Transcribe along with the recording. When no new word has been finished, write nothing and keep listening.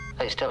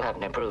They still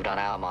haven't improved on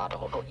our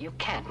model. Oh, you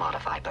can't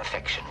modify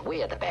perfection.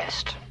 We're the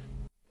best.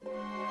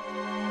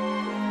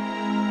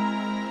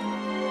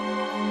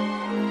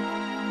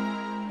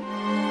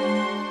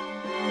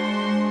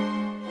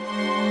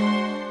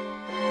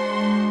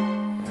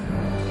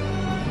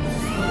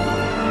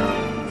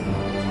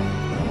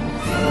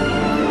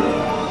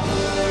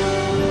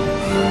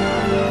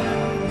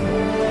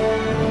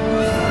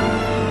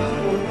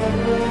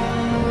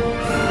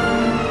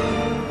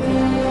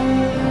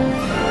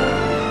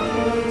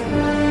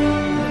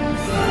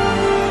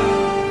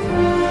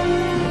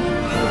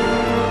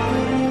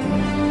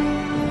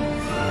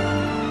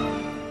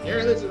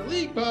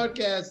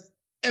 Podcast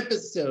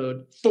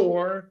episode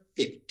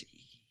 450.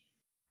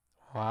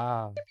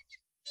 Wow.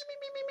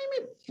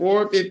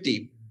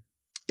 450.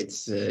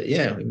 It's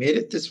we made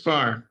it this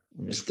far.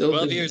 We're still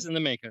 12 years in the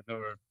making,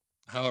 or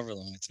however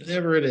long it's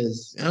whatever it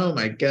is. Oh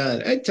my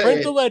god. I tell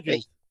Friends you, of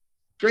legend.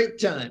 Great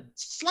time.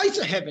 Slice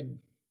of heaven.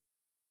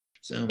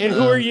 So and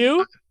who are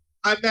you?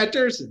 I'm Matt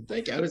Durson.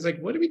 Thank you. I was like,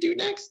 what do we do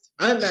next?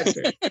 I'm Matt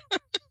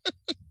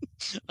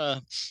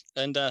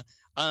Durson.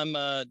 I'm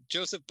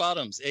Joseph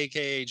Bottoms,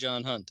 aka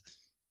John Hunt.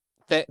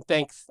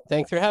 Thanks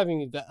for having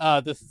me.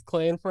 This is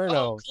Clay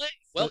Inferno. Clay,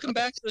 welcome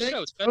back to the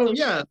show.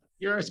 Yeah,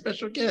 you're our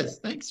special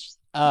guest. Thanks.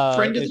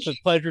 It's a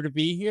pleasure to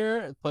be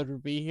here.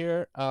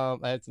 I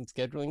had some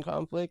scheduling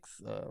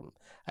conflicts.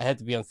 I had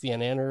to be on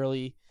CNN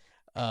early.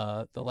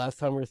 The last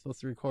time we were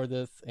supposed to record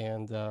this,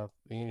 and I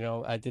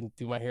didn't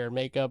do my hair and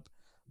makeup.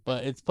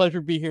 But it's a pleasure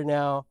to be here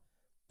now.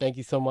 Thank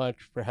you so much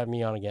for having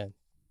me on again.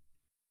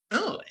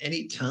 Oh,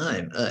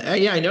 anytime.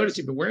 I noticed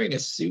you've been wearing a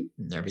suit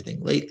and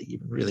everything lately. You've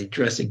been really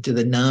dressing to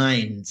the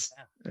nines.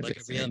 Yeah, like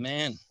a real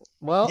man.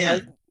 Well, yeah.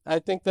 I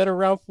think that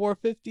around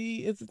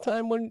 450 is the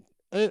time when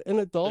an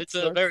adult that's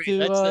a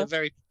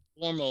very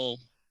formal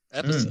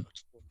episode.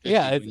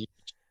 Yeah, it's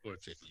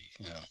 450.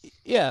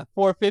 Yeah,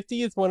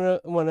 450 is when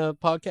a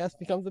podcast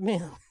becomes a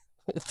man.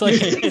 It's like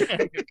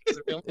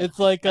it's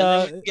like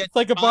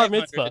a bar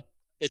mitzvah.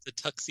 It's a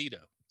tuxedo.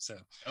 So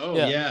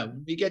yeah.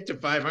 When we get to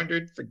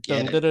 500,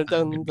 forget it. To the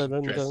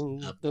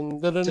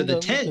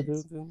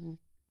tens,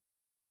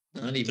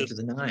 not even to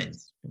the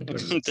nines.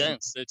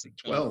 Tens. It's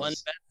 12.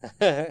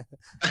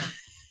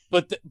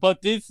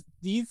 but these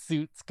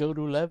suits go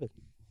to 11.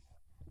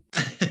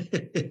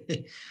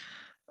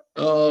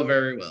 Oh,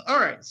 very well. All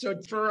right.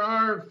 So for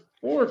our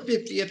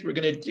 450th, we're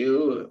going to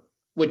do,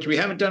 which we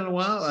haven't done in a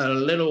while, a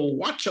little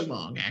watch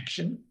along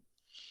action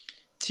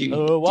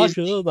to watch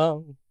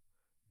along.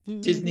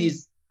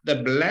 Disney's The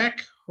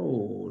Black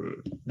Hole,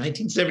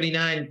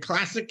 1979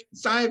 classic,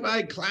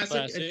 sci-fi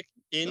classic.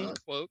 In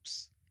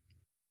quotes.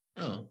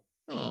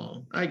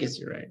 Oh, I guess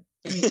you're right.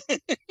 I mean,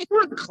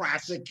 word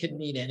classic can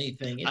mean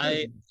anything.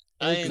 It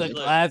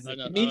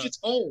means it's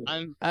old.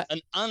 I'm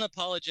an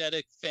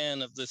unapologetic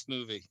fan of this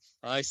movie.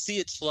 I see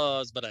its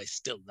flaws, but I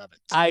still love it.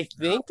 I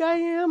think I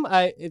am.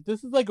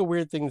 This is like a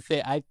weird thing to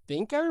say. I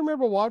think I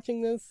remember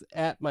watching this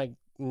at my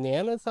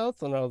Nana's house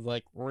when I was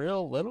like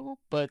real little,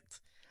 but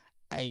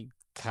I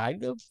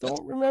kind of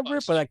don't remember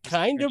it. But I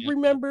kind of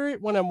remember it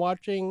when I'm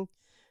watching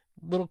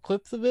little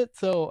clips of it.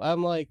 So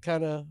I'm like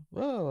kind of, I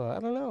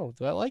don't know.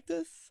 Do I like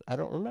this? I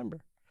don't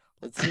remember.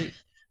 Let's see.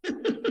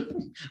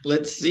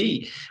 Let's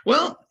see.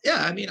 Well,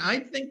 yeah, I mean, I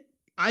think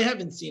I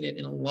haven't seen it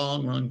in a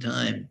long, long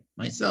time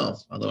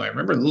myself, although I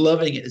remember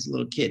loving it as a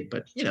little kid.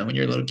 But, when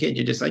you're a little kid,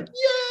 you're just like,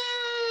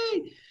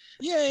 yay!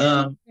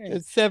 Yeah.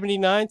 It's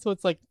 79, so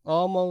it's like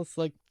almost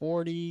like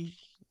 40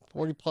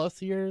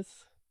 plus years.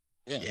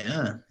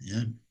 Yeah.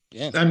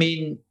 Yeah. I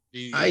mean,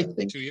 I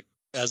think 2 years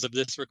as of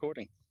this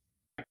recording.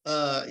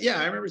 I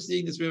remember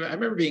seeing this movie. I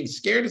remember being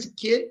scared as a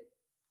kid.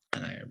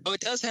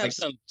 It does have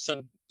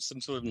some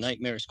sort of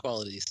nightmarish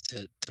qualities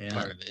to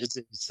part of it.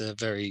 It's a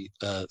very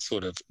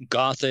sort of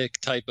gothic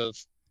type of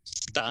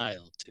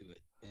style to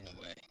it in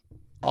a way.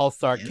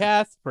 All-star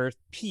cast, first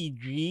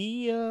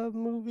PG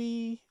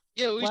movie.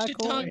 Yeah, we should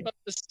talk about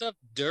the stuff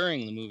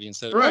during the movie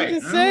instead of right. I'm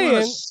just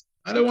saying.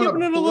 I don't want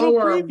to blow a little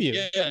preview.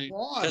 Yeah,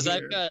 because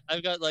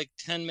I've got like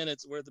 10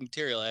 minutes worth of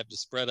material I have to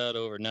spread out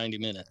over 90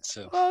 minutes.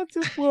 So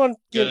we want to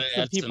give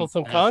some people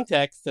some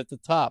context at the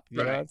top.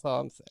 That's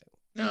all I'm saying.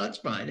 No, it's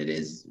fine. It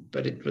is,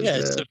 but it was. Yeah,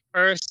 it's the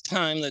first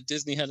time that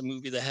Disney had a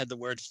movie that had the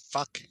word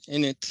 "fuck"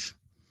 in it.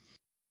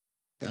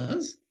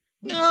 Does?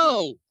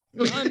 No.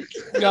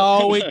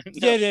 No, it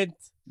didn't.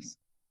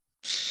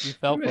 You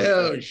fell for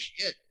it.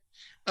 Shit.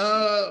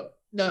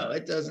 No,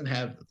 it doesn't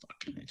have the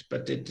fuck in it,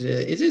 but it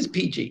is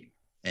PG,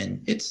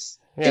 and it's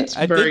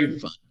very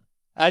fun.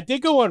 I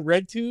did go on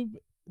RedTube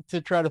to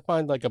try to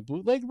find like a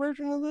bootleg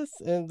version of this,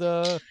 and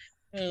that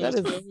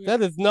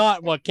is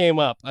not what came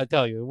up. I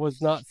tell you, it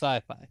was not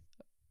sci-fi.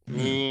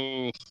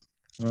 Ooh.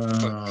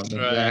 The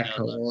Black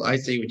Hole. I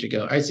see what you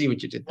go. I see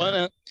what you did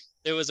there.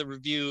 There was a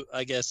review,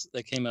 I guess,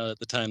 that came out at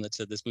the time that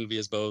said this movie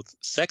is both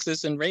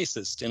sexist and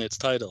racist in its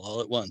title all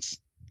at once.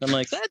 I'm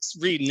like, that's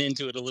reading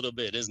into it a little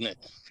bit, isn't it?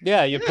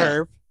 Yeah,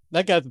 perv.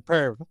 That guy's a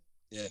perv.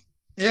 Yeah.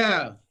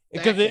 Yeah.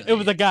 Because it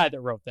was a guy that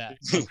wrote that.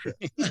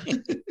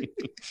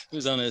 He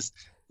was on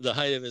the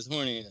height of his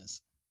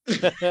horniness.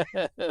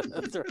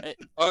 That's right.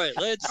 All right,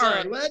 let's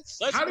How do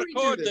we do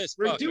record this? this.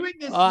 We're fucker. doing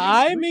this.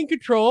 I'm in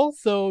control,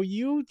 so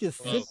you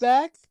just Well, sit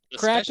back, The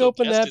crack special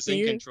open guest that is in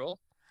beer, control.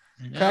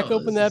 crack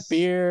open that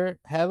beer. beer,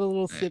 have a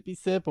little Right. sippy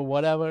sip or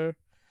whatever,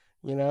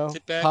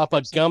 Sit back, pop a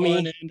grab some gummy,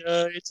 fun, and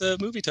it's a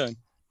movie time.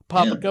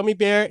 pop Yeah. a gummy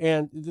bear,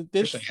 and Wish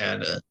this I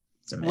had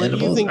some we're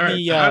edibles. using All right,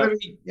 the, so how do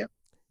we? Yep.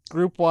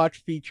 group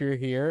watch feature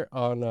here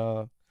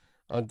on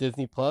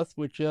Disney Plus,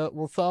 which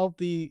will solve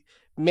the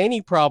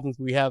many problems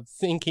we have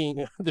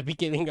syncing the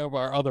beginning of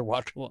our other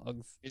watch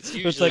logs. It's So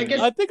it's usually like, guess-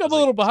 I think I'm a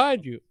little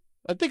behind you.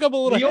 I think I'm a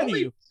little The ahead of only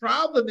you.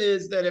 problem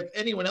is that if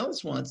anyone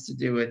else wants to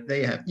do it,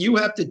 you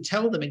have to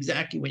tell them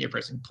exactly when you're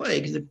pressing play.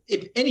 Because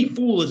if any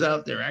fool is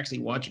out there actually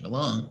watching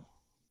along,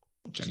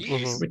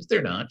 Jeez. which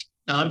they're not,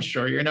 I'm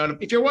sure you're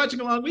not. If you're watching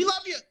along, we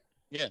love you.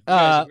 Yeah, you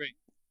guys are great.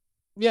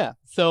 Yeah,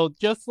 so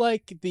just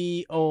like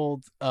the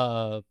old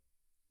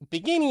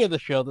beginning of the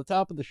show, the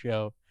top of the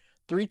show,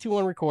 3, 2,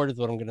 1 record is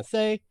what I'm gonna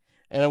say,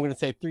 and I'm gonna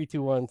say 3,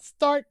 2, 1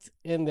 start,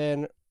 and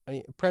then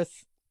I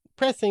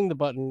pressing the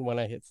button when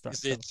I hit start.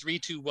 Is it 3,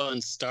 2,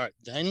 1 start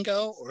then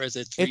go, or is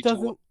it 3, It 2,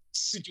 doesn't. 1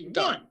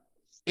 start?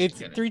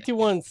 It's 3, 2,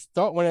 1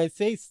 start. When I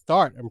say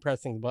start, I'm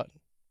pressing the button.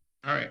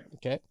 All right,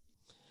 Okay. let's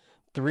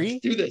 3,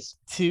 do this.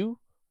 2,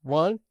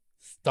 1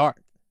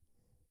 start.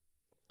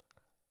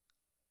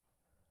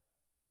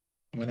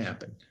 What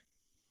happened?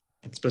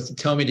 It's supposed to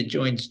tell me to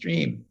join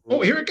stream.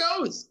 Oh, here it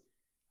goes.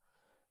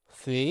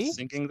 See?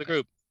 Syncing the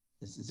group.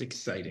 This is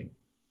exciting.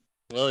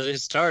 Well, it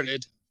has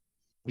started.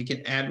 We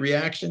can add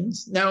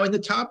reactions. Now in the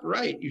top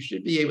right, you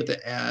should be able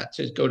to add,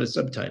 just go to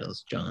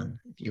subtitles, John.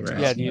 If you were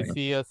Yeah. asking Do you me.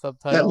 see a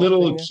subtitle? That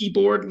little thing there?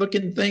 keyboard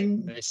looking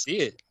thing? I see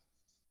it.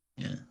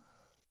 Yeah.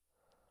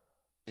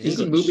 Is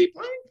the English. movie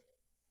playing?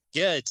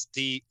 Yeah, it's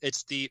the.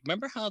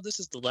 Remember how this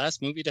is the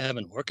last movie to have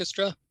an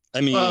orchestra?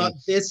 I mean,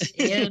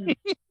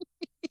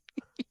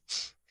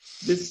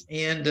 This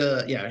and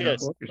yeah.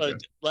 yes. orchestra.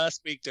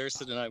 Last week,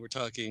 Durston and I were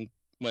talking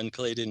when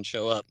Clay didn't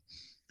show up,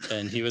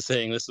 and he was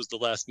saying this was the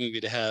last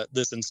movie to have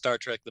this, and Star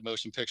Trek: The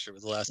Motion Picture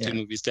was the last two Yeah.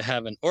 movies to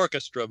have an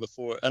orchestra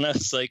before. And I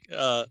was like,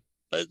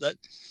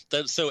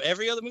 so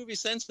every other movie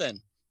since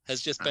then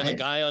has just been a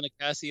guy on a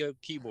Casio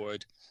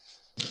keyboard.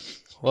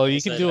 Well, you I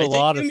can said, do "I a think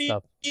lot you of mean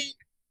stuff.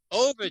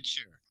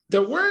 Overture.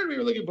 The word we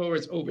were looking for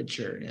was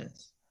overture,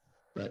 yes.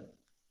 But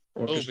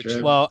orchestra.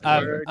 Overture. Well,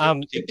 Word.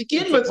 to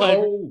begin it's a with, pleasure.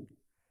 oh,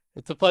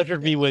 It's a pleasure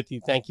to be with you.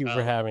 Thank you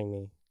for Oh. having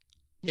me.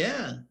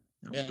 yeah.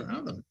 No Yeah.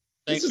 problem.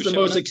 Thanks This is for the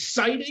showing most up.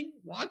 exciting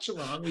watch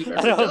along we've I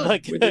ever know, done.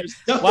 like, where there's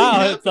nothing Wow,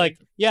 happening. it's like,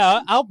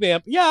 yeah, I'll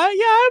vamp. Yeah,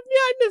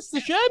 I missed the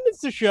show. I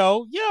missed the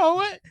show. You know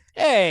what?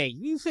 Hey,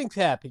 these things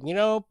happen. You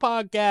know,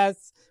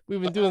 podcasts.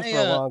 We've been doing this for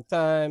a long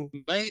time.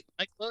 My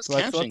closed Do I still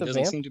have captioning to doesn't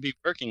vamp? seem to be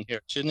working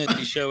here. Shouldn't it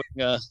be showing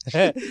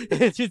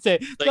It should say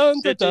like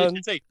dun dun it dun.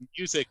 should say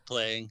music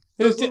playing?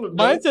 Those It should- little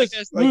Mine notes, says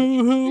guess, like-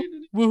 woohoo,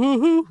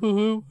 woohoo,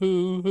 woohoo,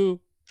 woohoo.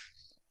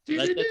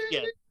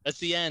 That's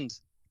the end.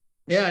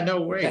 Yeah,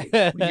 no way.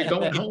 When you're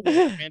going home.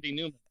 Randy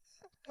Newman.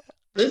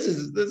 This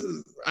is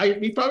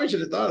we probably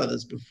should have thought of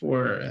this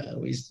before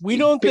We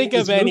don't picked think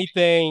of this movie.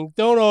 anything.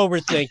 Don't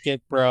overthink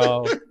it,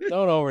 bro.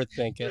 Don't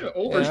overthink it. Yeah, yeah?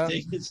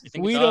 overthink it. You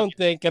think We it's don't obvious?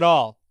 think at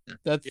all.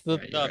 That's Yeah, the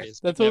right. It's obvious.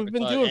 that's We've what we've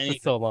been never thought doing for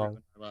anything so in long.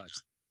 our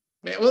lives.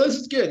 Man, well, this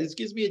is good. This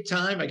gives me a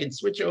time. I can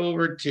switch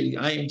over to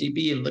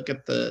IMDb and look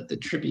at the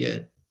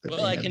trivia.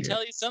 Well, I can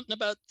tell you something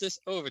about this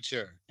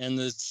overture and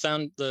the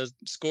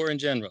score in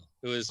general.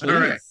 It was All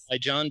right. by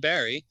John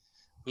Barry,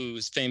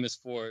 who's famous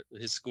for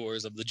his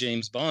scores of the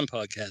James Bond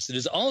podcast. It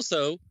is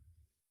also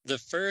the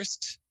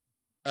first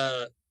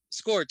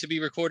score to be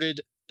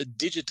recorded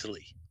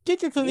digitally.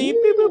 Digitally. Beep,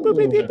 boop, boop,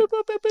 beep, beep, boop,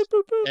 boop, boop,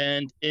 boop, boop.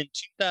 And in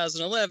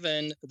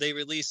 2011, they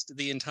released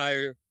the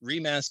entire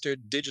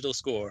remastered digital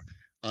score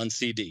on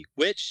CD,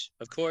 which,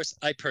 of course,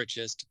 I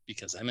purchased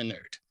because I'm a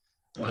nerd.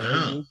 There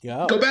Wow. you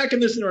go. Go back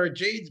and listen to our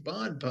James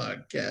Bond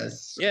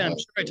podcast. Yeah, I'm Oh,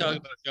 sure I talk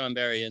about John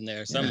Barry in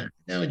there somewhere.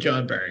 Now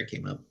John Barry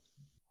came up.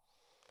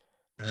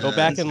 Go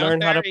back and John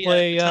learn how to Barry,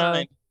 play. at the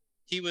time,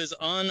 he was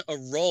on a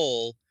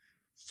roll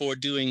for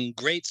doing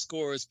great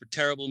scores for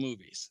terrible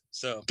movies.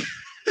 So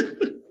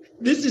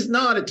This is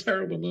not a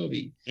terrible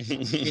movie.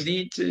 You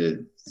need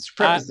to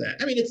preface that.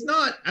 I mean, it's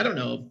not. I don't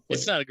know.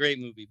 it's not a great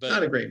movie, but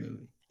not a great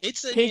movie.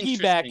 it's an interesting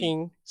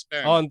Piggybacking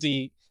experiment.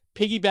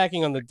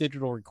 on the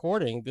digital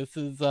recording. This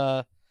is This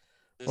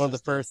one of the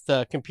is first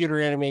computer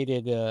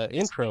animated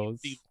it's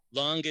intros the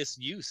longest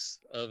use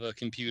of a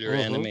computer Mhm.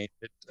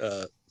 animated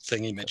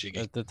thingy majiggy.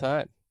 at the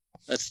time.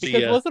 That's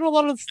Because the wasn't a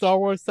lot of the Star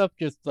Wars stuff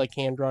just like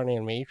hand drawn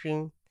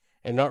animation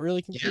and not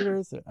really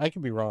computers? I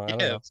could be wrong. I don't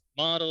know.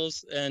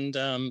 models and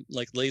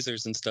like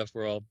lasers and stuff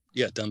were all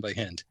done by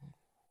hand.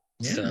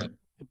 Yeah. So,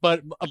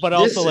 But This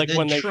also and like then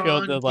when they Tron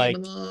showed the came like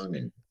along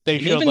and- they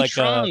and showed even like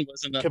Tron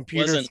wasn't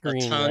computer wasn't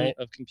screen, a ton right?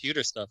 of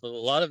computer stuff. A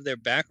lot of their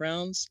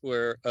backgrounds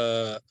were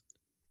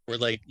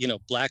like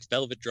black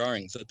velvet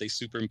drawings that they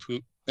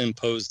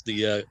superimposed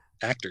the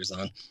actors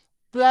on.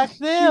 Black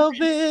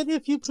Velvet,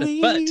 if you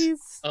please.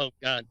 Oh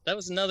God, that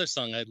was another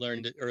song I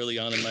learned early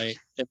on in my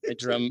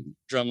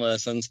drum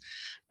lessons.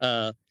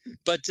 But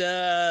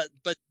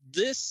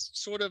this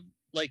sort of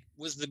like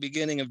was the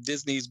beginning of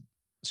Disney's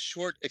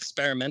short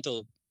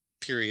experimental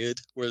period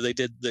where they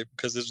did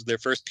because this was their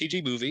first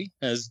PG movie,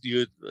 as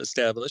you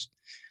established,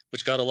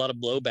 which got a lot of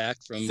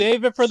blowback from.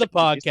 Save it for the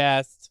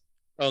podcast.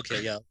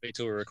 Okay, yeah, wait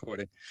till we're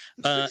recording.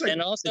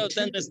 And also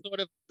then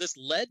this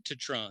led to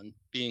Tron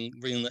being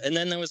and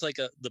then there was like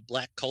the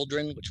Black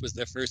Cauldron, which was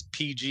their first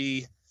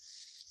PG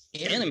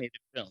animated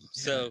film. Yeah.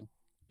 So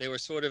they were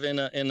sort of in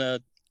a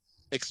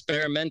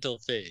experimental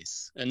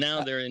phase, and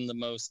now they're in the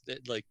most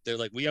they're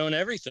like, we own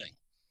everything.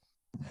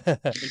 In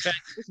fact,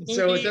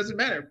 so it doesn't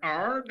matter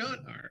R, not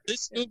R.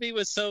 This movie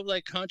was so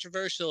like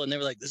controversial, and they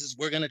were like,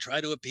 we're going to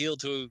try to appeal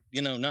to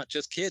not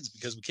just kids,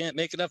 because we can't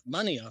make enough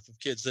money off of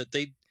kids, that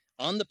they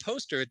on the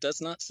poster it does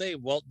not say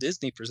Walt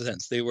Disney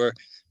Presents. They were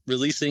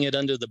releasing it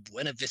under the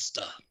Buena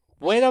Vista.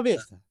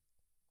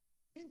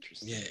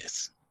 Interesting.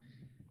 Yes.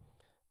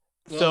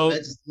 Well, So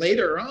that's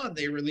later on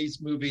they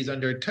released movies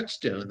under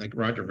Touchstone, like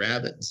Roger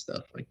Rabbit and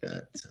stuff like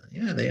that. So,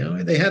 yeah,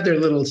 they had their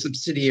little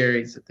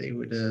subsidiaries that they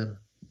would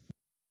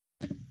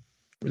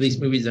release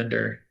movies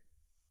under.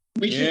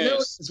 We should know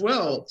as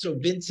well. So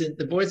Vincent,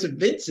 the voice of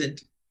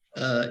Vincent,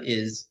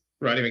 is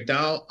Roddy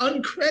McDowall,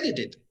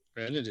 uncredited.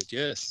 Credited,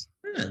 yes.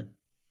 Yeah.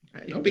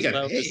 I hope he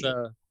got paid.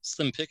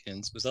 Slim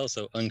Pickens was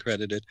also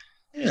uncredited.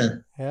 Yeah.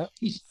 Yeah.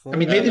 I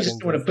mean, maybe they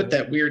just want to put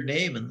that weird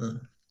name in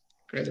the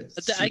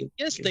credits. I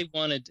guess they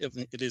wanted.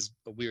 It is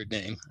a weird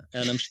name,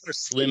 and I'm sure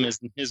Slim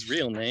isn't his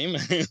real name.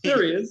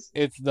 There he is.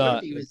 It's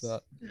not. It's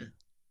not.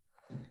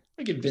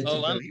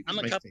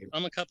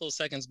 I'm a couple of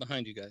seconds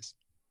behind you guys.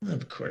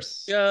 Of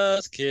course.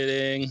 Just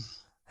kidding.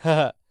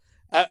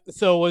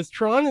 So was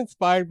Tron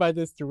inspired by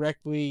this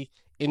directly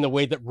in the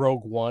way that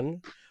Rogue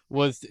One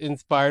was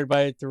inspired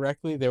by it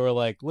directly? They were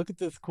like, look at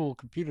this cool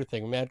computer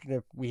thing. Imagine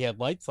if we had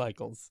light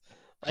cycles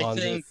on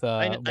this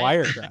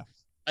Wirecraft.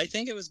 I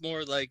think it was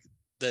more like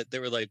that they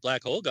were like,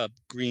 Black Hole got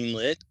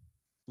greenlit.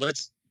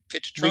 Let's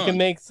pitch Tron. We can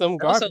make some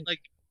garbage. Also, like,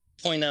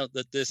 point out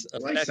that this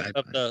effect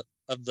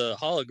of the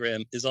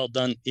hologram is all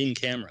done in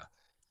camera.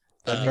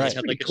 That's right. It's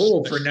pretty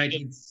cool for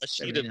 1979. A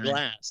sheet of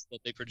glass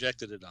that they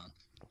projected it on.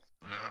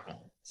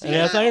 Wow. And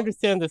as I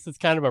understand, this is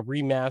kind of a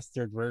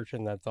remastered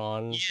version that's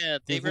on. Yeah,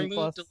 they Disney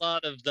removed Plus. a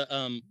lot of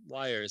the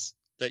wires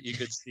that you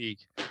could see.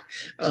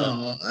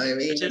 I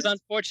mean, which is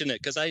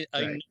unfortunate, because I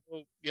Right.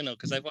 know,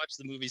 because I've watched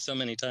the movie so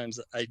many times,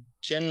 I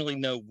generally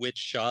know which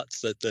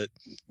shots that the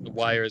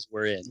wires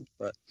were in.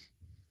 But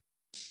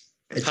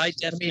high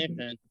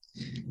definition.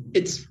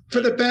 It's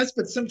for the best,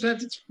 but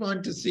sometimes it's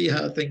fun to see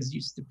how things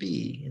used to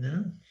be,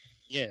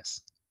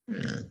 Yes.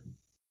 Yeah.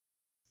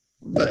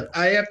 But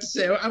I have to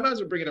say, I might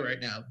as well bring it up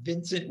right now.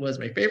 Vincent was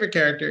my favorite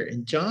character,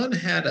 and John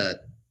had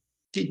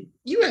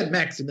you had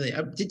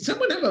Maximilian. Did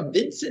someone have a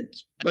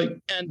Vincent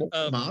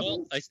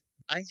model? Well,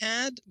 I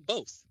had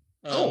both.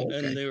 Okay.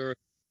 And they were,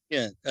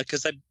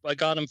 because I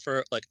got them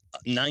for like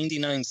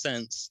 99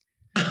 cents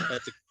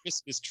at the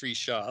Christmas tree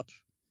shop,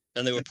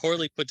 and they were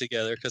poorly put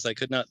together because I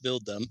could not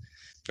build them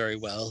very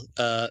well.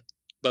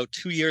 About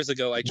 2 years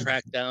ago, I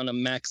tracked down a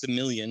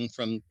Maximilian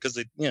because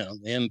they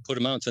haven't put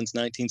them out since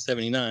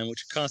 1979,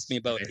 which cost me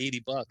about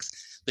 $80.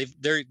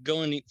 They're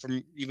going for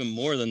even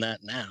more than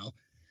that now.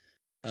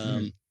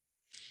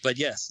 But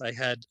yes, I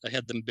had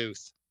them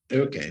both.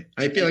 Okay,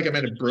 I feel like I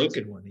might have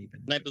broken one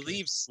even. And I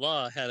believe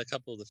Slaw had a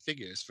couple of the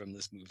figures from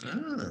this movie.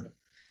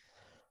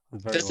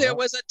 Very There well.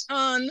 was a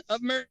ton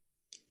of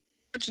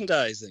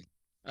merchandising.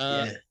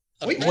 Yeah.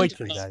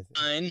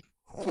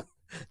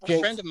 A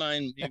friend of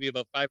mine, maybe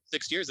about 5 or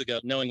 6 years ago,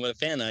 knowing what a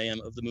fan I am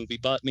of the movie,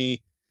 bought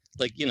me,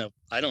 I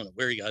don't know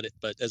where he got it,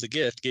 but as a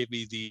gift, gave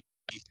me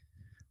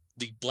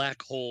the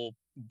black hole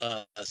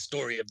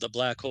story of the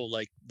black hole,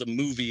 like the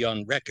movie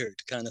on record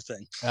kind of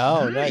thing.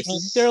 Oh, nice.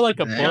 Isn't there like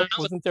a Yeah. book?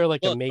 Wasn't there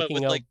like a Book, but making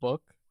with, of like,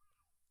 book?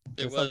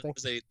 There or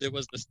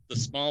was the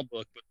small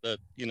book with the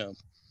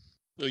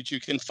which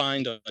you can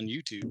find on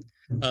YouTube.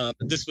 But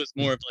this was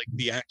more of like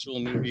the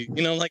actual movie,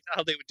 like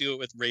how they would do it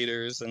with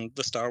Raiders and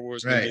the Star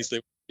Wars movies.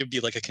 It would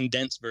be like a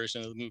condensed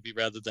version of the movie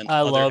rather than.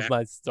 I love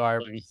my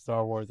Star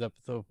Wars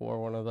Episode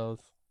 4, one of those.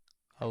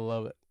 I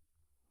love it.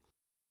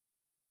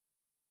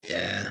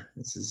 Yeah,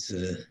 this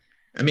is.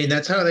 I mean,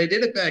 that's how they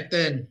did it back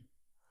then.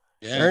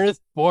 Yeah.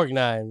 Ernest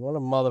Borgnine, what a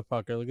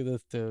motherfucker! Look at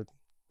this dude.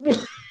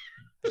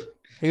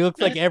 He looks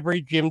like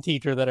every gym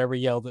teacher that ever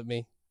yelled at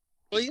me.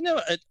 Well,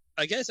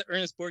 I guess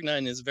Ernest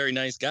Borgnine is a very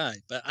nice guy,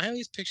 but I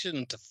always pictured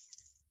him to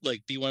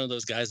be one of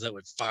those guys that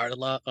would fart a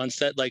lot on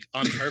set, like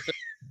on purpose.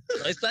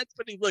 That's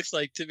what he looks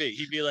like to me.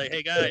 He'd be like,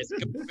 "Hey guys,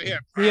 come over here."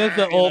 He has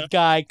the old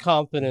guy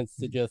confidence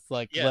to just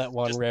let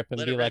one rip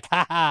and be like,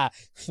 "Ha ha,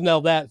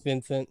 smell that,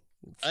 Vincent."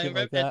 I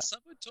remember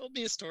someone told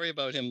me a story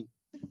about him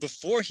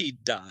before he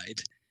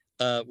died,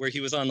 where he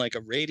was on like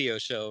a radio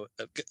show,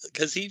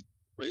 because he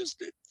was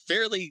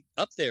fairly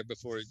up there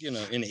before,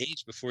 in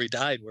age before he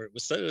died, where it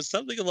was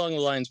something along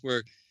the lines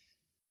where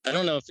I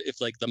don't know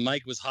if like the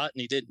mic was hot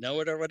and he didn't know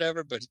it or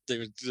whatever, but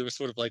there was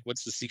sort of like,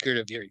 what's the secret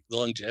of your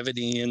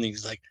longevity? And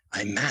he's like,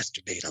 I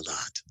masturbate a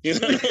lot. You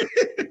know?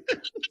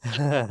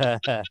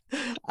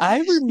 I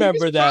He was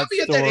remember that probably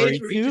at that story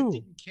age where he just too.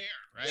 didn't care,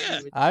 right? Yeah.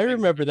 He was I like,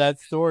 remember that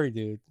story,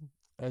 dude.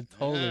 I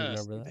totally Yeah,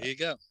 remember there that. you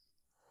go.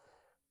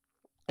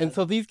 And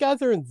so these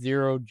guys are in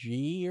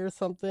 0G or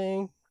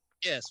something.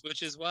 Yes,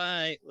 which is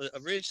why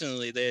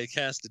originally they had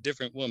cast a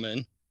different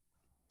woman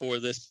for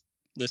this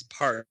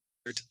part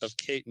of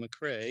Kate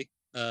McRae,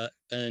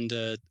 and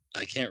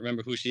I can't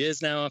remember who she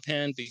is now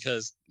offhand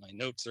because my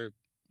notes are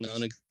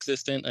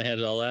non-existent. I had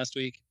it all last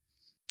week,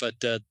 but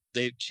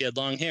she had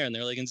long hair, and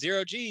they're like, in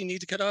 0G, you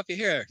need to cut off your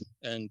hair,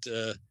 and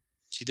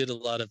she did a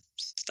lot of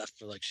stuff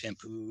for like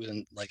shampoo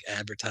and like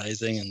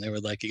advertising, and they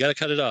were like, you got to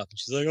cut it off. And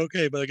she's like,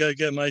 okay, but I got to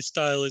get my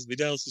stylist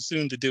Vidal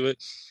Sassoon to do it.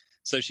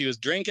 So she was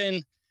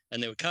drinking,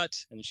 and they would cut,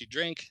 and she'd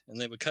drink, and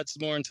they would cut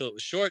some more until it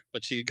was short.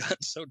 But she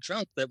got so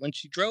drunk that when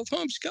she drove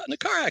home, she got in a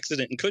car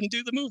accident and couldn't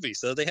do the movie.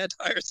 So they had to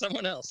hire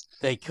someone else.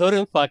 They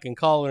couldn't fucking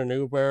call her an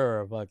Uber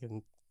or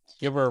fucking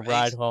give her a Right.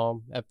 ride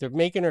home after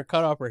making her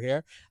cut off her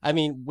hair. I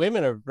mean,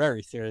 women are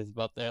very serious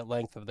about the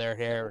length of their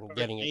hair and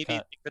getting it Maybe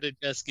cut. they could have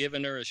just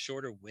given her a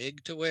shorter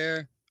wig to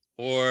wear,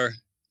 or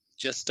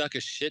just stuck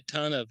a shit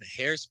ton of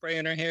hairspray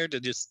in her hair to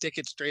just stick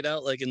it straight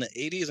out like in the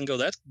 80s and go,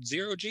 that's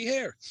 0G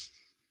hair.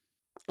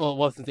 Well, it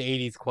wasn't the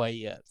 80s quite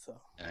yet, so.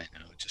 I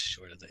know, just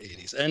short of the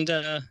 80s. And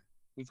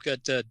we've got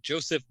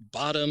Joseph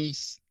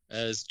Bottoms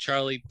as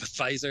Charlie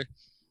Pfizer.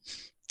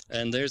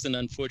 And there's an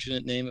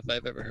unfortunate name if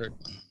I've ever heard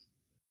one.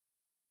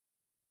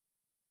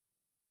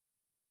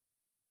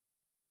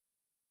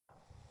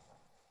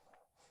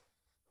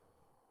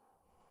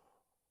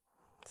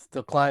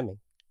 Still climbing.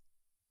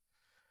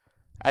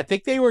 I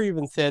think they were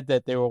even said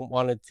that they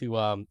wanted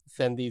to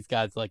send these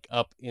guys like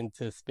up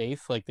into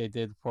space like they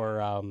did for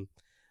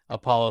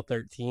Apollo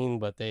 13,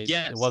 but it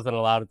Yes. wasn't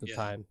allowed at the Yeah.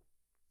 time.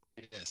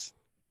 Yes.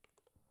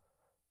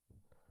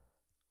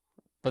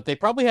 But they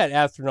probably had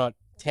astronaut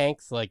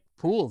tanks like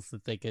pools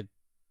that they could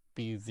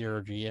be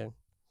 0G in.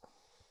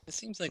 It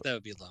seems like that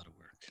would be a lot of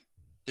work.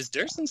 Is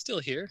Durson still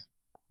here?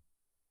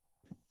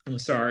 I'm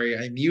sorry,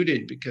 I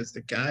muted because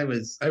I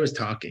was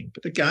talking,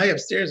 but the guy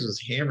upstairs was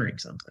hammering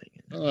something.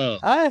 Oh,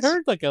 I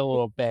heard like a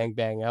little bang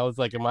bang. I was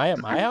like, am I at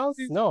my house?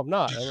 No, I'm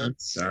not. I'm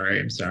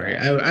sorry.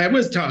 I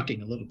was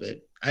talking a little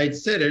bit. I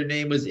said her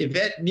name was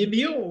Yvette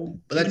Mimieux,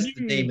 but that's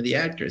the name of the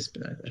actress.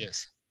 But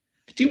yes.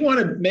 I do want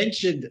to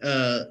mention,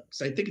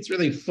 because I think it's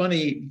really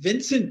funny,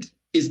 Vincent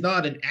is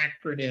not an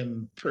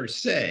acronym per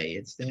se.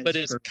 It stands But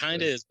it for,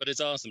 kind of is, but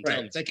it's awesome. Tell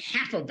right. me. It's like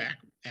half of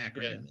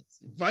acronym. Yeah. It's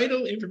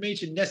vital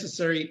information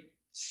necessary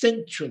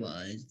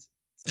centralized.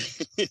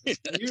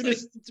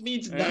 Weirdest, it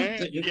means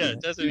nothing. Yeah,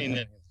 it doesn't mean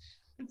that.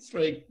 It's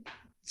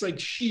like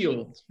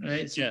Shield,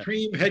 right? Yeah.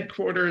 Supreme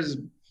headquarters,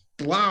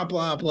 blah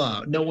blah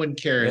blah. No one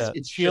cares. Yeah.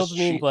 It's Shield just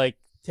means Shield. like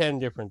 10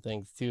 different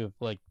things too,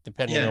 like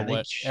depending Yeah, on like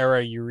what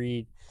era you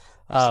read.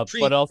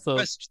 But also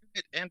West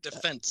Unit and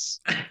Defense.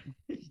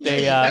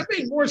 they that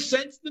made more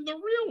sense than the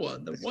real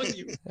one. The one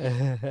you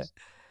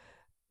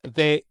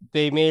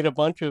they made a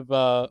bunch of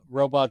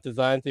robot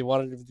designs. They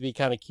wanted them to be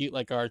kind of cute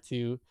like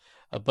R2,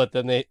 but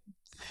then they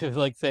was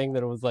like saying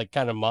that it was like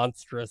kind of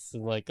monstrous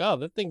and like, oh,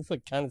 that thing's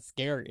like kind of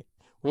scary.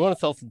 We want to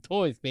sell some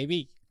toys,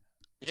 baby.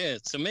 Yeah,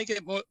 so make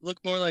it look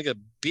more like a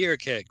beer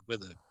keg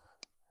with a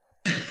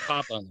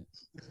pop on it.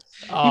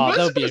 Oh, was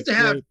that would be a supposed to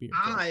have great beer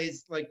keg.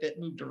 eyes like that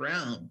moved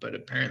around, but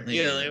apparently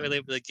Yeah,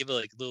 they give it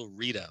like little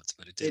readouts,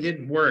 but it they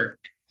didn't. didn't work.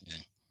 Yeah.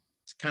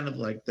 It's kind of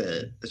like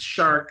the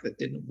shark that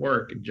didn't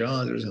work in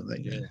Jaws or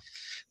something. Yeah.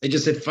 They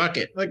just said fuck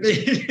it. Like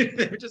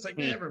they were just like,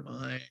 Hmm. never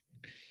mind.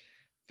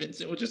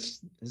 Vincent will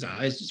just his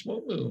eyes just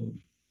won't move.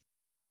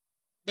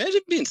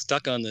 Imagine being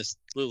stuck on this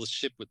little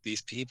ship with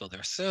these people.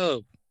 They're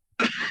so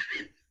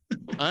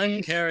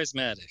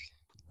uncharismatic.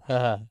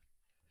 Yeah.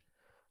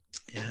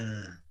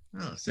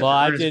 Oh, Well,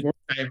 I did-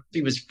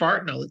 He was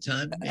farting all the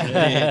time.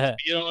 Yeah,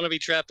 you don't want to be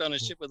trapped on a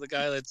ship with a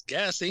guy that's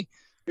gassy.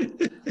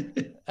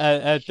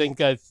 I think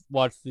I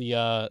watched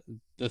the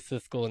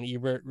Siskel and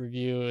Ebert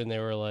review, and they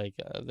were like,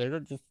 they're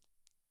just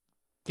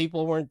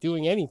people weren't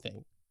doing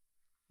anything.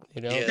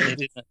 You know, Yeah,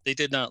 they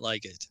did not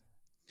like it.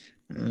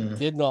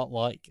 did not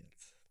like it.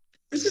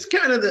 This is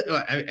kind of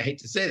I hate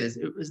to say this,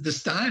 it was the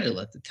style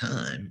at the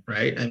time,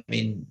 right? I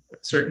mean,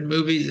 certain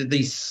movies,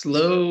 these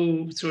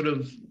slow sort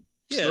of.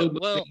 Yeah, slow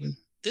well, moving-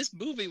 this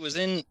movie was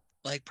in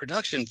like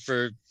production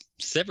for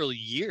several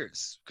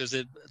years because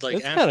it like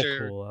It's kind of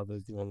after cool how they're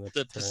doing this.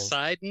 the turn.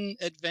 Poseidon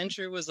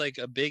adventure was like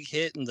a big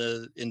hit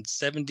in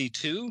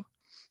 '72.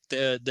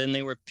 Then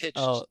they were pitched.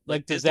 Oh,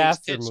 like Disney was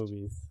disaster pitched-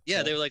 movies.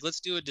 Yeah, they were like,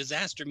 let's do a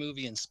disaster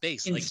movie in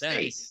space in like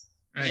space,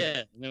 that. right?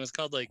 Yeah, and it was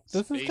called like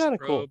This is Space kinda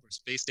Probe cool. or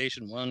Space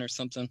Station 1 or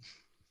something.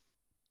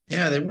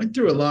 Yeah, they went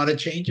through a lot of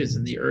changes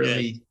in the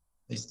early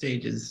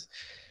stages.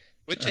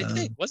 Which I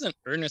think wasn't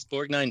Ernest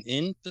Borgnine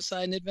in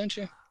Poseidon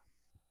Adventure?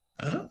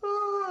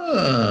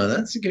 Oh,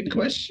 that's a good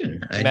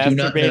question. I do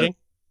not know. Masturbating.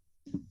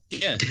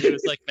 Yeah, he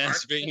was like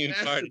masturbating and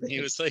farting. He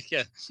was like,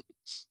 yeah.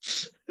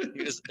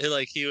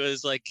 He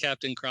was like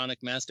Captain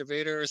Chronic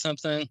Masturbator or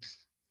something.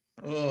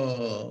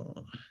 Oh,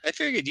 I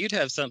figured you'd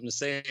have something to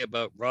say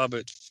about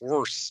Robert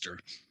Forster.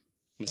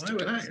 why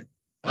would I?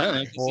 I don't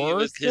know. Why?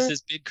 'Cause Forster?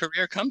 his big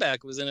career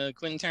comeback was in a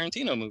Quentin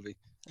Tarantino movie.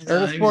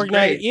 Ernest He was Borgnine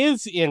great.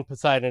 is in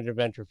Poseidon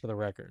Adventure for the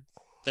record,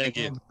 Thank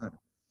you.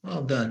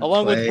 Well done.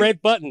 along with Clay.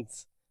 Red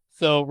Buttons.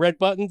 So Red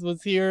Buttons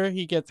was here;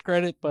 he gets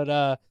credit,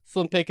 but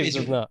Slim Pickens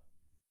He's- does not.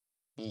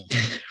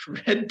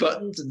 Red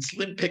Buttons and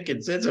Slim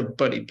Pickens. That's a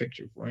buddy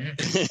picture for you.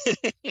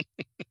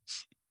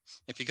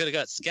 If you could have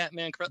got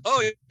Scatman,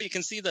 oh, you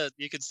can see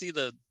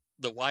the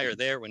wire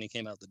there when he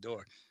came out the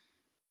door.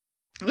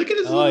 Look at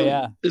his Oh, little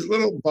yeah. his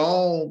little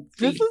ball.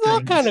 This feet is all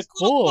things. kind of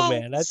cool, Balls.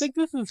 man. I think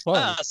this is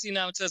fun. See,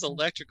 now it says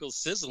electrical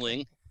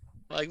sizzling.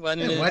 Like, why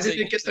didn't Yeah, why it say? did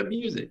you get the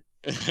music?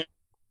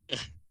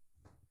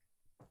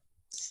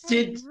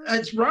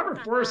 It's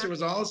Robert Forster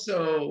was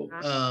also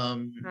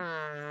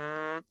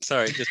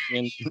Sorry, just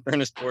being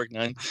Ernest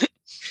Borgnine.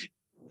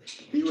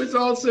 he was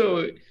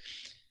also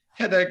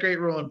had that great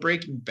role in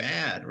Breaking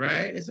Bad,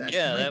 right? Is that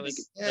Yeah, am I that was-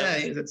 thinking-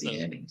 that he was- was at the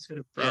so- end. He sort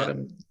of brought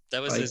him.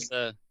 That was Like- his.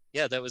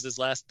 That was his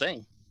last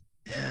thing.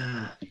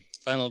 Yeah,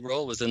 Final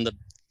role was in the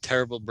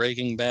terrible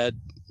Breaking Bad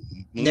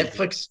movie.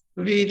 Netflix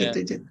movie that Yeah.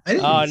 they did. I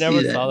didn't Oh, I see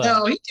never that. saw that.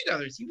 No, he did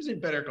others. He was in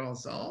Better Call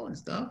Saul and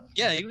stuff.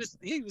 Yeah, he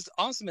was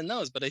awesome in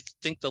those, but I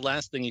think the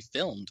last thing he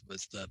filmed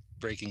was the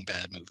Breaking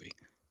Bad movie.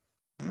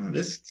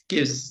 This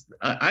gives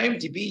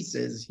IMDb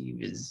says he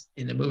was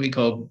in a movie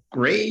called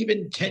Grave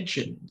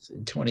Intentions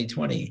in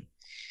 2020,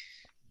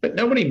 but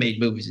nobody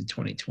made movies in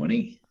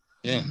 2020.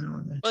 Yeah.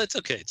 No, Well, it's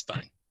okay. It's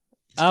fine.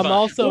 It's I'm fine.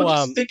 also We'll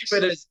just think of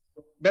it as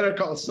Better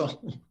Call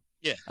Saul.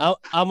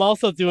 I'm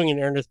also doing an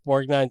Ernest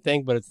Borgnine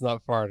thing, but it's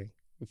not farting,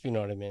 if you know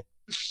what I mean.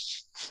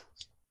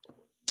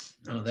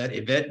 Oh, that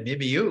Yvette,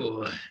 maybe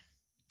you.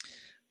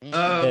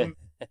 Mm.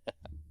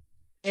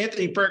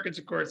 Anthony Perkins,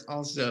 of course,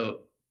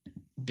 also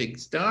big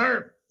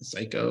star,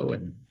 Psycho,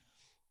 and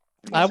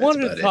I that's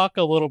wanted about to it. talk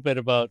a little bit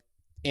about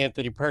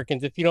Anthony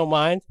Perkins, if you don't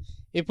mind.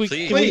 If we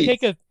Please. can we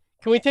Please.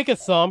 can we take a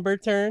somber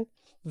turn?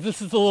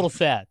 This is a little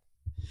sad.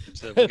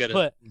 So we gotta,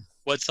 but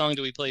what song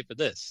do we play for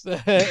this? I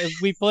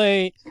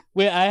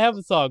have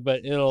a song,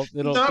 but it'll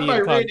Not be by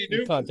in, Randy in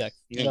Newman. context.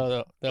 Yeah.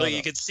 No. Well,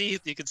 you could see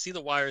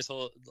the wires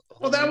hold.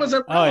 Well, that was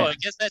a. Oh, yeah. I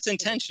guess that's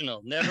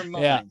intentional. Never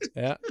mind.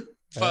 Yeah.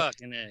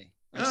 Fucking A.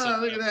 I'm so-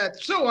 Look at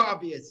that. So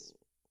obvious.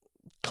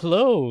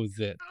 Close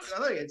it.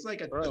 Oh, look, it's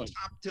like a Really?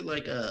 top to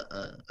like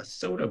a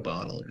soda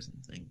bottle or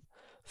something.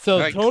 So All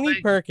right, Tony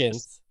Clay.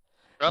 Perkins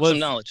Drop was- some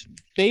knowledge.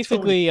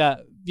 basically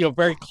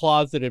very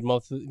closeted,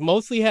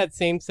 mostly had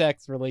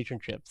same-sex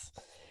relationships,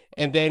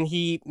 and then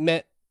he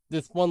met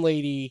this one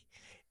lady,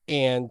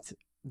 and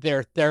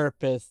their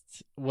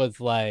therapist was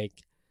like,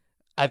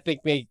 I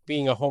think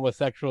being a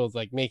homosexual is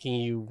like making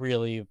you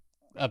really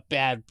a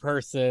bad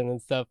person and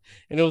stuff,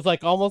 and it was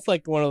like almost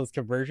like one of those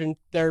conversion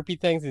therapy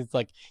things. It's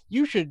like,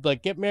 you should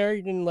like get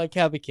married and like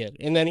have a kid,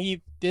 and then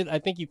I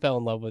think he fell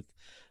in love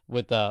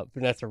with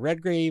Vanessa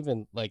Redgrave,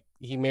 and like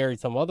he married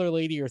some other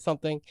lady or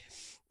something,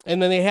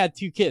 and then they had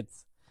 2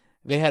 kids.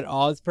 They had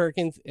Oz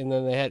Perkins, and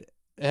then they had.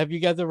 Have you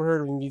guys ever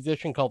heard of a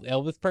musician called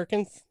Elvis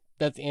Perkins?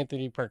 That's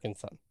Anthony Perkins'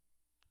 son.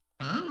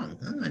 Oh,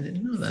 I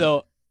didn't know that.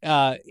 So,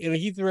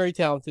 he's very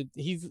talented.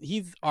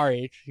 He's our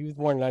age. He was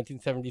born in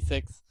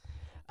 1976.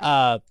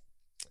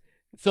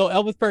 So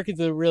Elvis Perkins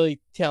is a really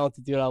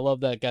talented dude. I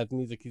love that guy's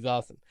music. He's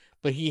awesome.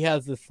 But he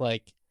has this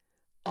like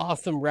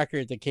awesome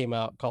record that came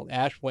out called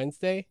Ash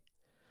Wednesday.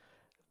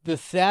 The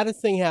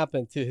saddest thing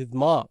happened to his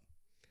mom.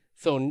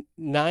 So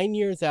 9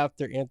 years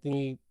after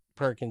Anthony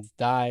Perkins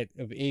died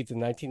of AIDS in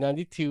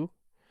 1992,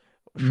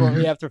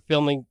 shortly after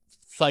filming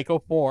Psycho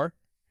 4.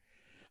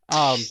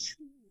 That's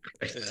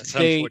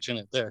They-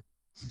 unfortunate there.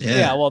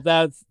 Yeah, well,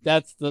 that's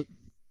the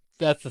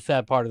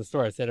sad part of the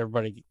story. I said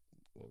everybody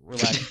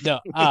relax. No,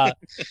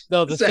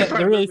 no. The sad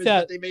part really of it is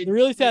sad that they made the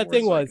really two sad more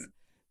thing was Psycho.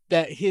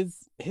 that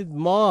his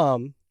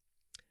mom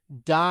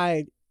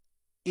died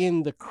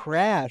in the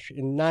crash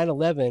in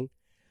 9/11,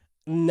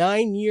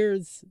 9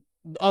 years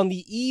on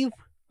the eve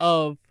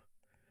of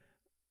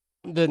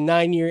the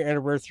 9-year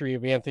anniversary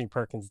of Anthony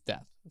Perkins'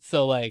 death.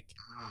 So like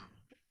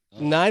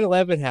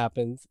 9/11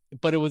 happens,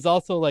 but it was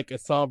also like a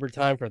somber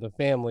time for the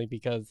family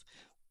because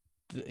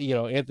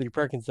Anthony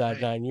Perkins died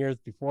Right. 9 years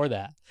before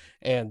that,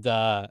 and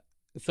I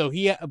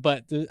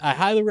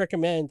highly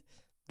recommend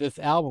this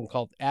album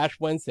called Ash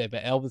Wednesday by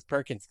Elvis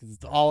Perkins, because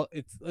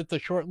it's a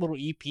short little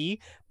EP,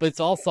 but it's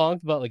all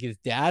songs about like his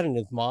dad and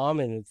his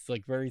mom, and it's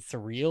like very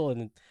surreal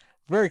and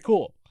very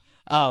cool.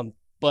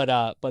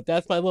 But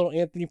that's my little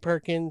Anthony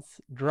Perkins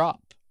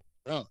drop.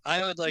 Well,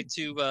 I would like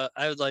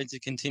to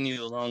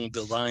continue along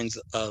the lines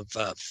of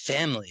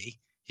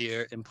family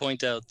here and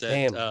point out that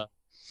Family.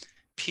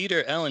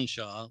 Peter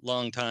Ellenshaw,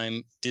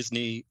 longtime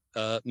Disney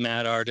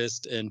mad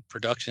artist and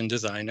production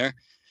designer,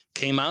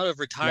 came out of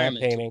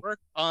retirement to painting. work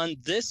on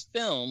this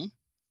film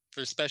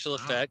for special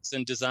Wow. effects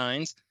and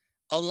designs,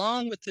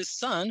 along with his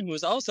son, who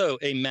is also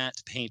a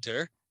matte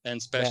painter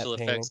and special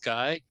Matte effects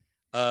guy,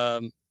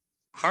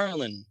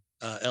 Harlan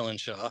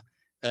Ellenshaw.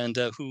 and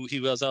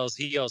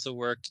he also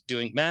worked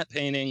doing matte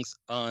paintings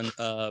on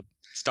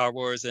Star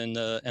Wars and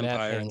Empire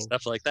and painting.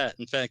 stuff like that.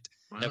 In fact,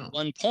 Wow. at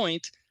one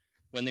point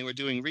when they were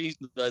doing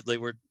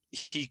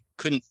he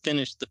couldn't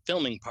finish the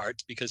filming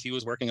parts because he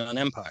was working on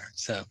Empire.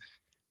 So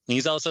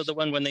he's also the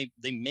one when they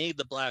made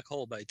the black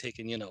hole by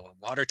taking a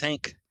water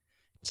tank,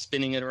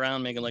 spinning it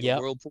around, making like Yep.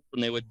 a whirlpool,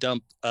 and they would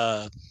dump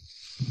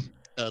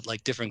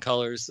like different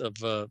colors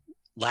of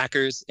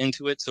lacquers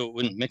into it so it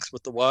wouldn't mix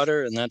with the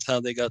water, and that's how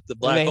they got the And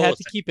black they hole had to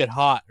effect. keep it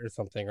hot or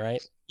something,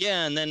 right?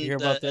 Yeah, and then You hear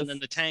about and this? then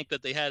the tank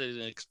that they had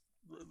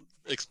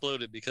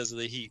exploded because of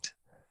the heat.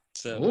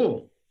 So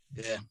Ooh.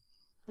 yeah.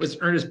 Was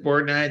Ernest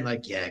Borgnine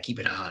like, yeah, keep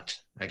it hot.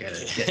 I gotta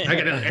stay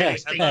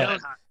young.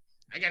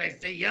 I gotta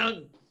stay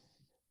young.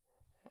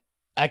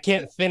 I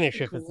can't finish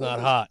if it's not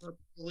hot.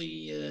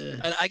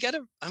 And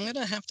I'm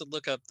gonna have to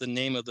look up the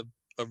name of the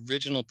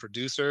original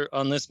producer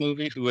on this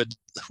movie who had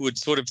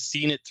sort of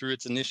seen it through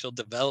its initial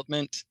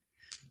development.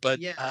 But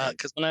Yeah.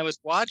 because when I was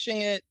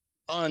watching it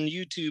on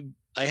YouTube,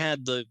 I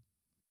had the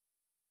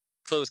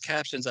closed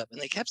captions up, and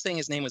they kept saying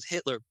his name was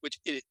Hitler, which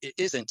it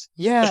isn't.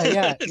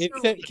 Yeah. It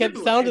No, kept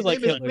Hibbler. sounded His like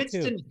name is Hitler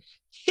Winston too.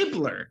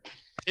 Hibbler.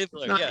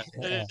 Hitler, Not yeah.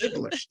 Yeah.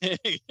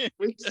 Hibbler.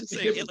 Winston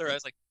Saying Hitler, I Hibbler.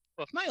 was like,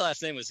 well, if my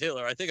last name was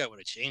Hitler, I think I would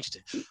have changed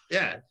it.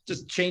 Yeah,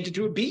 just change it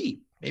to a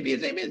B. Maybe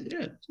his name is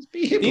just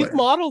be These Hibbler.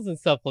 models and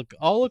stuff look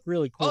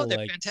really cool. Oh, they're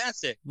like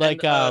fantastic.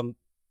 like And,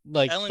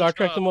 Ellen Star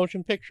Trek Shaw- the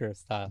Motion Picture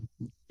style.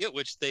 yeah,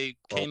 which they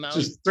came out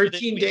Just within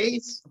 13 weeks.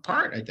 days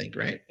apart, I think,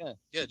 right?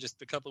 Yeah,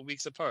 just a couple of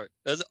weeks apart.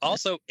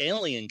 Also,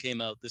 Alien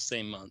came out the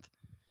same month.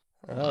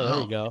 Oh, there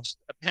Wow. you go.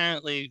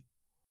 Apparently,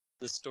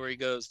 the story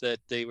goes that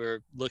they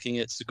were looking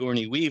at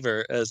Sigourney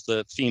Weaver as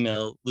the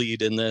female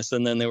lead in this,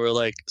 and then they were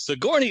like,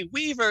 Sigourney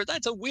Weaver,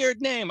 that's a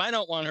weird name. I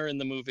don't want her in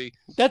the movie.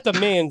 That's a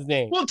man's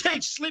name. We'll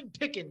take Slim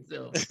Pickens,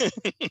 though.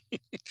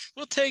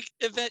 We'll take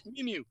Yvette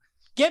Mimieux.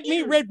 Get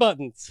me red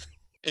buttons.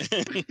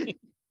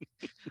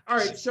 All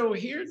right, so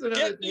here's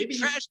another. Get me Maybe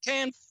Trash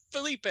Can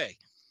Felipe.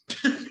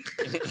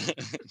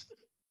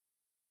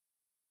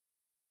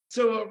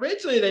 So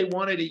originally they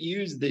wanted to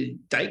use the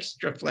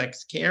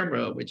Dykstraflex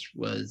camera, which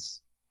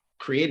was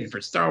created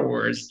for Star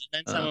Wars.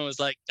 And then someone was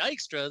like,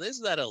 Dykstra, is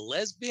that a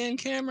lesbian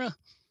camera?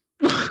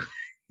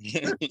 You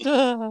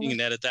I'm can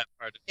edit that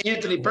part.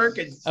 Anthony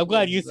Perkins.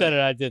 glad you said it.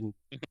 I didn't.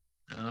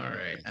 All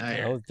right.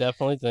 I was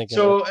definitely thinking.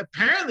 So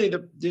apparently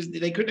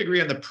they couldn't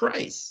agree on the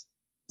price.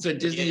 So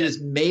Disney Yeah.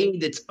 just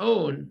made its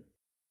own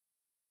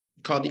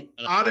called the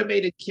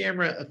Automated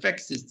Camera Effect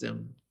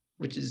System,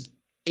 which is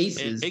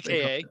ACES.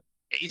 AKA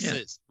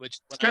ACES, which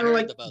when It's I kind of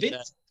heard like about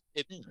Vince.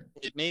 that,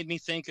 it made me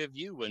think of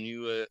you when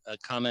you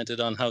commented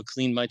on how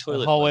clean my the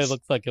toilet hallway was.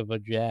 looks like a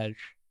vajaj.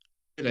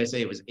 Did I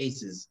say it was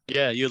ACES?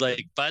 Yeah, you're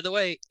like, by the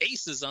way,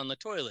 ACES on the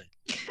toilet.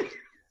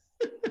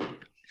 I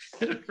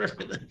don't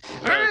remember that.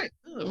 All right.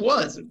 It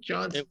was.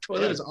 John's It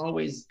toilet was. is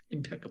always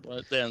impeccable.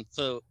 But then,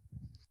 so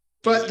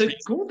But the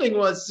cool thing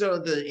was, so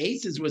the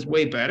ACES was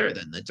way better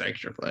than the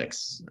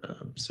Dykstraflex.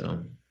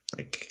 So,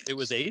 like, it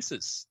was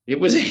ACES. it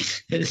was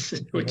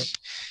ACES, which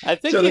I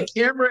think so the it,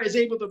 camera is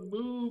able to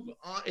move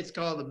on. It's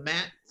called the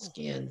matte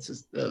scan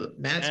system.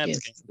 Matte scan.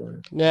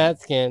 System.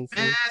 Matt scans.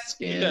 Matte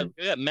You scan.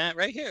 got Matt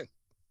right here.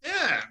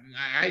 Yeah,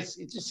 it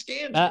just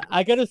scans.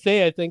 I gotta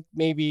say, I think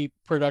maybe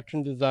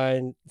production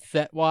design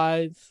set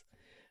wise,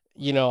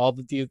 all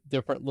the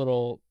different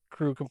little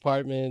crew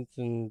compartments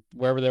and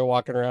wherever they're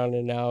walking around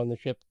in now in the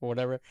ship or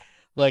whatever.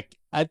 Like,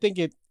 I think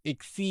it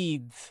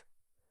exceeds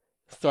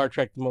Star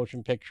Trek the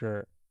Motion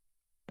Picture.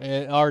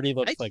 It already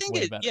looks like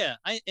way better.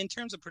 In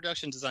terms of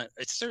production design,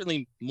 it's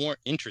certainly more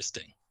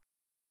interesting.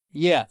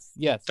 Yes.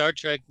 Star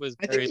Trek was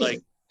I think very it's-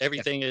 like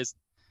everything is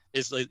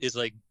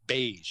like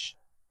beige.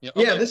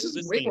 Yeah, this is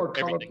way scene, more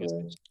everything is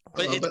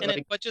colorful.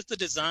 beige. But just the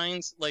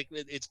designs, like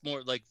it's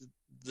more like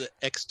the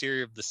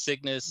exterior of the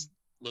Cygnus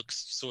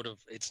looks sort of,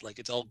 it's like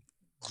it's all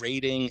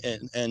grading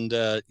and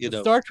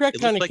Star Trek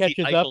it looks kind of like the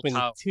catches Eiffel up in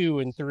Tower. 2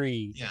 and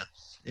 3. Yeah,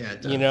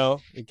 it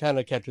does. It kind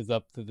of catches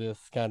up to this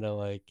kind of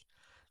like,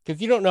 because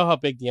you don't know how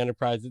big the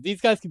Enterprise is. These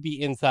guys could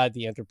be inside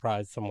the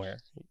Enterprise somewhere.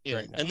 Yeah,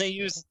 right now. and they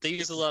use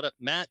a lot of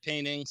matte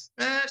paintings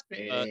Matte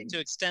painting. to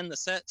extend the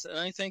sets, and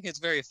I think it's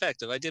very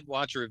effective. I did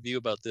watch a review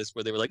about this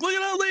where they were like, "Look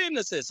at how lame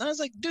this is." And I was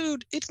like,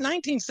 "Dude, it's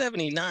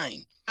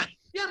 1979.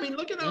 Yeah, I mean,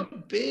 look at how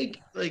big,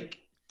 like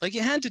Like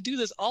you had to do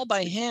this all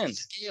by hand.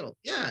 scale.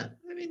 Yeah,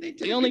 I mean, they did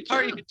The a only good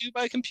part you job. could do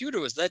by computer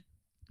was that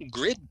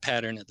grid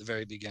pattern at the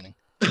very beginning."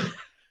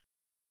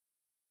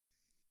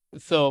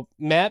 So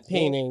matte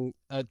painting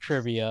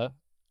trivia.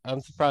 I'm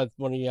surprised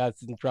one of you guys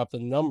didn't drop the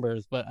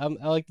numbers, but I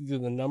like to do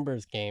the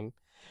numbers game.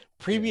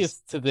 Previous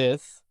to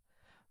this,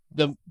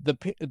 the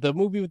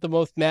movie with the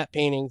most matte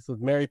paintings was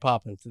Mary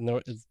Poppins, and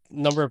there is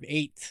number of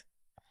 8.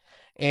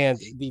 And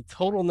the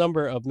total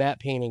number of matte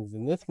paintings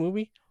in this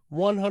movie,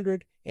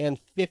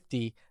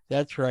 150.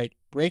 That's right,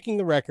 breaking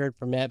the record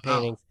for matte Wow.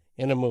 paintings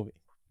in a movie.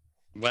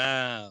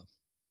 Wow.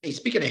 Hey,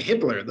 speaking of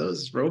Hibbler,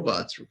 those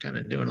robots were kind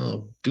of doing a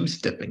little goose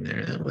stepping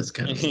there. That was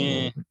kind of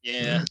cool.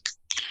 Yeah.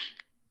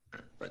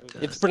 But,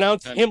 It's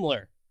pronounced I'm-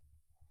 Himmler.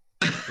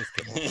 Just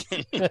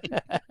kidding.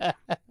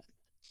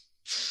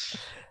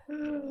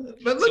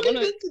 But look So at one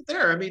of- Vincent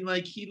there. I mean,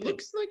 like he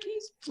looks like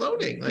he's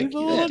floating. Like He's a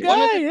little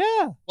yeah. guy,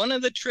 yeah. One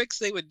of the tricks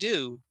they would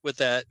do with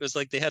that was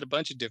like they had a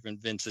bunch of different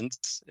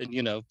Vincents, and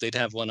they'd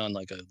have one on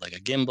like a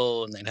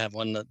gimbal, and they'd have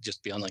one that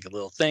just be on like a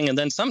little thing, and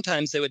then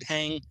sometimes they would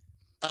hang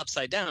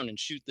upside down and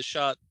shoot the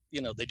shot.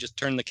 They just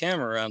turn the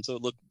camera around so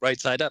it looked right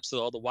side up, so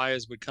all the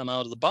wires would come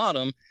out of the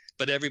bottom,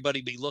 but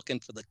everybody be looking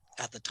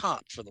at the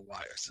top for the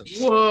wire. So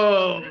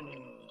Whoa.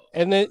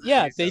 And then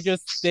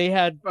Jesus. they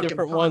had Fucking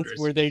different ones ponderous.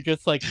 where they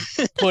just like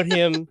put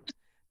him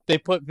they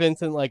put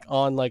Vincent like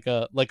on like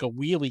a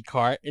wheelie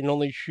cart and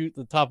only shoot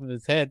the top of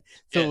his head,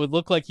 so Yeah. it would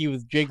look like he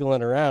was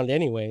jiggling around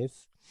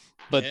anyways,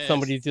 but Yes.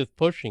 somebody's just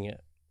pushing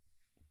it.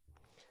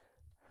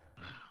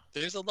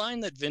 There's a line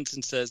that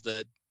Vincent says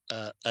that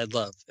I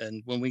love,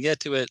 and when we get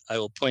to it, I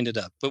will point it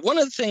up. But one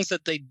of the things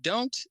that they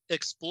don't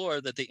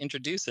explore that they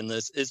introduce in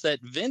this is that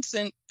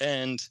Vincent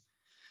and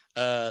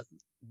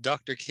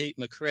Dr. Kate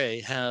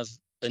McRae have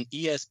an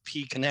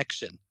ESP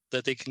connection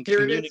that they can Here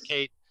it is.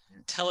 communicate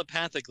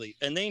telepathically,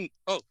 and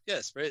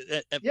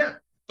Yeah.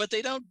 but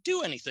they don't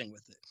do anything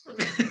with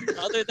it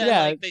other than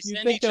Yeah, like they you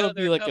send think each that would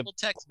other be a like a- couple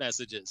text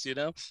messages,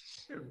 I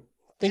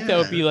think that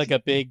would be Yeah. like a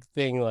big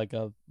thing, like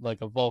a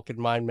Vulcan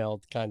mind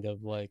meld kind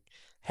of like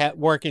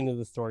work into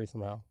the story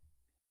somehow.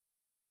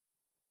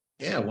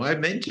 Yeah, why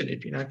mention it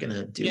if you're not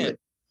gonna do Yeah. it?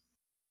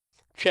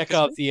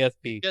 Chekhov's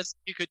ESP.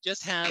 You could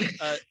just have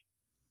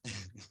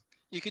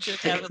you could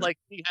just have it like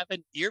you have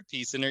an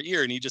earpiece in her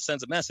ear and he just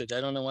sends a message. I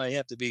don't know why you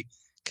have to be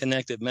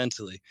connected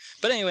mentally.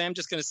 But anyway, I'm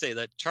just going to say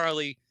that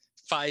Charlie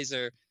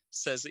Pfizer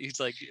says that he's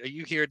like, are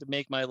you here to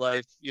make my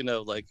life,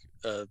 like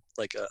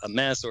a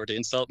mess or to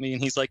insult me?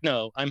 And he's like,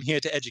 no, I'm here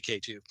to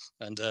educate you.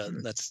 And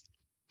that's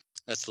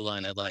the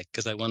line I like,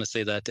 because I want to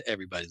say that to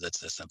everybody that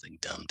says something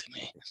dumb to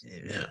me.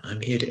 Yeah,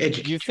 I'm here to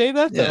educate. You say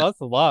that to Yeah. us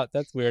a lot.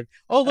 That's weird.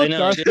 Oh, I look, know.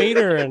 Darth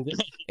Vader and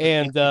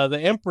the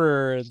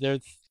Emperor.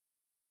 There's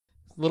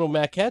little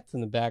maquettes in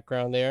the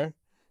background there,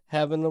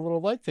 having a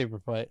little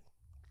lightsaber fight.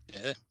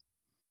 Yeah,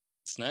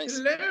 it's nice.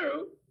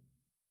 Hello.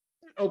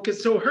 Oh,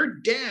 because so her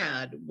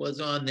dad was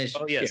on this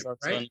Oh yes, ship,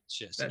 that's right? on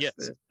shit. That's Yes,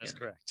 the- that's yeah.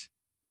 correct.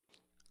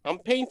 I'm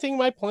painting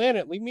my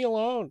planet. Leave me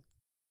alone.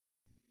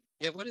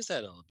 Yeah, what is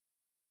that all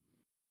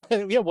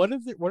Yeah, what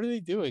is it? What are they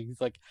doing?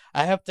 He's like,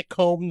 I have to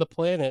comb the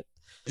planet.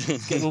 about?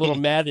 Getting a little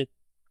mad at.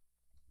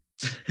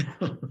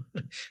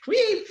 We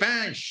ain't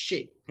find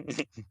shit.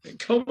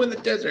 Come in the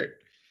desert.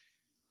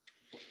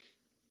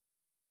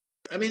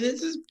 I mean,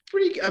 this is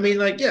pretty. I mean,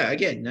 like, yeah,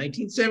 again,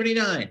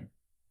 1979.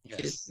 Yes.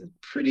 It's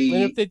pretty.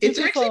 And if they did It's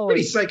this actually all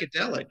pretty in-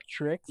 psychedelic.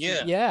 Tricks.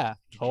 Yeah. Yeah,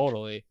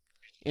 totally.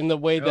 In the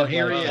way Oh, that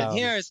here like,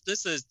 he is.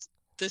 This is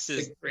The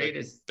like,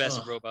 greatest. best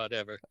oh. robot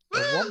ever.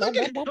 Ah, look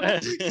at Whoop,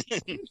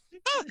 it.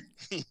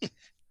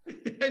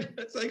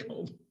 It's like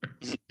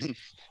Homer.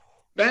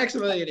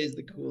 Maximilian is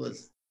the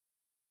coolest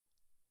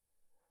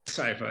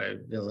sci-fi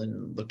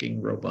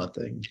villain-looking robot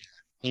thing.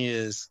 He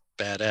is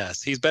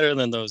badass. He's better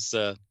than those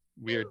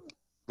weird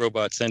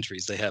robot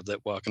sentries they have that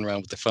walking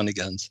around with the funny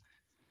guns.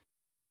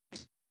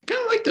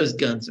 Kind of like those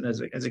guns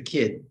as a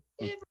kid.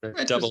 They're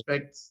In double.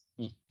 retrospect,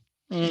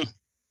 Mm,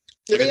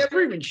 did they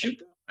ever even shoot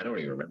them? I don't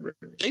even remember.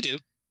 they do.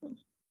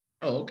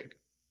 Oh, okay.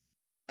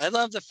 I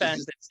love the fact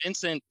is- that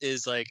Vincent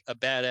is like a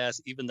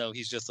badass, even though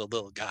he's just a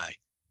little guy.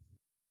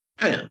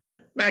 I know.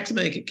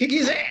 Maximilian can kick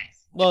his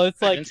ass. well,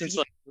 it's like Vincent's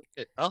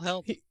like, I'll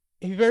help.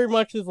 he very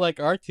much is like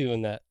R2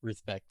 in that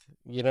respect.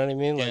 You know what I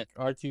mean? Yeah. Like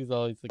R2's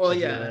always like Well, the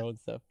yeah. hero and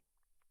stuff.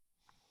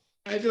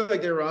 I feel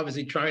like they were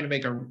obviously trying to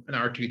make an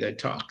R2 that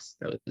talks.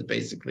 That was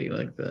basically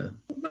like the.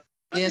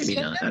 Yeah, Maybe see,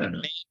 I not. I never don't know.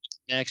 made the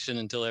connection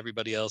until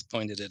everybody else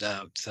pointed it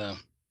out. So,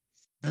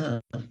 No.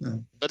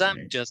 but I'm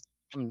Right. just,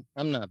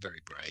 I'm not very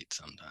bright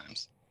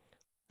sometimes.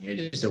 You're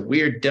just a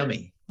weird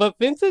dummy. But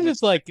Vincent Yes.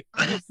 is like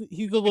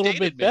he's a little dated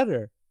bit me.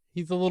 better.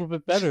 He's a little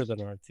bit better than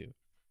R2.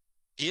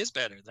 He is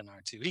better than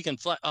R2. He can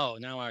fly. Oh,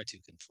 now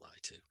R2 can fly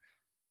too.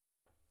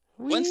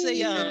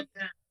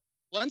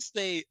 Once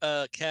they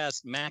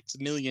cast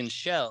Maximilian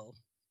Schell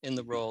in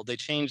the role, they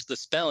changed the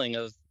spelling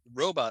of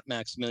robot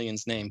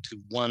Maximilian's name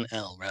to one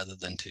L rather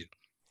than two.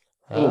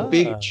 Oh, Ah.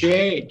 big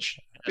change.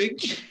 Big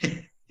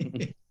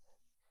change.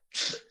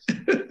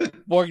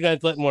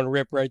 Morganine's letting one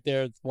rip right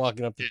there. It's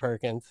walking up to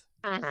Perkins.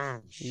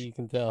 You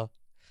can tell.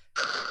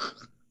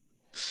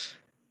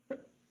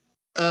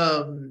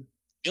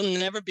 You'll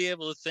never be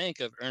able to think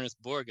of Ernest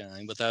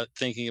Borgnine without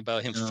thinking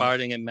about him No.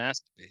 farting and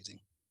masturbating.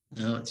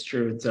 No, it's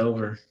true. It's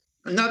over.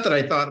 Not that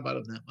I thought about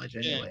him that much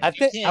Yeah. anyway. I You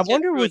think can't I get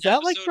wonder through was an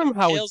that like episode from of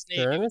Howard Dale's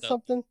Navy Stern or without-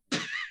 something?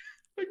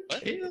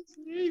 What?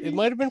 It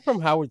might have been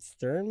from Howard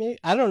Stern, maybe.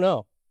 I don't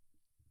know.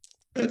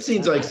 That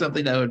seems like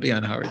something that would be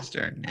on Howard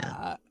Stern.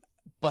 Yeah.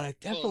 But I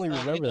definitely Well,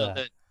 remember you know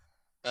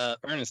that.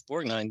 Ernest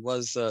Borgnine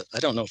was, I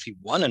don't know if he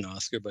won an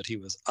Oscar, but he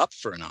was up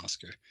for an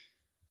Oscar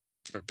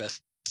for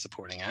Best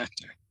Supporting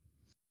Actor.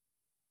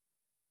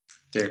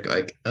 They're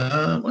like,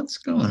 what's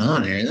going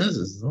on here? This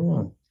is a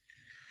little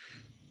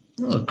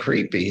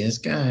creepy. This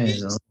guy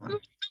is all...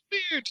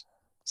 Weird.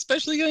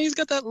 Especially when he's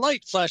got that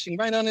light flashing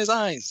right on his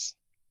eyes.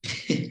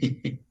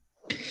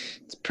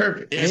 It's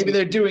perfect. He has- Maybe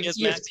they're doing He has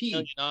ESP.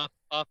 Maximilian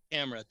off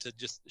camera to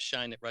just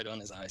shine it right on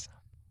his eyes.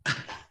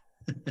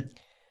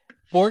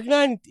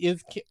 Borgnine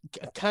is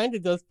kind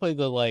of does play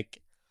the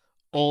like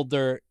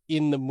older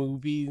in the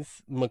movies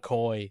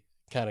McCoy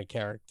kind of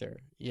character,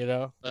 you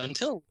know?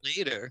 Until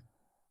later,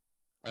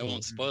 I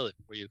won't Mhm. spoil it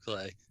for you,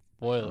 Clay,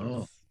 Spoilers.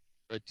 Oh.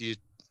 but you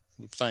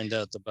find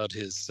out about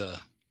his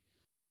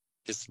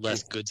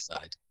less good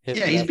side. His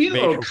Yeah, he's being a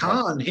little masturbation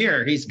part. con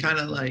here. He's kind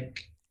of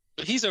like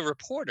But he's a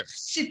reporter.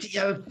 City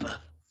of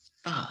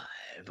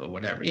Five or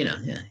whatever. You know,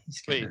 yeah.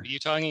 He's Wait, kinda... are you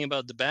talking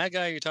about the bad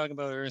guy? Or are you talking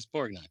about Ernest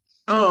Borgnine?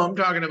 Oh, I'm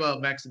talking about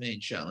Maximilian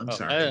Schell. I'm Oh, I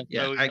sorry. didn't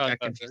Yeah, know we I were talking got about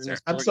confused there.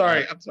 Ernest I'm Borgnine.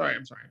 sorry.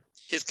 I'm sorry.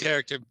 His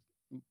character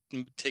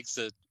takes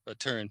a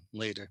turn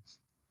later.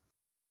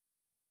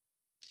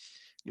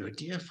 Your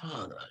dear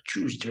father,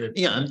 choose to.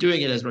 Yeah, I'm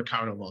doing it as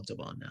Ricardo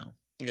Montalban now.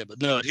 Yeah,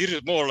 but no, he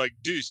is more like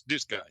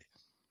this guy.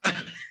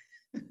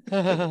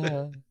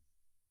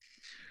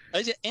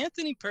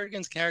 Anthony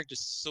Perkins' character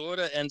sort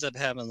of ends up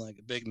having like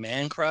a big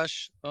man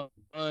crush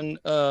on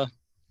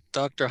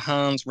Dr.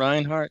 Hans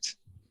Reinhardt.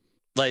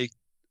 Like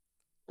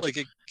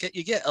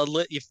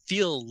you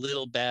feel a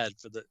little bad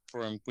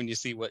for him when you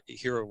see what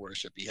hero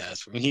worship he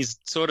has for him. He's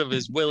sort of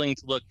is willing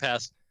to look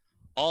past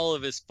all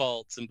of his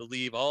faults and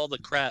believe all the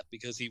crap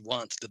because he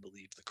wants to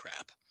believe the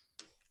crap.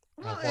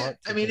 Well,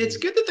 I mean, it's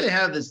good that they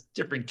have this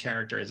different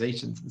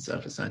characterizations and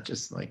stuff. It's not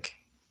just like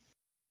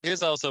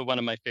Here's also one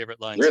of my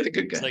favorite lines. you're the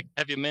good guy. It's like,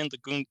 have you met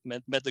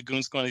the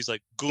Goon Squad? He's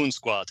like, Goon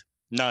Squad,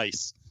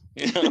 nice.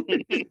 You know?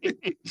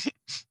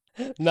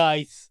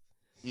 Nice.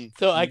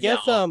 So I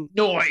guess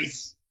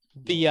noise.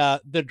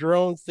 the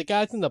drones, the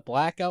guys in the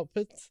black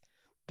outfits,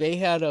 they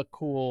had a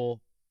cool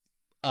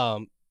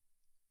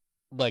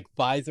like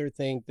visor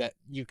thing that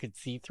you could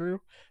see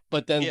through,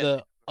 but then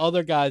the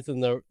other guys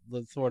in the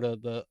sort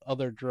of the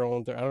other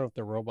drones, or I don't know if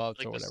they're robots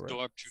Like or the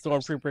whatever,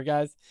 stormtrooper. stormtrooper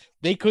guys,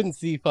 they couldn't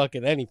see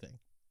fucking anything.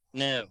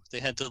 No, they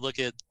had to look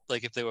at,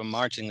 like, if they were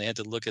marching, they had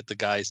to look at the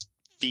guy's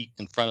feet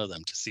in front of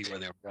them to see where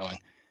they were going.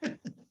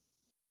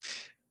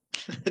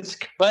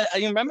 But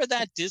you remember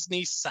that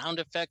Disney sound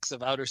effects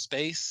of outer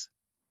space?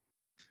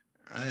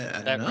 I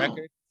That don't know.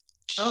 record?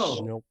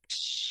 Oh, Nope.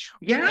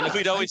 yeah. And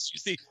we'd always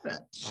see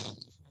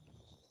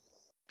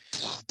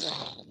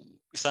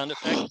sound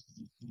effect.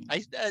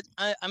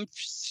 I'm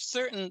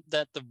certain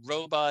that the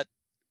robot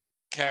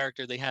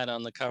character they had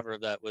on the cover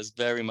of that was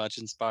very much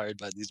inspired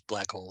by these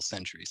black hole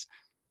sentries.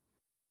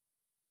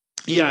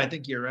 Yeah, I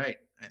think you're right.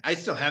 I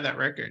still have that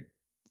record.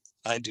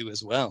 I do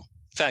as well.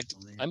 In fact,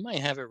 Oh, man. I might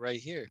have it right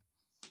here.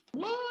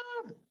 What?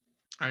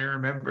 I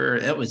remember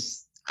that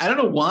was. I don't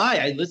know why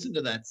I listened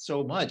to that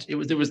so much.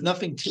 There was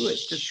nothing to it,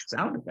 just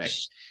sound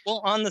effects.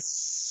 Well, on the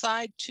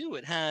side too,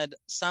 it had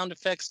sound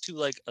effects to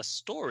like a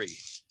story.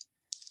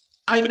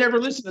 I've never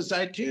listened to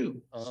side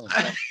two. Oh,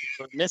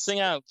 we're missing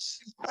out.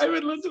 I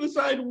would listen to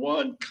side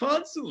one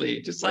constantly,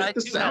 just Side like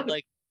the two had sound.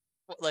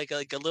 like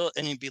a little,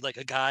 and he'd be like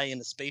a guy in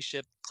a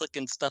spaceship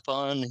clicking stuff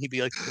on, and he'd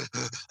be like,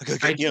 I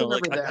gotta I get, do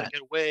like remember I gotta that.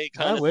 get away. I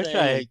Kind of wish thing.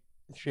 I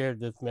shared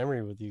this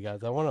memory with you guys.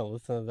 I want to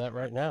listen to that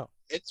right now.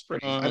 It's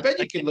pretty. I bet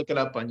you I can look it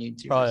up on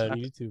YouTube. Probably on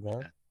YouTube,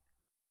 man.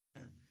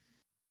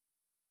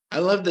 I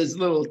love this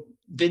little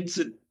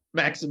Vincent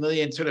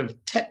Maximilian sort of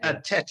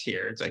tet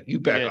here. It's like, you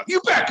back off.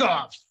 You back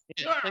off.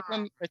 Yeah,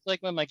 it's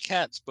like when my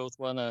cats both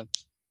want to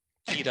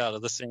eat out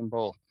of the same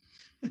bowl.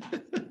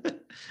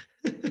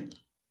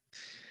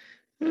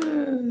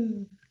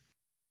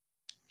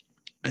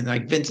 And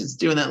like Vincent's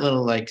doing that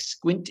little like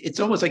squint. It's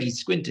almost like he's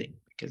squinting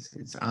because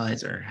his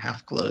eyes are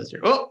half closed.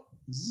 Oh.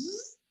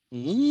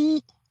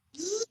 Mm.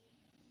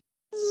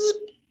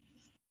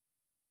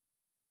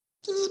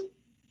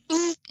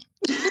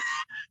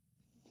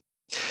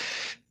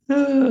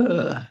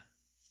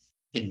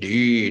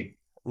 Indeed.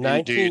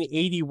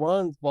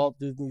 1981's Walt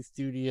Disney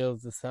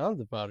Studios' The Sounds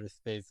of Outer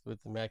Space with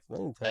the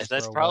Maximilian test.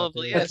 That's for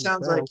probably Walt it. That Disney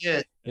sounds confirmed. like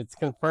it. It's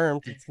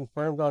confirmed. It's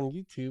confirmed on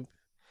YouTube.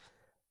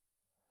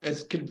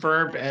 It's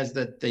confirmed as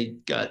that they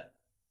got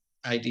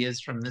ideas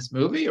from this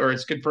movie, or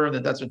it's confirmed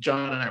that that's what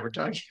John and I were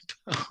talking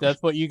about.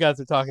 That's what you guys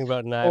are talking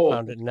about, and I Oh.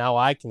 found it. Now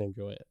I can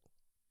enjoy it.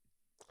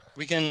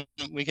 We can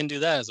do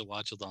that as a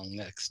watch along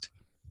next.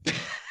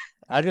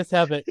 I just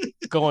have it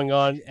going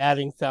on,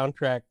 adding sound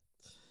effects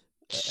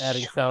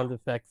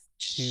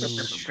to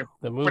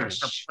the movie.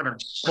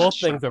 Both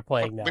things are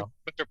playing now.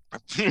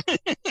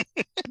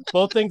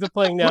 Both things are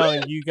playing now,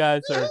 and you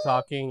guys are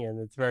talking, and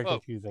it's very Whoa.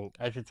 confusing.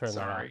 I should turn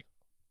that off. Sorry.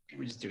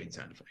 We're just doing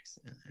sound effects.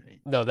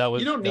 No, that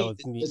was You don't that need was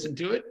to neat. listen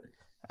to it.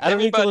 I don't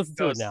need to Everybody listen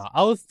to it knows. now.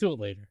 I'll listen to it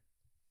later.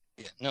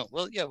 Yeah, no,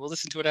 well, yeah, we'll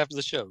listen to it after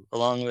the show,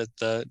 along with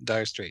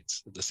Dire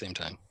Straits at the same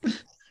time.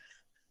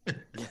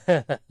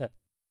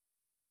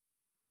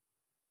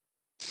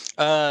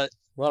 A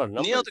lot of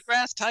numbers. Neil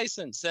deGrasse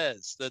Tyson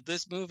says that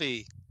this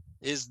movie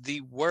is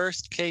the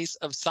worst case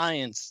of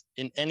science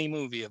in any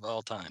movie of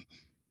all time.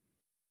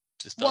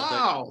 Just thought that-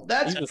 Wow,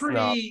 that's He's a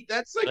pretty.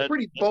 That's like That-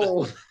 pretty that's a-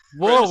 bold.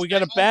 Whoa, we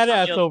got a Neil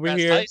badass over deGrasse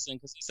here. Tyson,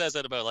 because he says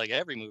that about like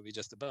every movie,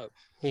 just about.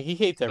 He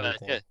hates But,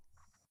 everything. yeah,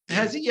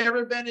 Has he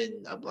ever been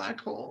in a black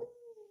hole?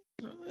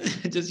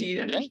 Does he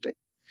understand?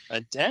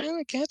 Damn,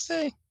 I can't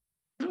say.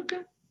 Okay.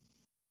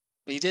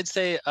 He did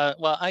say,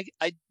 well, I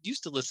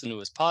used to listen to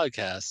his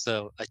podcast,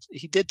 so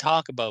he did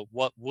talk about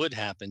what would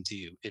happen to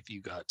you if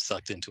you got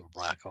sucked into a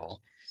black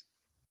hole.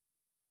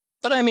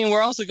 But I mean,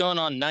 we're also going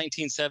on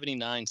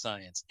 1979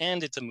 science,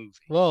 and it's a movie.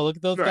 Whoa, look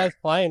at those Right. guys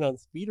flying on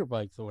speeder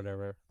bikes or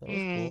whatever. That was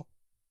Mm.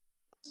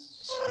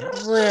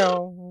 cool.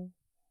 Real.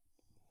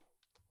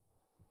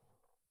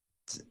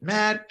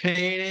 Matte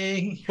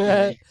painting.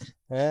 But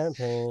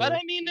But I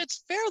mean,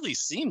 it's fairly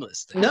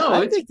seamless. There. No,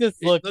 I it's, think this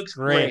it looks, looks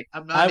great.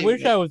 I'm not I even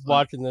wish I making was fun.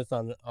 watching this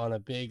on a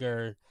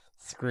bigger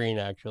screen,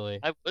 actually.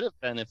 I would have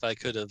been if I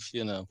could have,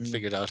 Mm.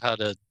 figured out how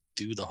to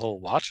do the whole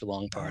watch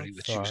along party I'm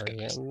with you sorry,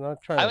 guys. I'm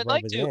not trying I to would rub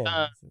like it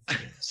to, in.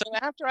 So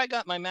after I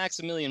got my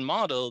Maximilian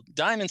model,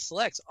 Diamond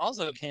Selects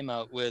also came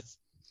out with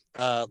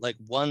like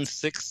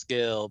 1/6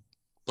 scale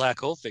black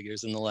hole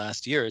figures in the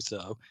last year or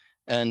so,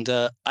 and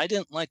I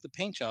didn't like the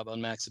paint job on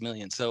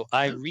Maximilian, so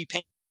I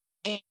repainted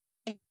him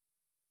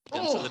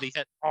so that he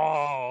had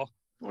Poor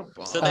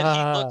so Bob. that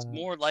he looked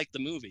more like the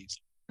movies.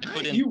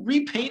 Put in, You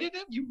repainted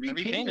him? You I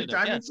repainted repainted the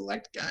him, Diamond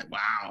Select guy?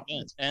 Wow.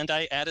 yeah, and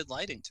I added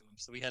lighting to him,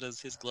 so he had his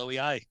glowy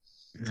eye.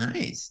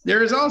 Nice.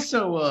 There is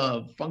also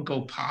a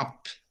Funko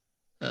Pop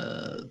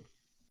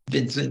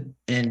Vincent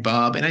and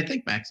Bob, and I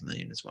think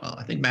Maximilian as well.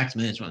 I think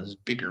Maximilian is one of those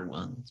bigger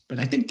ones, but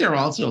I think they're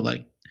also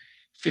like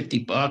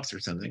 $50 or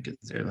something because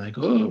they're like,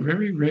 oh,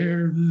 very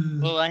rare.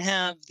 Well, I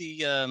have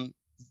the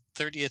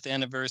 30th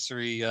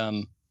anniversary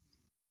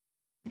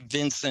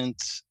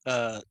Vincent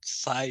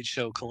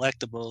sideshow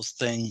collectibles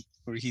thing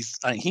where he's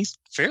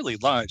fairly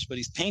large, but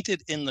he's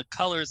painted in the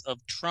colors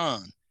of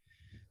Tron.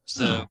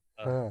 So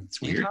It's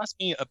he weird. cost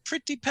me a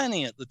pretty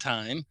penny at the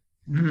time.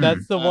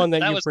 That's the one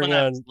that you was bring when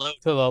I on was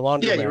loaded. to the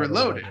laundromat. Yeah, you were or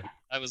loaded. whatever.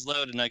 I was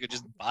loaded, and I could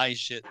just buy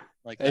shit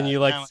like And that. you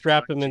Now like I'm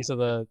strap like, him geez,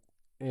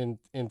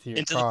 into your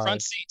into car the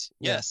front seat.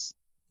 Yeah. Yes,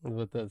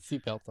 with the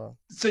seatbelt on.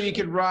 So you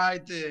could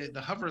ride the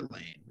hover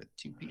lane with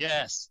two people.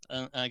 yes.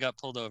 I got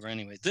pulled over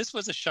anyway. This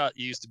was a shot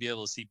you used to be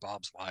able to see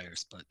Bob's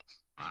wires, but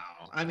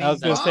Wow. I mean, I was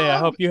gonna say, I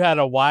Bob- hope you had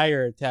a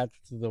wire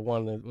attached to the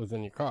one that was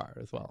in your car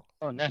as well.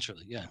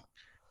 naturally, yeah.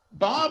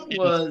 Bob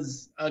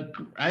was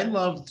I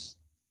loved.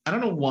 I don't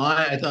know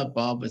why I thought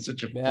Bob was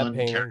such a Mad fun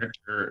painting.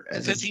 character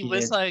as a Because he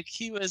was kid. like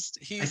I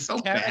he's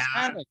felt bad.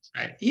 charismatic.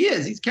 Right? He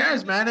is. He's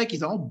charismatic.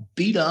 He's all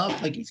beat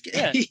up. Like he's.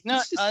 Yeah, he's no,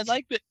 just- I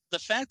like the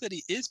fact that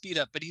he is beat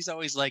up, but he's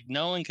always like,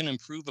 no one can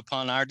improve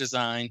upon our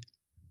design.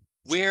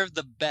 We're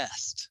the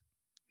best.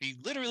 He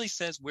literally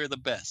says we're the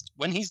best.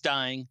 When he's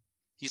dying,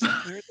 he's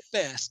like, we're the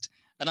best.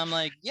 And I'm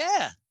like,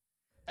 yeah.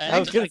 And I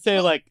was gonna like, say,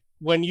 like,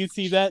 when you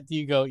see that, do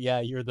you go,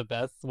 "Yeah, you're the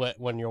best"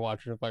 when you're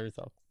watching it by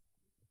yourself?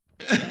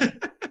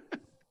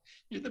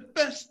 You're the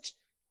best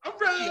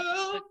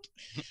around.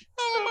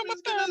 Oh,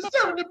 it's gonna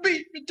start to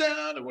beat me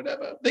down or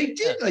whatever. They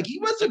did. Like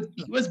he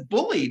was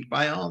bullied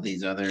by all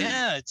these other.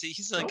 yeah,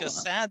 he's like Oh,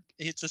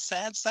 it's a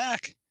sad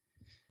sack.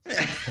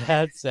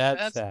 Sad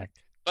That's- sack.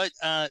 But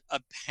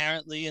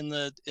apparently in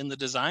the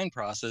design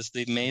process,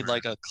 they've made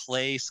like a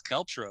clay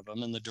sculpture of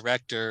him, and the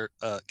director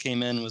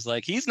came in and was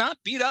like, he's not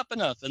beat up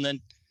enough, and then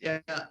Yeah.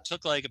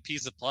 took like a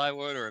piece of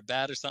plywood or a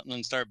bat or something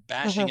and started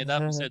bashing it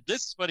up and said,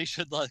 this is what he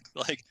should look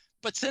like.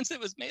 But since it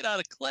was made out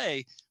of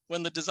clay,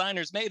 when the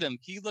designers made him,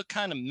 he looked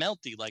kind of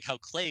melty, like how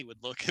clay would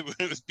look when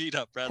it was beat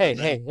up. Rather Hey,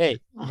 than,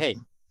 hey.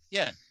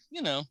 yeah,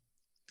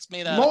 it's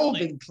made out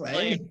Molded of clay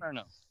clay.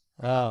 inferno.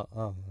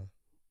 Oh.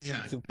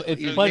 Yeah. It's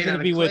He a was pleasure made to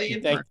out be of with clay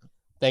you. and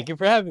Thank you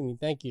for having me.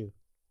 Thank you.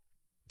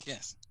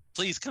 Yes,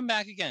 please come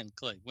back again,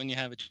 Clay, when you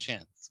have a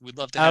chance. We'd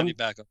love to have you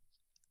back.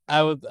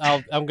 I'm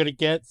gonna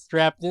get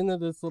strapped into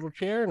this little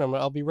chair, and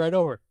I'll be right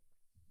over.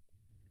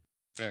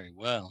 Very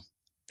well.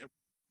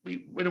 We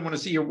don't want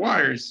to see your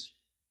wires.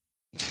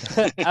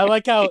 I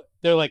like how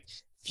they're like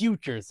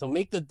future, so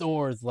make the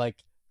doors like,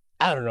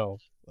 I don't know,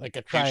 like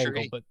a triangle,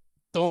 Future-y. but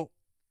don't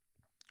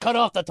cut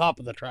off the top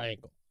of the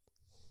triangle.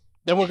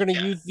 Then we're gonna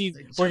Yeah, use these.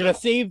 like We're so. gonna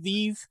save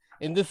these,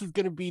 and this is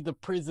gonna be the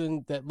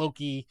prison that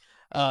Loki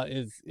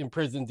is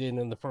imprisoned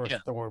in the first Yeah.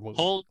 Thor movie.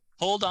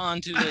 Hold on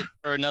to it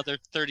for another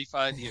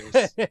 35 years.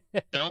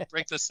 Don't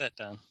break the set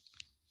down.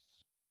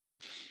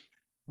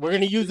 We're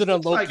gonna use This it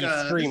on looks like Loki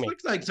this screaming.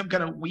 looks like some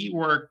kind of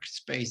WeWork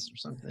space or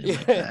something. Yeah,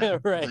 like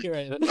that.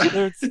 right.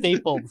 There's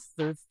staples.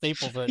 There's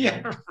staples in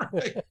Yeah,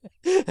 right.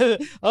 there.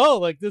 Oh,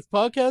 like this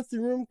podcasting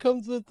room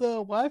comes with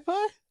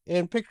Wi-Fi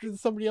and pictures of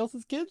somebody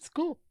else's kids.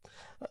 Cool.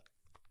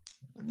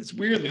 And this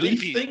weird Really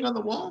leaf be- thing on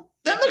the wall.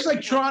 That looks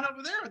like Tron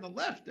over there on the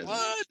left. doesn't it?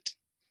 What?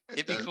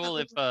 It'd be That cool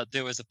if looks-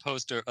 there was a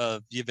poster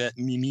of Yvette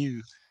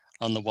Mimieux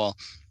on the wall.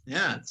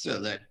 Yeah,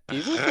 so that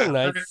These are some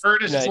nice,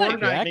 Ernest nice Borgnine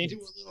jackets.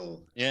 do a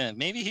little. Yeah,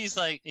 maybe he's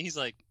like,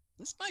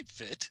 this might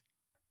fit.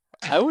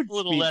 I would A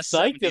little be less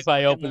psyched 70s if I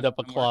looking opened than up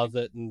a I'm working.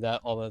 closet and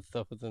that all that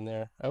stuff was in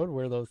there. I would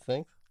wear those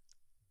things.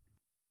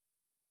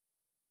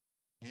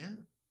 Yeah.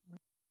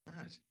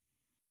 Right.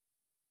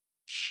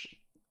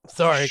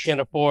 Sorry, I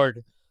can't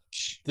afford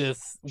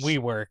this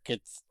WeWork.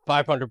 It's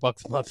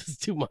 $500 a month is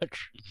too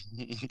much.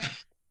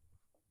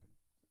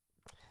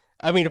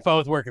 I mean, if I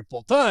was working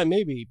full time,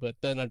 maybe, but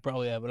then I'd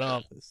probably have an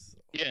office.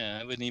 Yeah,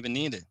 I wouldn't even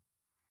need it.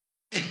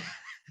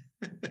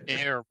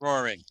 Air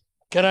roaring.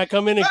 Can I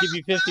come in and give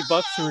you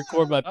 $50 to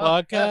record my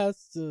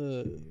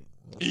podcast?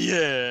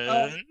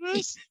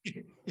 Yes.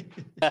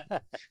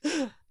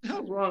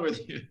 What's wrong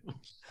with you?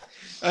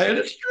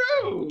 It's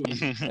true.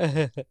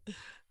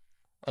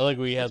 I like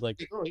we had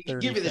like Oh, he can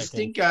 30 give you the seconds.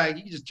 stink eye.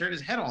 He can just turn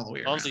his head all the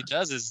way All around. he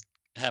does is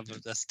have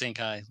a stink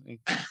eye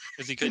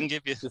because he couldn't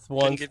give you Just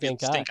one couldn't give you stink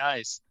the eye. stink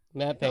eyes.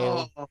 Matt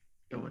Painting. Oh,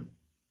 oh.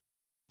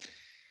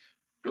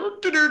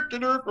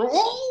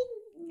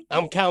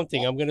 I'm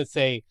counting. I'm gonna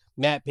say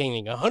matte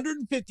painting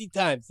 150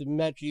 times to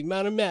match the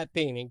amount of matte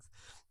paintings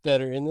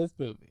that are in this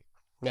movie.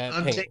 Matte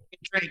I'm painting. taking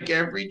a drink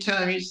every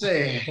time you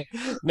say it.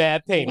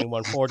 Matte painting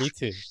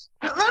 142.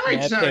 Let me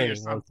Matte tell you painting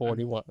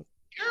something. 141.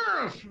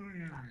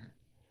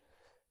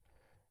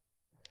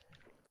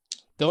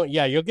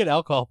 You're You'll get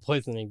alcohol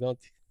poisoning. Don't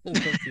do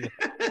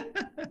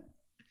that.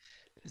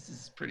 This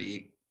is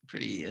pretty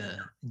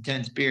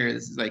intense beer.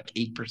 This is like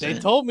 8%. They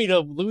told me to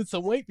lose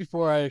some weight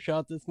before I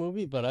shot this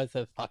movie, but I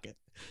said fuck it.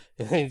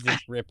 And he's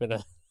just ripping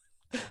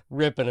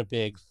a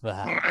big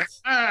fat.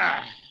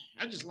 I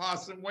just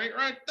lost some weight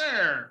right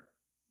there.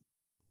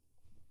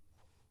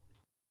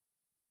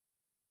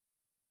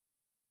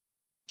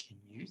 Can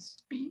you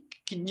speak?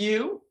 Can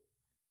you?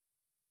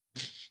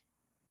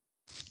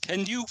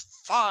 Can you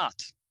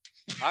fart?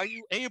 Are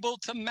you able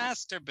to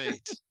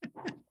masturbate?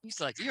 He's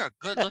like, you're a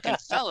good-looking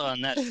fellow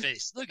on that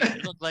face. Look at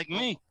you, look like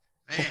me.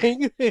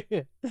 Man,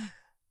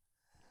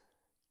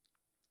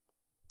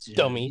 Oh,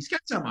 Dummy. He's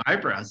got some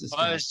eyebrows. This Well,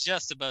 I guy. was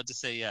just about to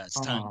say, yeah, it's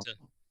time to.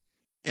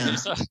 Yeah.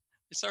 I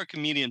saw a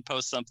comedian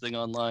post something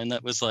online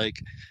that was like,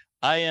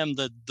 I am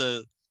the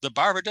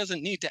barber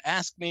doesn't need to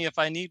ask me if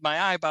I need my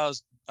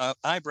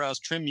eyebrows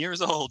trim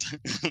years old.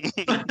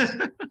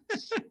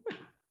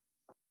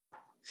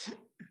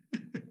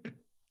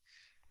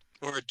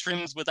 Or it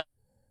trims without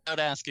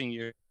asking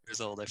years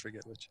old. I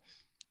forget which.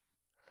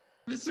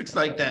 This looks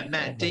like that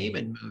Matt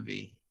Damon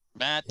movie.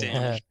 Matt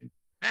Damon.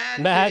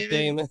 Matt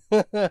Damon.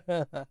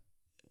 All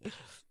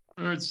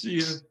right, see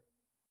ya.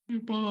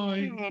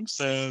 Goodbye. I'm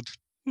sad.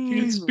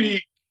 Can't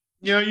speak.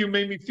 You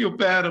made me feel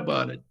bad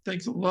about it.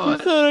 Thanks a I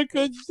lot. thought I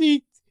could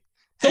see.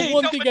 The Hey,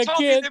 one no thing one I told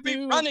me can't to be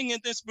do. running in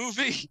this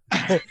movie.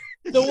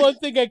 The one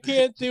thing I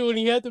can't do, and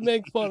he had to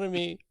make fun of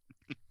me.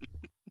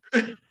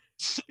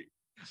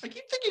 I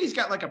keep thinking he's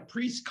got like a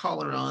priest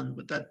collar on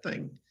with that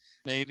thing.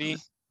 Maybe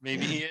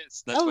he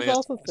is. I That's why was he has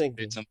also to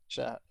thinking masturbate so much.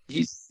 that.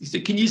 He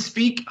said, "Can you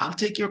speak? I'll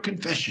take your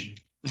confession."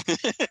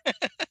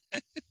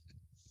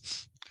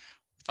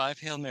 5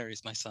 Hail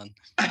Marys, my son.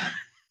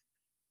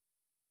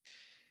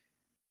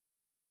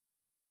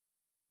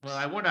 Well,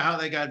 I wonder how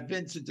they got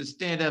Vincent to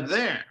stand up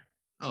there.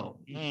 Oh,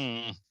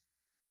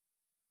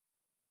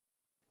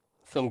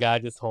 Some guy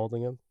just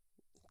holding him.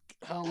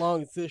 How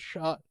long is this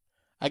shot?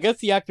 I guess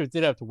the actors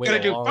did have to wait gotta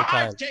a do long 5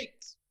 time.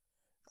 takes.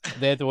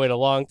 They had to wait a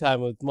long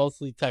time. It was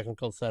mostly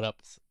technical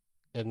setups.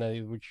 And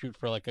they would shoot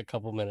for like a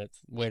couple minutes,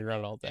 wait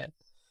around all day.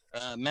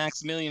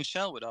 Maximilian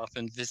Schell would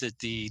often visit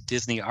the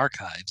Disney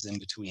archives in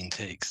between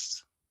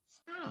takes.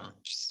 Oh,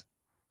 Just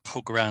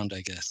poke around,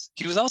 I guess.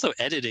 He was also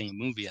editing a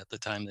movie at the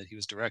time that he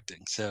was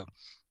directing, so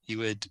he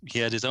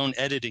had his own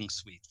editing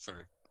suite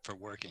for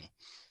working.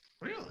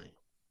 really?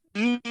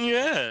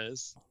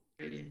 Yes.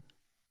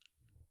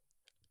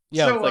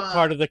 Yeah, So, it's like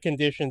part of the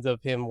conditions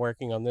of him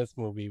working on this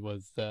movie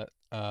was that,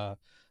 well,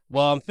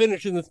 I'm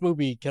finishing this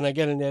movie. Can I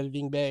get an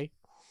editing bay?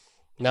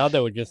 Now they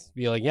would just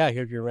be like, yeah,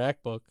 here's your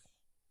MacBook.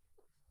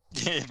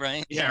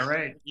 Right. Yeah,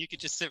 right. You could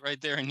just sit right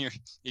there in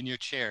your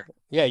chair.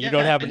 Yeah, you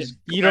don't have an just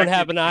go you don't back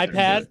have to an the-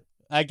 iPad.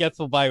 I guess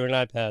we'll buy you an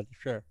iPad.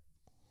 Sure.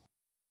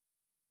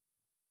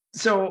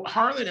 So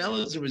Harlan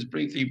Ellison was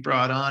briefly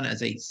brought on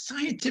as a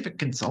scientific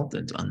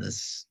consultant on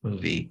this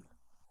movie,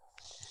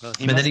 Well,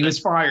 but then he was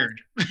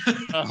fired.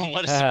 Oh,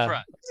 what a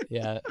surprise!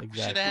 Yeah, Should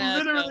exactly.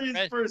 have Literally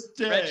his first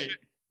day.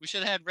 we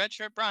should have had Red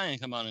Shirt Brian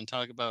come on and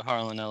talk about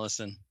Harlan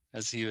Ellison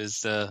as he had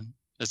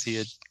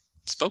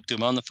spoke to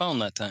him on the phone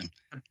that time.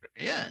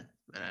 Yeah.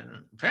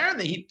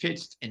 Apparently he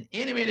pitched an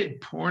animated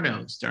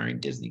porno starring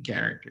Disney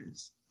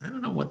characters. I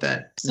don't know what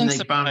that. And Doesn't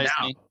they found surprise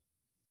out. me.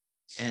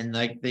 And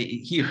like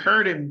he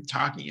heard him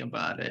talking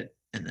about it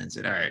and then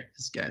said, "All right,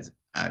 this guy's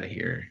out of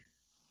here."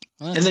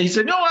 Well, And then he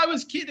said, "No, I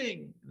was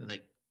kidding." And they're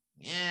like,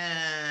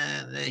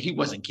 yeah, he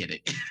wasn't kidding.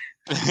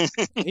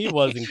 He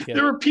wasn't There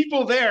kidding. were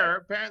people there.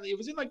 Apparently, it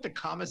was in like the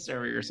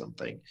commissary or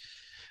something.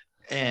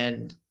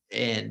 And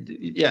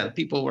yeah,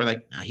 people were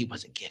like, "No, he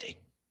wasn't kidding.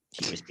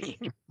 He was being."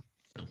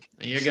 So,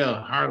 there you go,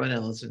 Harlan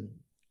Ellison.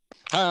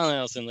 Harlan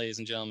Ellison, ladies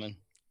and gentlemen.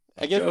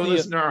 I guess Go the,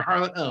 listen to our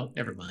Harlan. Oh,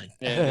 never mind.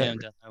 Yeah, we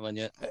haven't done that one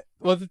yet.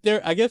 was it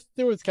there? I guess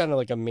there was kind of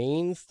like a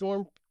main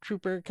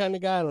stormtrooper kind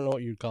of guy. I don't know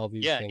what you'd call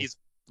these Yeah, things.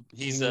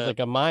 he's He was like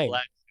a mime.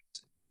 black.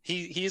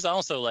 He's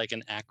also like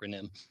an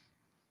acronym.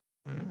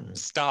 Hmm.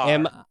 STAR.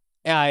 MIME.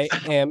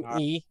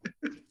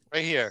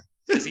 Right here.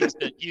 'Cause he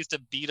used to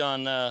beat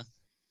on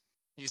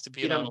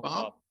Beat on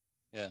Bob?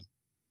 Yeah.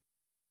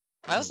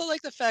 I also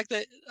like the fact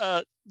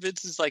that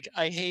Vince is like,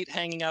 I hate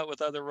hanging out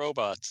with other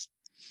robots.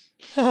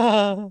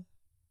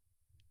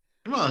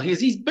 Well,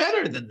 he's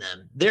better than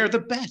them. They're the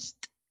best.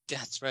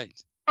 That's right.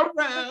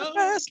 Around.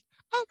 Best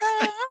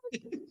around.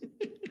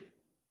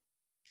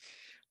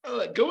 Oh,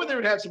 like, go in there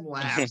and have some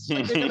laughs.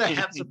 Like they're gonna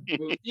have some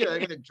food. They're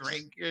gonna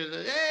drink.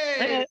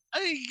 Hey. I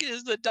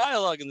think the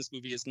dialogue in this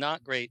movie is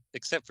not great,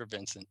 except for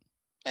Vincent.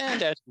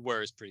 And Ashley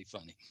Wurr is pretty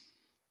funny.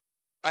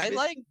 I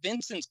like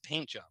Vincent's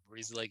paint job, where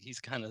he's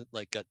kind of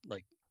like got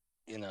like,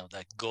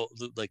 that gold,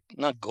 like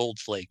not gold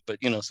flake, but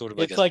sort of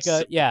like It's like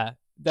a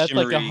that's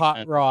like a shimmery hot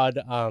kind- rod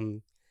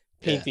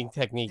painting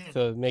technique,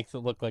 so it makes it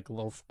look like a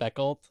little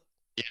speckled.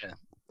 yeah.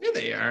 Here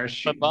they are. But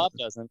shooting. Bob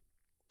doesn't.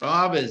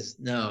 Bob is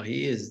no,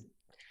 he's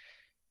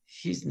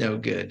no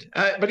good.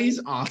 But he's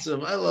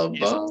awesome. I love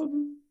Bob.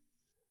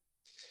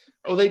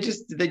 Oh, they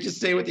just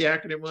say what the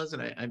acronym was,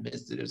 and I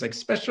missed it. It was like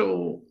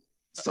Special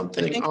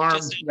something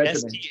Arms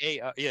Regiment.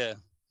 STA, yeah.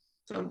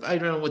 I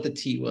don't know what the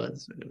T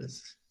was. But it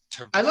was.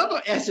 I love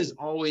how S is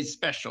always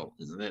special,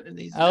 isn't it? And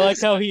I like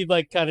how he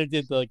like kind of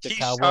did the He's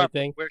cowboy sharper.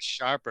 thing. We're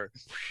sharper.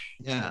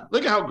 Yeah,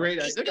 look at how great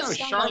look how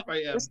sharp I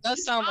am. This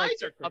does sound like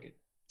eyes are crooked.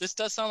 This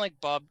does sound like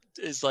Bob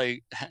is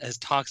like has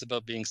talks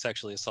about being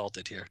sexually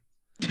assaulted here.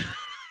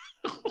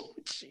 Oh,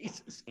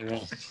 Jesus.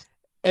 Yeah.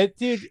 And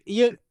dude,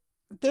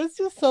 there's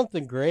just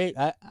something great.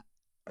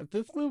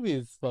 This movie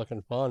is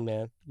fucking fun,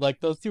 man. Like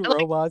those two I like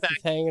robots that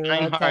just hanging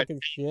around Reinhardt talking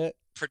shit.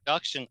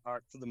 Production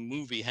art for the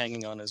movie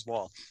hanging on his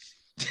wall.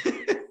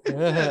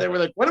 Yeah, they were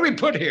like, "What do we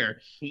put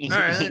here?" All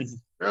right, let's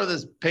throw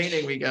this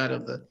painting we got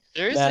of the.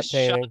 There is That a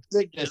painting.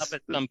 shot up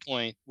at some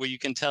point where you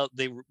can tell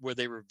they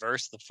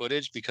reverse the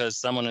footage because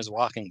someone is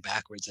walking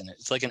backwards in it.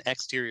 It's like an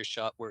exterior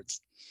shot where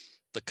it's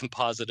the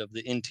composite of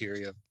the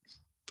interior,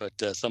 but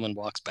someone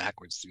walks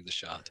backwards through the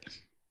shot.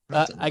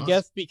 I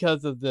guess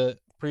because of the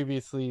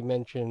previously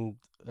mentioned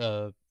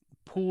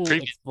pool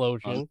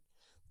explosion,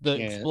 the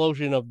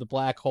explosion of the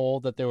black hole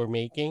that they were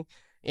making,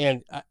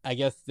 and I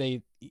guess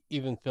they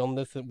even filmed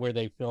this where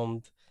they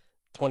filmed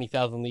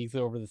 20,000 Leagues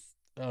Over the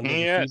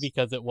Sea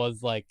because it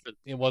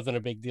wasn't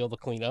a big deal to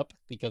clean up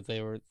because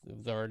it was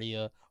already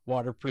a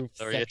waterproof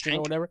section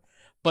or whatever.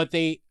 But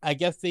I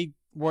guess they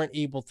weren't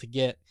able to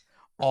get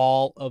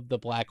all of the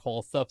black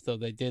hole stuff, so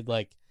they did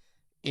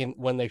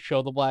when they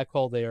show the black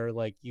hole, they are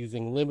like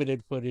using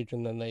limited footage,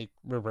 and then they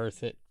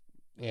reverse it,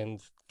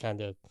 and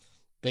kind of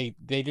they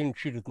didn't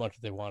shoot as much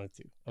as they wanted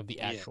to of the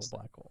actual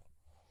black hole.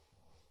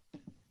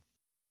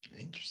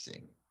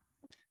 Interesting.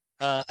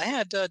 I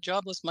had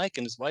Jobless Mike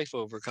and his wife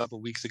over a couple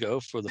of weeks ago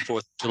for the 4th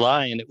of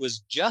July, and it was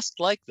just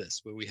like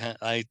this, where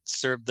I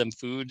served them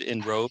food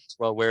in robes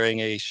while wearing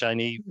a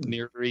shiny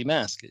mirrory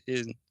mask.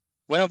 It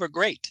went over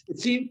great.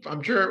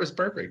 I'm sure it was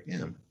perfect.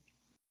 Yeah.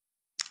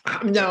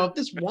 Now,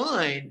 this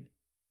wine,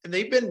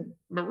 they've been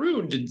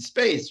marooned in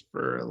space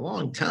for a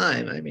long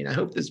time. I mean, I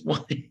hope this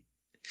wine.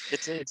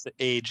 It's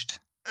aged.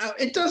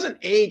 It doesn't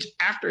age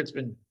after it's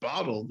been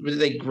bottled. Did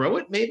they grow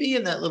it maybe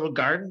in that little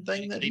garden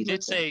thing that he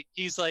did say?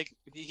 He's like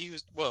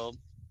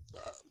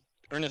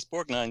Ernest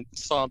Borgnine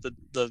saw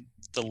the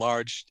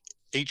large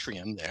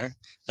atrium there,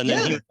 and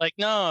then he was like,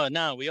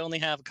 no, we only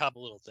have a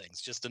couple little things,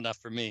 just enough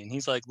for me. And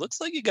he's like,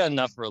 looks like you got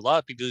enough for a lot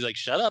of people. He's like,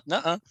 shut up,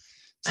 nuh-uh.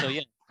 So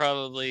yeah,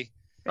 probably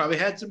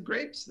had some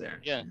grapes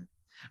there. Yeah.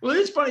 Well,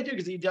 it's funny too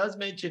because he does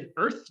mention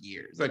Earth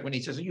years. Like when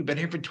he says, "You've been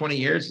here for 20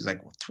 years," he's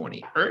like, "Well,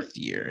 20 Earth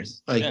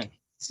years." Like. Yeah.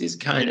 He's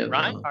kind of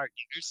Reinhardt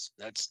years.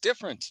 That's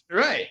different,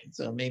 right?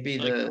 So maybe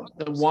the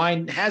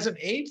wine hasn't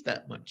aged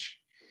that much.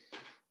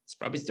 It's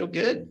probably still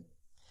good.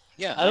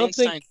 Yeah, I don't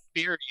think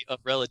theory of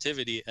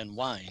relativity and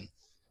wine.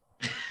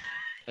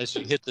 As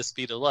you hit the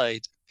speed of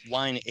light,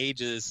 wine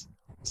ages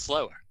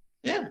slower.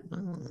 Yeah.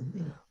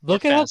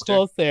 Look at how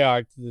close they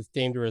are to this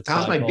dangerous.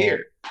 How's my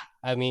beer?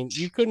 I mean,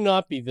 you could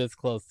not be this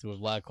close to a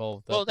black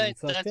hole. Well,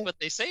 that's what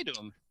they say to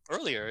him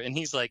earlier, and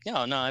he's like, "No,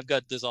 I've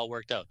got this all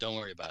worked out. Don't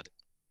worry about it."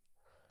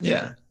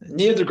 Yeah,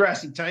 Neil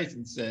deGrasse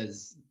Tyson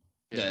says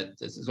that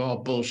this is all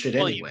bullshit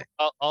anyway.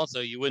 Also,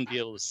 you wouldn't be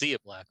able to see a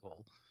black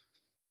hole.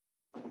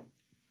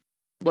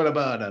 What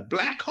about a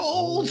black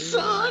hole,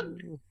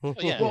 son? Oh,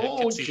 yeah,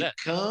 won't you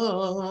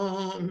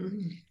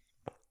come?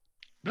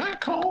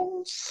 Black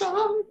hole,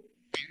 son.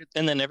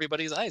 And then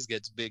everybody's eyes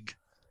gets big.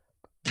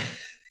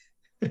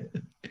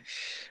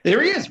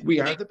 There he is.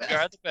 We are the best. We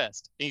are the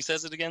best. And he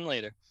says it again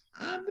later.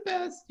 I'm the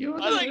best. You're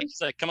the best.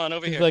 He's He's like, come on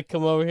over here. He's like,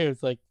 come over here.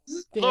 It's like,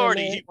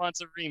 Lordy, he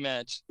wants a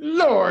rematch.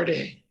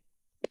 Lordy.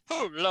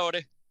 Oh,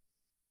 Lordy.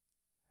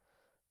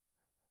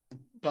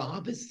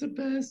 Bob is the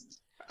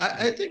best.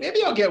 I think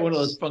maybe I'll get one of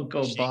those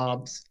Funko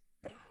Bobs.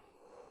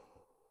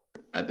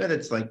 I bet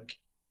it's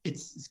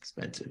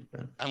expensive.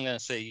 But... I'm going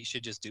to say you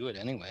should just do it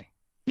anyway.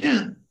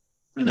 Yeah.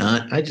 Why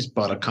not? I just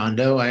bought a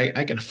condo. I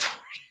can afford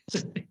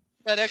it.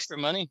 Got extra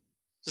money.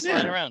 Just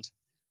lying around.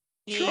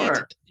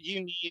 Sure.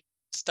 You need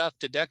stuff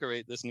to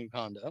decorate this new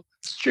condo.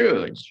 It's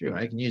true.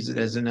 I can use it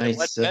as a nice.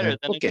 What's better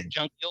than a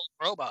junky old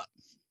robot?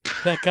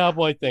 That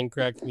cowboy thing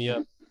cracked me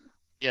up.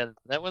 Yeah,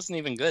 that wasn't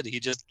even good. He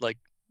just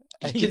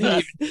he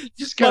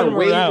just kind of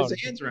waved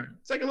his hands around.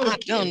 It's like a little. I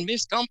done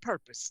missed on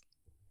purpose.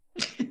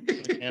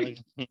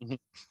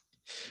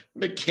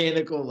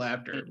 Mechanical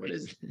laughter. What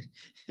is it?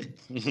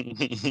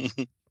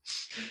 It's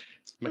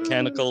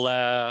Mechanical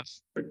laugh.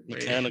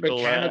 Mechanical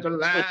laugh.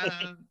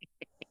 laugh.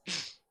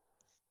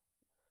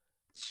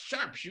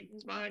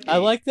 Sharpshooting's my game. I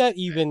like that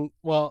even,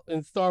 well,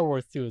 in Star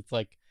Wars too, it's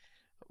like,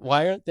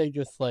 why aren't they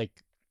just like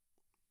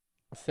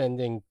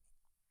sending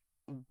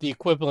the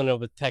equivalent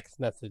of a text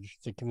message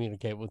to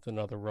communicate with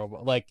another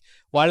robot? Like,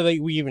 why do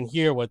we even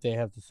hear what they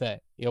have to say?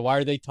 You know, why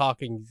are they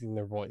talking using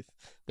their voice?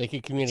 They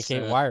could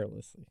communicate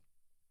wirelessly.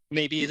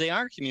 Maybe they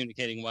are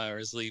communicating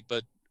wirelessly,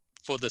 but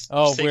for the sake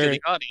of we're-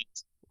 the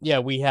audience. Yeah,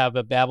 we have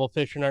a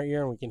babblefish in our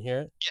ear and we can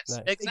hear it.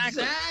 Yes, Nice.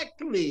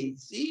 exactly.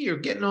 See, you're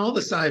getting all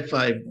the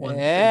sci-fi ones.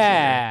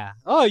 Yeah.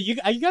 Oh, you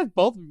guys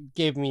both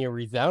gave me a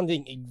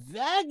resounding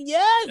exact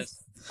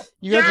yes.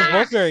 You guys are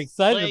both very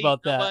excited Blake, about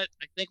you know that. what?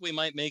 I think we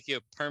might make you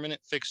a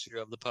permanent fixture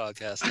of the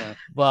podcast now.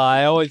 Well,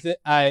 I always say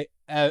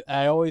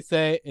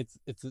it's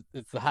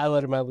the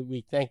highlight of my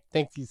week. Thank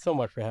you so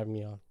much for having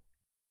me on.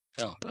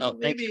 Oh,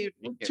 thank you.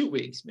 Maybe 2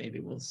 weeks. Maybe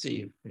we'll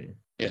see.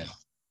 Yeah.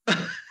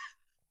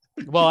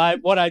 Well,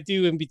 what I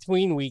do in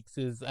between weeks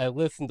is I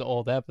listen to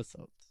old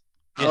episodes.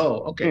 Yeah. Oh,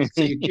 okay.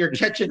 So you're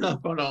catching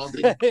up on all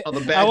the bad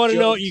I want to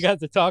know what jokes. you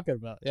guys are talking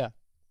about. Yeah.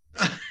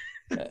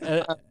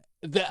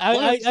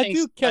 I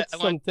do catch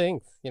some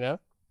things, you know.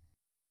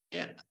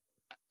 Yeah.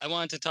 I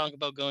wanted to talk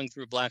about going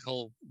through a black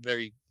hole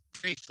very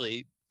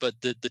briefly, but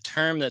the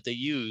term that they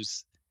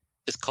use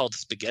is called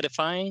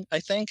spaghettifying, I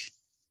think,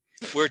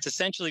 where it's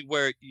essentially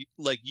where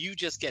you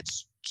just get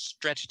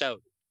stretched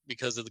out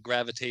because of the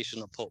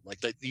gravitational pull, like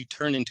that you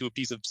turn into a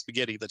piece of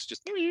spaghetti that's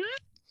just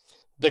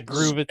the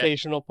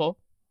gravitational pull.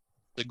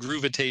 The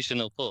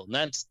gravitational pull, and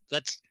that's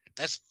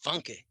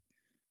funky.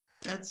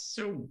 That's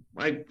so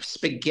like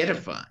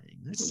spaghettifying.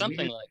 That's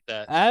Something weird. like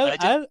that. I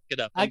just looked it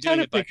up. I I'm doing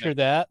kind it of by picture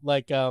that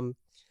like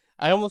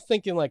I almost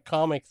think in like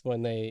comics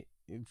when they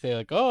say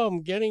like, oh,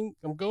 I'm going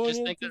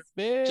into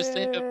space. Just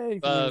think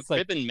of it's like,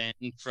 Ribbon Man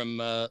from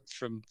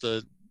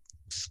the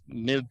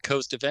Mid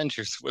Coast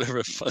Avengers, whatever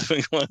the fuck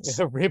it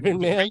was. Ribbon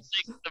Man. Great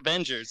Lakes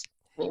Avengers.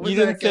 What was You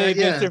didn't that say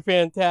guy? Yeah. Mr.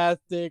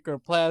 Fantastic or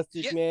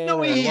Plastic Yeah, Man No,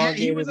 or he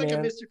Elongated was like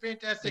Man. a Mr.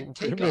 Fantastic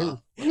Ribbon-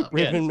 takeoff.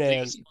 Ribbon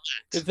Man.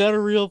 Is that a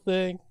real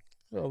thing?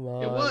 Come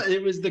on.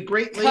 It was the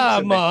Great Lakes.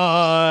 Come event.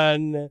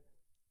 on.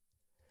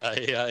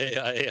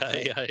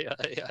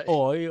 Aye.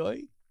 Oi,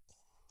 oi.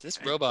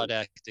 This robot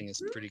acting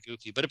is pretty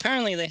goofy, but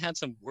apparently they had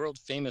some world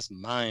famous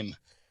mime.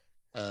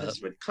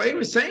 That's what Clay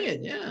was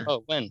saying. Yeah.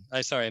 Oh, when?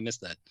 Sorry, I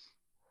missed that.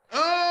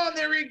 Oh,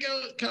 there we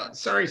go.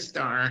 Sorry,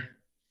 Star.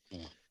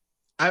 Yeah.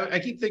 I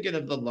keep thinking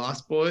of the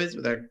Lost Boys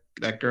with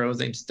that girl's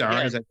named Star.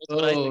 Yeah, It's like, that's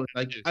what I oh, think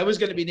like too. I was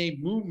gonna be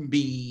named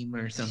Moonbeam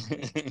or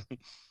something,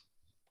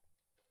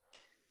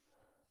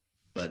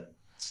 but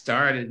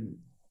Star didn't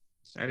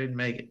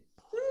make it.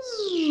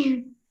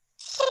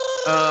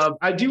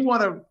 I do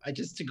want to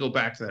just to go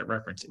back to that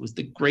reference. It was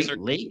the Great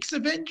Certainly. Lakes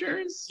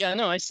Avengers. Yeah,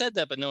 no, I said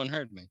that, but no one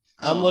heard me.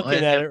 I'm Oh,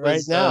 looking at it right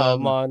was, now.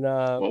 I'm on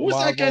what was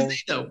that guy's Marvel. name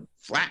though?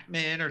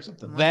 Flatman or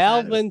something Val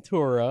like that.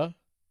 Ventura.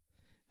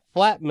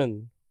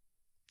 Flatman.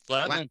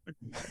 Flatman.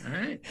 All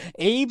right.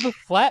 Abe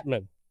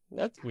Flatman.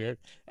 That's weird.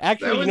 That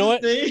Actually, you was know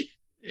what? his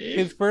name?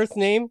 His first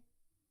name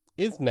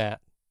is Matt.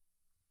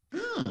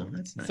 Oh,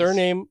 that's nice.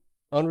 Surname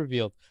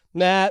unrevealed.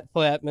 Matt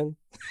Flatman.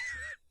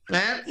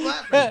 Matt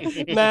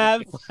Flatman.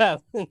 Matt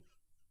Flatman.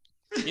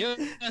 You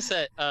know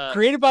that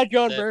Created by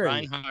John that Byrne.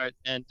 Reinhardt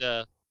and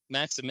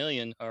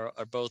Maximilian are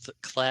both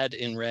clad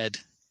in red.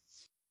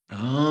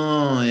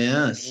 Oh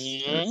yes.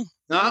 Mhm.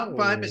 Not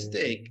by Oh.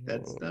 mistake.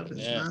 That stuff is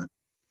Yeah. not.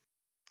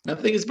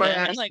 Nothing is by Yeah,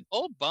 accident. and like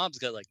old Bob's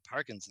got like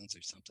Parkinson's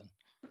or something.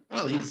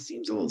 Well, he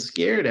seems a little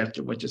scared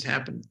after what just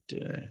happened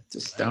to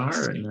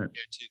Star and the Here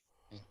too.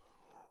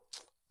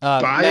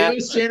 Matt,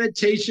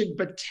 Biosanitation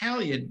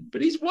Battalion.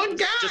 But he's one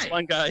guy. Just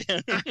one guy.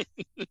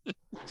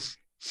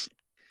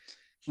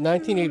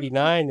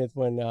 1989 is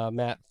when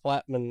Matt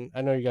Flatman.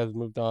 I know you guys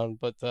moved on,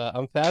 but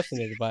I'm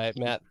fascinated by it.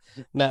 Matt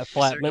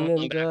Flatman,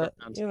 going and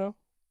backwards. you know.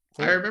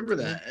 I remember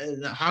that.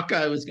 And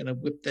Hawkeye was going to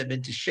whip them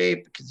into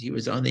shape because he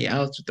was on the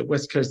outs with the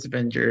West Coast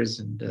Avengers,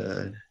 and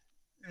they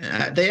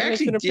Makes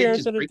actually an did appearance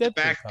just in a bring it Deadpool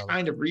back comic.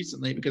 kind of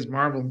recently because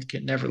Marvel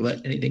can never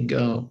let anything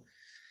go.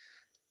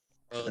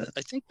 Well,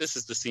 I think this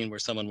is the scene where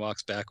someone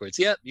walks backwards.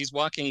 Yep, he's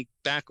walking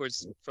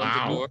backwards from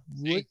Wow. the door.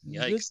 What-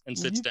 Yikes, and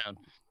sits down.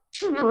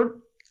 He's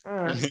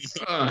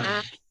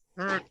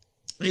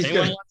Anyone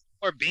gonna, want some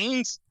more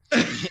beans?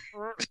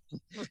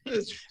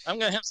 I'm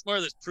gonna have some more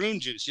of this prune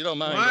juice. You don't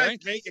mind, Why right?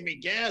 it's making me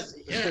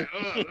gassy? Yeah.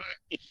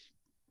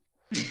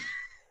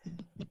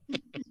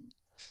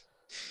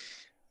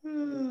 All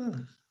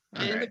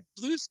And right.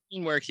 the blue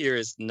screen work here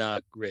is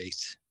not great.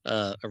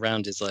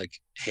 Around his like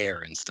hair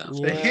and stuff.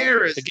 Yeah. The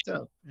hair is Again-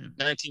 tough. Yeah.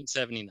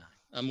 1979.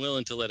 I'm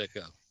willing to let it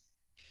go.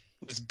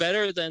 It's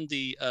better than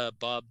the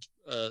Bob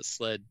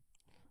Sled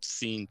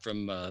scene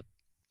from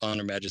On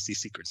Her Majesty's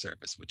Secret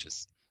Service, which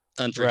is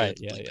Right? unforgivably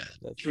Yeah, yeah. bad.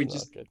 That's We not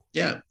just- good.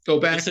 Yeah, go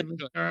back Listen and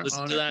to it. our Listen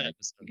to Honor that and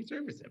episode. Secret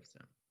Service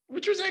episode,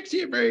 which was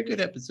actually a very good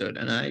episode,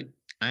 and I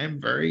am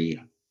very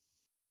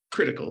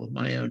critical of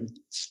my own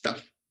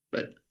stuff.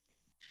 But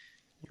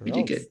Your We did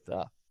own good.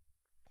 stuff.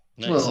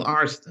 Nice. well,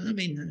 I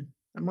mean,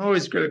 I'm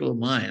always critical of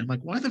mine. I'm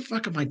like, why the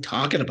fuck am I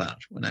talking about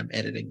when I'm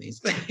editing these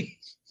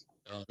things?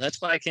 Oh,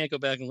 that's why I can't go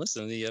back and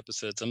listen to the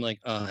episodes. I'm like,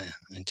 oh,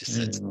 I just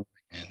said something.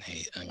 And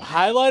hey,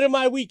 Highlight of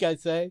my week, I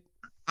say.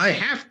 I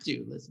have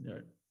to listen to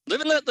it.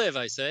 live and let live,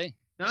 I say.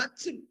 Not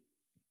to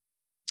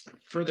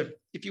further.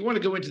 If you want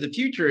to go into the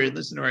future and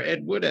listen to our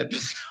Ed Wood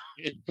episode,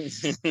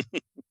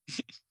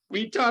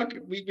 we talk.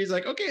 We was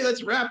like, okay,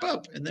 let's wrap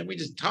up, and then we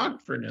just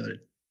talked for another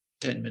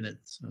 10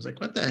 minutes. I was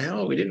like, what the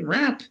hell? We didn't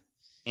wrap.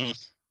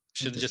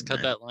 Should have just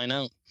cut that line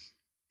out.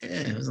 Yeah,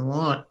 it was a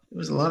lot. It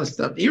was a lot of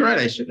stuff. You're right.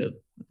 I should have.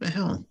 What the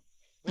hell?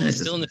 Well,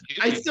 still in the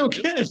future. I still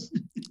can.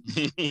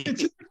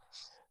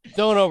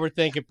 Don't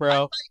overthink it,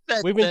 bro.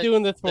 We've been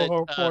doing this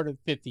for that,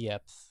 50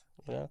 eps.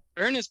 Yeah.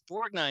 Ernest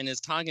Borgnine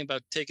is talking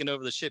about taking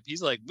over the ship.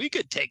 He's like, we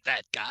could take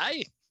that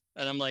guy.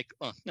 And I'm like,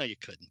 oh, no, you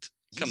couldn't.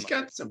 He's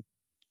got some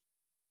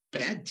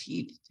bad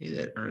teeth. See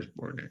that Ernest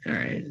Borgnine.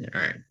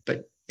 All right.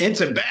 But and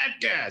some bad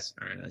gas.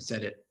 All right, I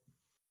said it.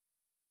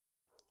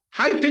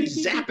 High pitch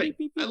zapping.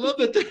 I love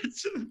that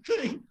that's the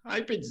thing.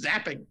 High pitch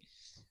zapping.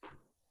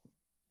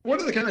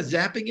 What other kind of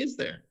zapping is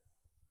there?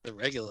 The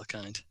regular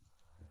kind.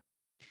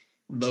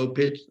 Low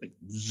pitch, like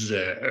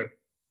zap.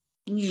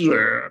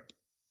 Zap.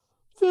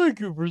 Thank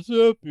you for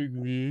zapping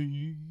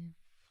me,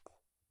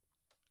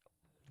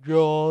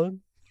 John.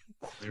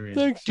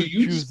 Thanks for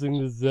choosing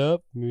to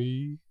zap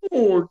me.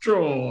 Oh,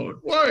 John,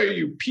 why are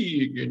you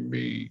peeing in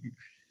me?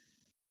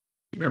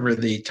 Remember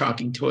the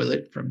talking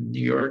toilet from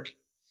New York?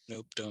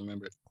 Nope, don't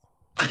remember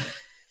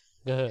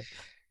it.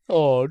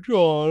 Oh,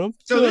 John, I'm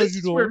so glad this you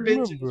is don't where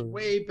remember. Vincent is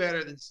way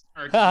better than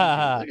Stark. Look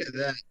at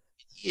that.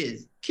 He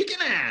is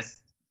kicking ass.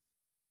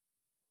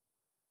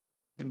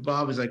 And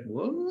Bob is like,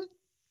 what?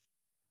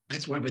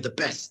 That's why we're the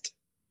best.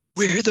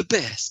 We're the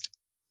best.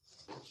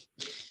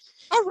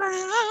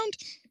 Around.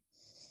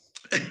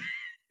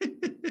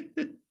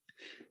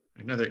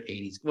 Another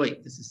 80s.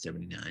 Wait, this is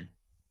 79.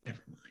 Never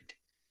mind.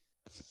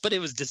 But it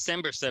was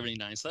December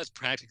 79, so that's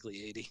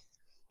practically 80.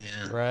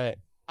 Yeah. Right.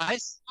 I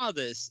saw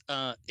this.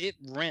 It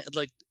ran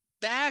like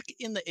back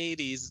in the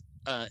 80s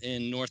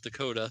in North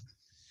Dakota.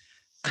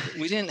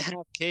 We didn't have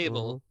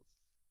cable.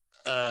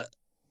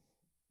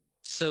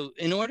 So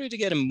in order to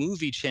get a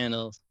movie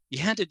channel, you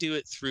had to do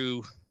it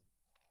through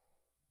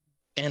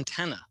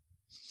antenna.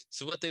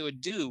 So what they would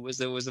do was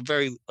there was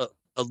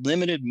a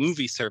limited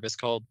movie service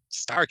called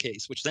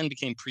Starcase, which then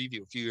became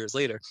Preview a few years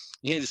later.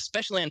 You had a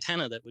special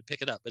antenna that would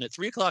pick it up, and at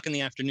 3:00 in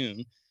the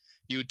afternoon,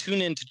 you would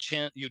tune into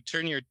you'd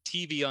turn your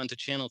TV on to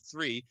channel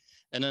 3,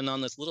 and then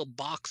on this little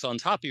box on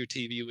top of your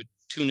TV, you would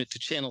tune it to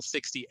channel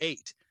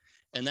 68,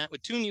 and that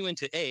would tune you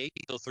into A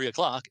till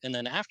 3:00, and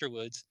then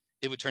afterwards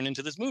it would turn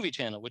into this movie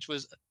channel, which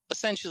was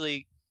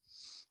essentially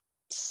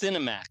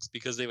Cinemax,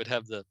 because they would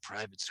have the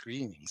private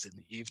screenings in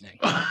the evening.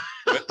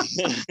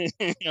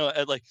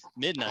 At like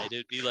midnight,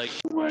 it'd be like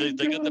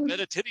they got the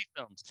better titty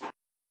films.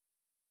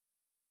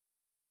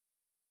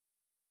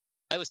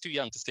 I was too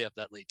young to stay up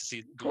that late to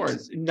see. Of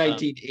course, in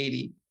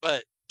 1980.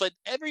 But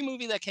every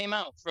movie that came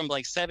out from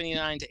like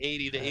 79 to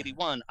 80 to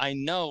 81, I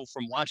know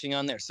from watching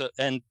on there. So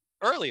and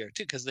earlier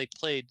too, because they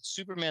played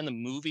Superman the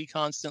movie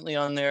constantly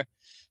on there,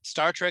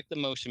 Star Trek the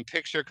motion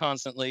picture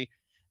constantly,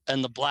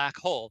 and the Black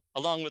Hole,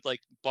 along with like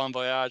Bon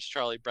Voyage,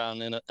 Charlie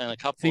Brown, and a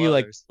couple so you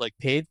others. Like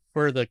paid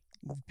for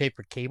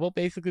cable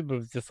basically, but it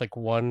was just like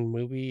one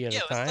movie at a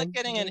time. Yeah, it was like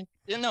getting it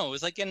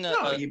was like getting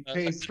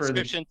a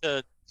subscription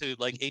to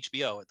like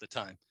HBO at the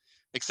time.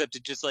 Except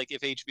it just like if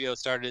HBO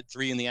started at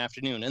 3 in the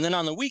afternoon, and then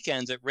on the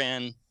weekends it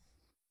ran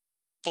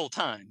full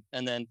time,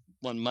 and then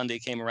when Monday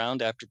came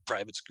around after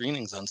private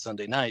screenings on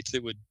Sunday nights,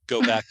 it would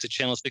go back to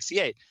channel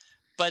 68.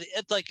 But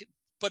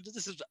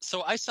this is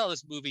so I saw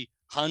this movie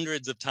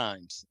hundreds of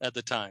times at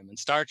the time, and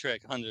Star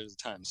Trek hundreds of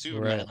times,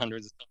 Superman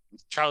hundreds of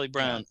times, Charlie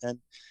Brown, and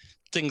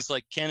things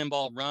like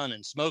Cannonball Run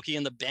and Smokey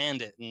and the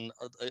Bandit and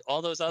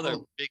all those other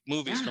big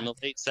movies from the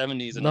late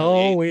 70s and early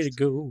 80s. No way to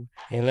go.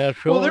 And that's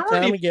short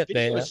time to get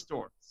there.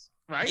 Stores,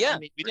 right? Yeah, I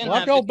mean, we didn't Walk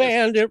have out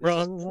Bandit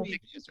Run.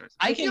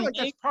 I feel like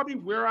that's probably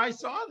where I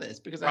saw this,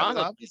 because I was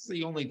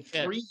obviously only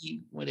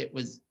 3 when it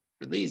was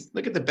released.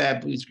 Look at the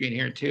bad blue screen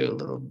here too, a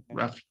little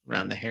rough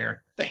around the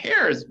hair. The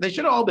hairs, they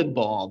should have all been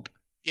bald.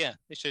 Yeah,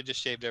 they should have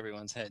just shaved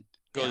everyone's head.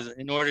 Because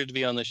in order to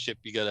be on the ship,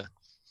 you gotta.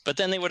 But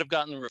then they would have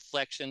gotten the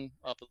reflection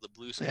off of the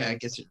blue screen. Yeah, I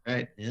guess you're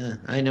right. Yeah,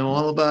 I know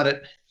all about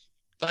it.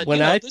 But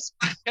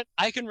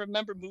I can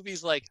remember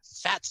movies like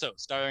Fatso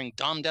starring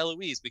Dom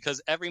DeLuise,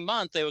 because every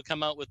month they would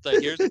come out with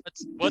here's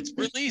what's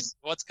released,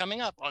 what's coming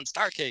up on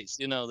Starcase,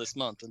 this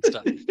month and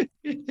stuff.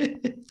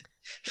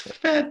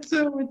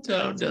 Fatso and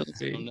Dom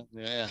DeLuise.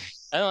 Yeah,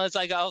 I know. It's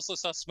like I also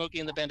saw Smokey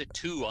and the Bandit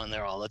 2 on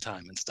there all the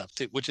time and stuff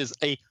too, which is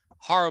a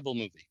horrible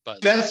movie.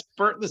 But best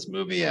Burtless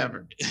movie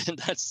ever.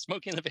 That's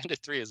Smokey and the Bandit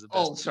 3 is the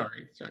best. Oh,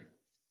 sorry.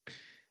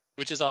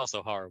 Which is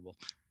also horrible.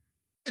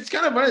 It's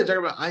kind of funny to talk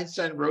about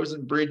Einstein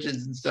Rosen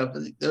bridges and stuff.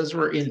 Those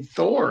were in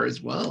Thor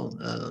as well.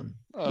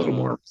 A little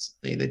more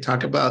recently. They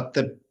talk about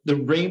the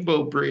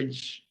Rainbow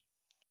Bridge,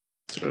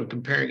 sort of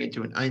comparing it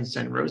to an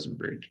Einstein Rosen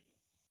bridge.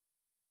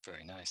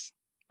 Very nice.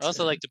 I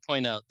also like to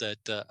point out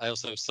that I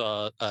also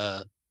saw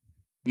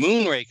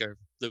Moonraker.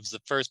 That was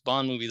the first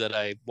Bond movie that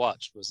I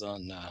watched was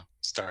on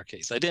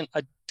Starcase. I didn't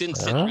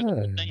sit through the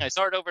whole thing. I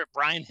saw it over at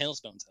Brian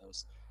Hailstone's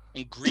house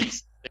in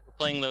Greece. They were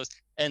playing those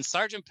and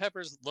Sgt.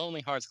 Pepper's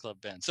Lonely Hearts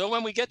Club Band. So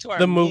when we get to our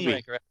The movie.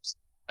 Moonraker episode,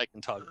 I can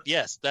talk.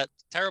 Yes, that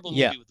terrible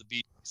movie Yeah. with the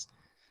Beatles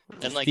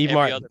and like Steve every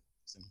Martin. other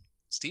person.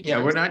 Steve Yeah,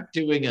 Martin. we're not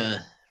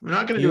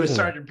going to do a Using it.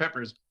 Sergeant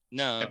Pepper's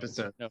No,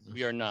 episode. no,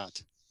 we are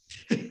not.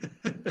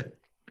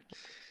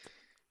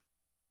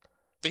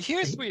 But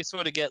here's where you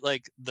sort of get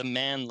like the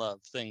man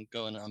love thing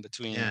going on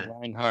between Yeah.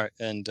 Reinhardt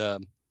and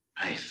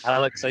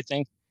Alex, I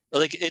think.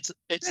 Like it's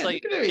Yeah,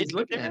 like look at how he's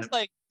looking there at is him.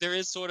 like there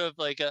is sort of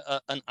like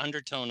an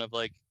undertone of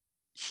like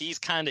he's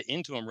kind of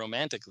into him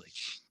romantically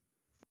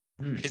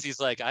Hmm. because he's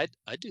like I'd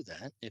do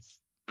that if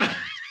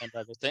and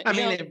other thing. I You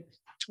mean, know, in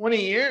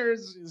 20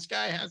 years, this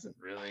guy hasn't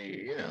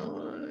really,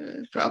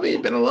 it's probably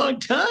been a long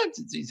time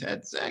since he's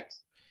had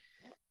sex.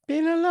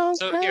 Been a long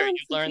so time here you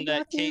since learn we that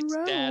rocked and Kate's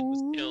dad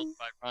was killed rolled.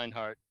 by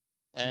Reinhardt,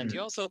 and you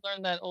Hmm. also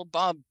learn that old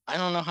Bob. I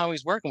don't know how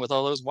he's working with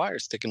all those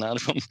wires sticking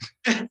out of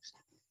him.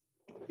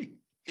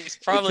 He's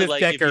probably It's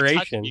his like if you touch him,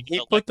 decoration. you He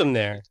get put them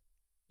there.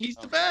 He's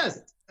the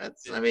best.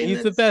 That's, I mean, He's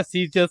the that's- best.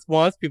 He just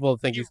wants people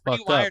to think He he's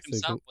fucked up. rewired So he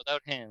himself can,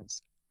 without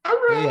hands. All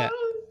right.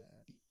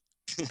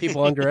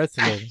 people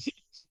underestimate him.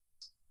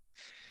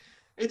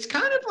 It's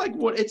kind of like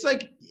it's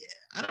like,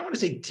 I don't want to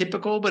say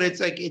typical, but it's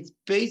like it's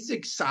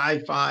basic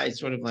sci-fi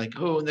sort of like,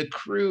 oh, and the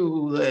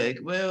crew, like,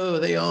 well,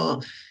 they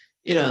all,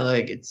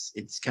 like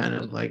it's kind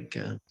of like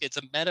It's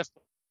a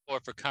metaphor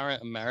for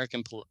current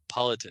American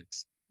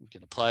politics. We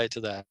can apply it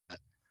to that.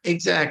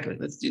 exactly.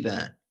 Let's do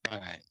that. All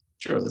right.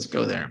 Sure, let's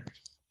go there.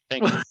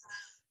 Thank you.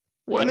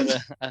 What is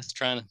I was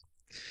trying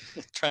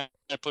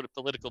to put a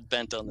political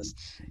bent on this.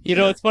 You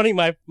know, Yeah. it's funny.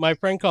 My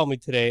friend called me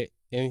today,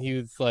 and he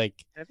was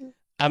like,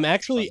 "I'm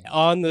actually Funny.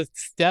 on the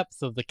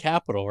steps of the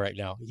Capitol right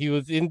now." He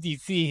was in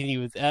D.C. and he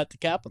was at the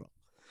Capitol.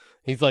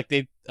 He's like,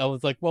 I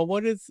was like, "Well,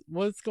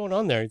 what's going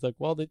on there?" He's like,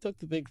 "Well, they took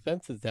the big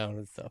fences down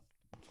and stuff."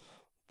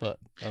 But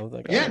I was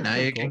like, yeah, "Oh, now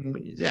cool, you cool."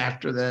 can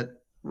after that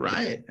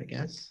riot, I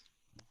guess.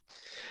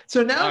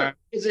 So now All right.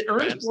 is it I'm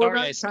Ernest sorry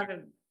I Borgnine kind of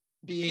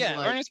being Yeah,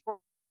 like, Ernest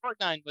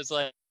Borgnine was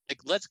like,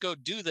 let's go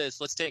do this,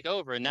 let's take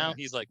over. And now Yeah.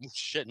 he's like,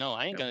 shit, no,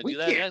 I ain't Yeah, gonna we do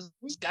that. can't-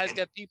 This guy's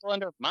got people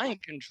under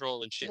mind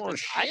control and shit. more Like,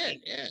 I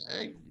shit? can't-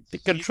 Yeah. They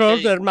control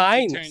he their turns-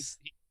 minds.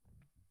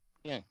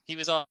 he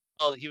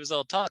was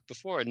all talk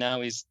before, and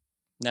now he's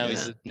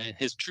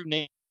his true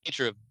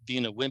nature of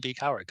being a wimpy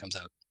coward comes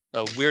out.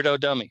 A weirdo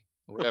dummy,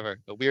 or whatever,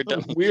 a weird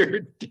dummy.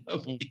 Weird.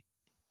 dummy.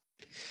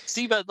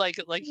 See, but like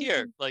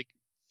here, like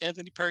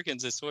Anthony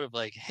Perkins is sort of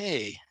like,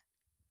 hey,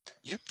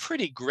 you're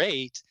pretty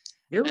great.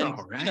 You're And,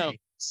 all right. you know,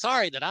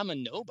 sorry that I'm a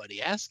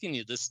nobody asking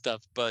you this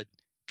stuff, but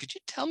could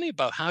you tell me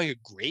about how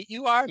great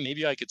you are?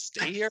 Maybe I could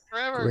stay here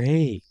forever.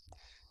 Great.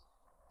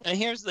 And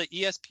here's the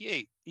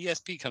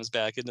ESP comes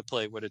back into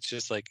play when it's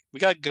just like, we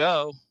got to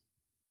go,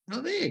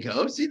 Oh, there you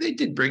go. See, they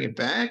did bring it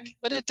back.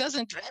 but it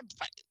doesn't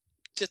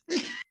just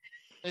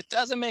it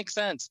doesn't make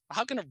sense.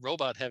 How can a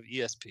robot have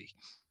ESP?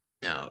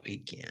 No, he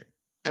can't.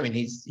 I mean,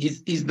 he's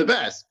the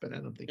best, but I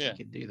don't think Yeah. he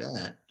can do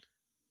that.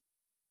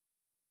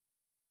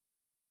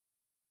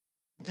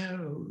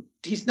 No,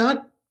 he's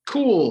not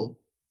cool.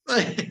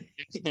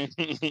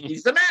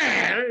 He's the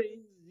man.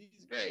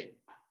 He's great.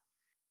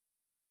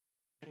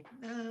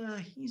 Nah,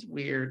 he's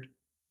weird.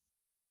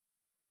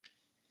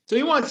 So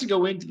he wants to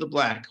go into the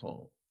black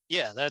hole.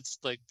 Yeah, that's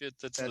like that's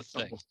the That's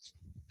thing. almost-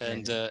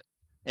 And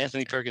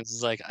Anthony Perkins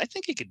is like, I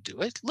think he could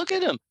do it. Look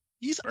at him.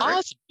 He's Right.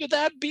 awesome. Look at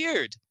that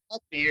beard. That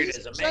beard He's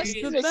is just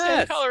amazing. the same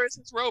best. color as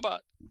his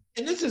robot.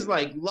 And this is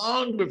like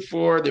long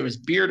before there was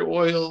beard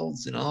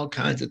oils and all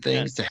kinds of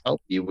things to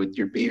help you with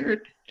your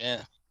beard.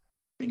 Yeah.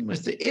 You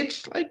must have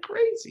itched like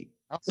crazy.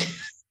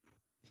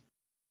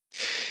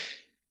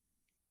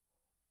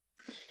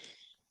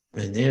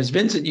 And there's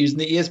Vincent using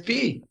the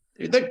ESP.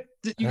 Look,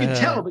 you can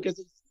tell because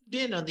it's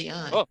in on the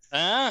eye. Oh,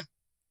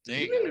 there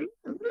you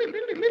go.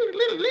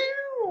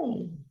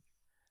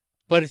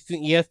 But it's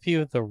an ESP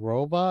with a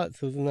robot,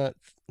 so isn't that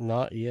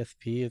not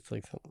ESP? It's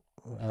like something,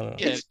 I don't know.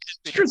 Yeah, It's it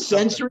could be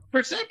extrasensory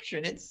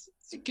perception. It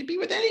could be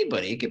with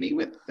anybody. It could be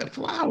with a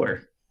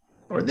flower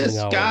or this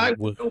No, guy with-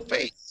 with no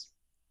face.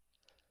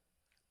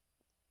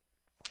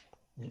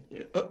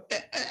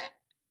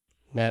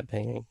 Matt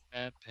painting.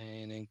 Matte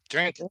painting.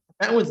 Drink.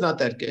 That one's not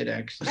that good,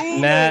 actually.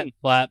 Matt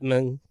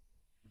Flatman.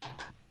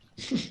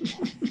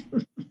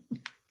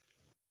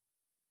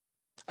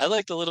 I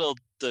like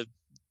the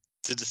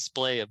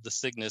display of the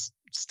Cygnus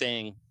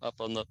staying up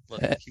on the.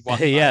 He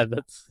walked Yeah, by.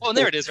 that's. Oh, and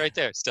there it is, right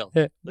there. Still.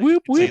 Whoop, you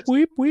can see whoop, it.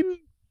 whoop, whoop.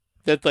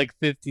 That's like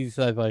 50s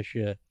sci-fi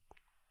shit.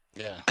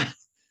 Yeah.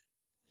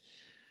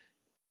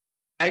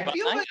 I But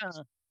feel like.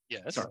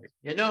 yes. Sorry.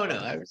 Yeah, no.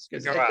 I was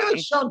going to say, Go I feel on.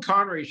 like Sean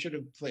Connery should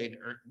have played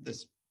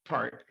this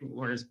part.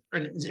 Whereas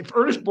if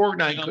Ernest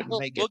Borgnine couldn't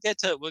make We'll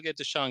it. get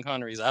to Sean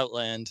Connery's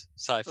Outland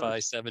sci-fi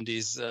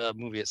 70s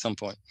movie at some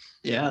point,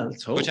 Yeah,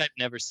 let's hope. which I've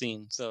never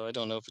seen, so I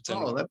don't know if it's any.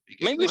 Oh, that'd be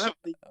good. Maybe we We'll should have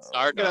to-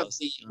 we'll have Zardoz. to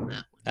see on that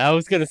one. I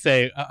was gonna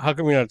say, how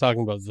come you're not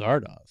talking about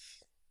Zardoz?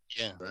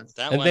 Yeah, That's-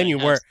 that And one then I you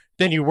have-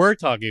 were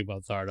talking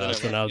about Then I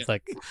Zardoz, and were, I was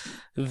like,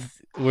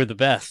 we're the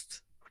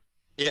best.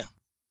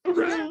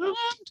 Around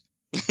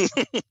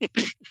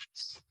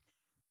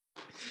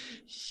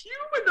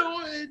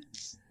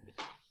humanoids.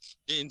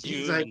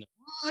 He's like, Inhuman.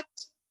 what?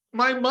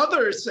 My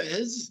mother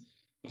says.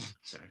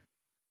 Sorry.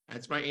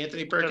 That's my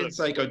Anthony Perkins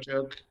psycho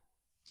joke.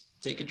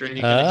 Take a drink.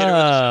 You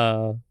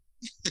gonna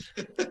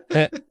hit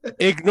her Ah.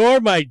 Ignore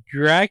my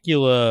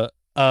Dracula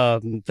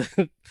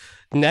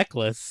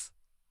necklace.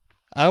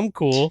 I'm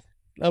cool.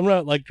 I'm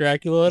not like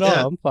Dracula at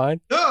Yeah. all. I'm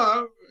fine.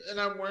 No, and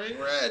I'm wearing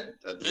red.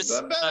 That's This,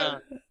 not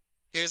better.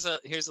 Here's a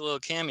little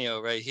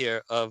cameo right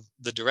here of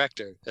the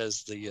director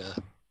as the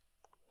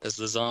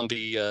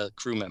zombie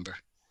crew member.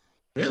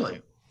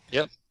 Really?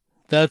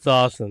 That's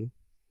awesome.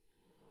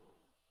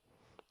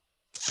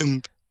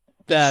 Thump.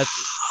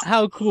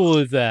 How cool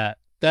is that?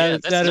 Yeah,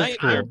 That that's that is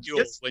nightmare cool. fuel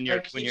Just when you're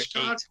like when you're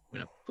Hitchcock, 8. I'm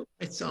gonna put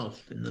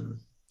myself in the.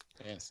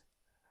 Yes.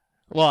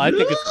 Well, I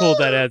think it's cool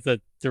that as a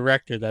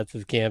director, that's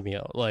his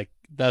cameo. Like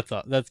that's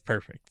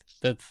perfect.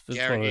 That's one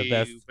of Gary, the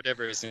best.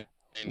 whatever his name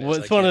is. Well, I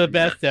it's one of the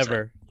can't remember. best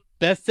ever.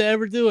 Best to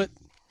ever do it.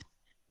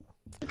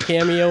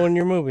 Cameo in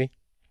your movie.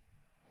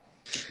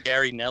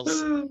 Gary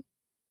Nelson.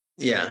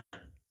 Yeah,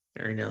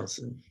 Barry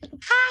Nelson.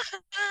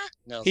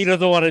 Nelson. He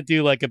doesn't want to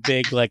do like a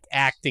big like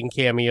acting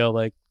cameo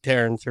like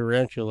Terrence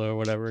Tarantula or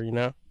whatever, you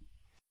know.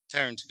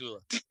 Tarantula.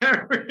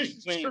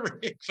 Quentin.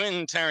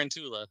 Quentin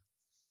Tarantula.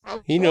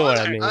 You know what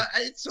I mean.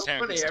 It's so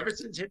Terrence. funny. Ever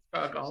since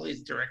Hitchcock, all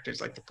these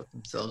directors like to put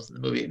themselves in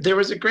the movie. There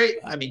was a great.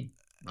 I mean,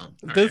 well, all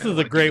right, This I don't is a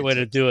wanna great get way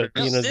into to do it,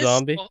 Now, being a This-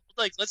 zombie.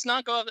 Like, let's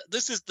not go off.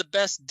 This is the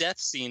best death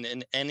scene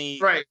in any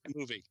Right.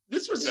 movie.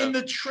 This was Yeah. in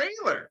the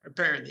trailer,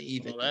 apparently.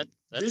 Even Well,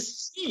 that's this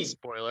a scene.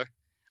 spoiler.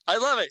 I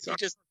love it. Sorry.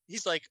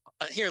 He's like,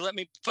 here, let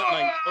me put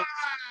my notes.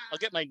 I'll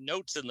get my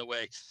notes in the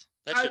way.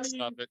 That I should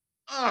stop it.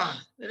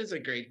 That is a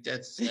great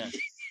death scene.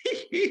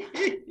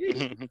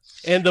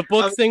 And the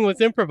book thing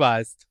was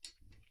improvised.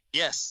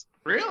 Yes.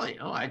 Really?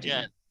 Oh, I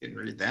didn't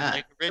read that.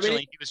 Like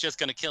originally, he was just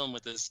gonna kill him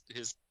with his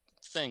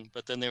thing,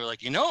 but then they were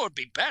like, it would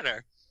be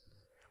better.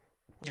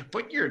 Yeah,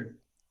 put your.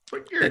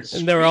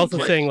 And they were also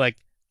screenplay- saying like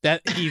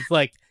that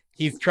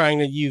he's trying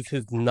to use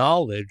his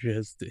knowledge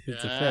as to his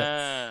defense.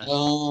 Ah,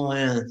 Oh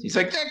yeah. He's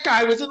like, that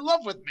guy was in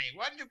love with me.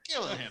 Why did you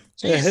kill him?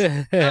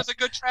 jeez, that was a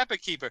good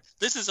traffic keeper.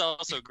 This is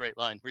also a great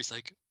line where he's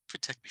like,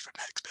 protect me from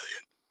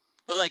Maximilian.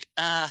 But like,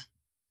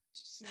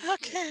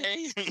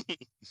 okay.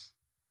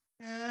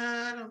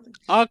 I don't think.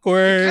 It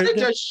Awkward. kind of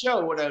does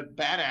show what a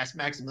badass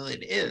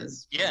Maximilian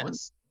is. for Yes.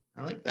 once.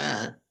 I like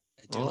that.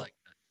 I do Oh. like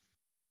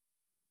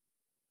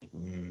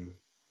Mm.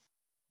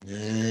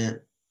 Yeah.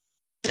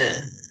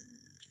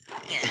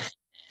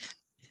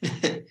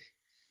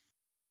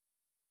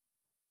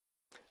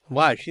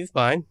 Why? She's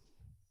fine.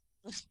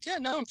 that. Yeah,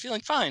 no, I'm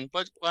feeling fine.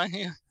 But why?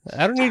 Yeah.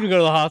 I don't need to go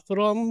to the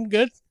hospital. I'm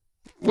good.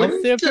 I'll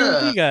stay up here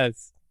with you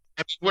guys.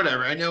 I mean,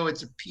 whatever. I know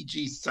it's a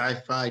PG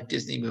sci-fi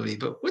Disney movie,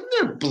 but wouldn't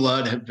their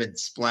blood have been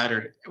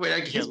splattered? Wait, I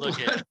guess look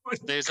at- blood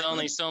would- There's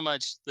only so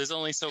much. There's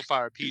only so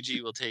far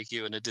PG will take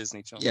you in a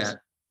Disney film. Yeah.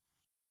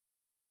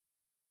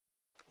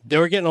 They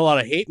were getting a lot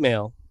of hate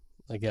mail,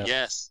 I guess.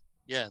 Yes.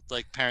 Yeah.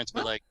 Like parents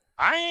be like,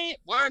 I ain't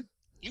what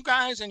you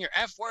guys and your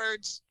F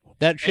words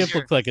That ship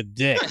your- looks like a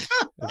dick.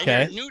 and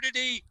Okay. your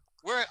nudity.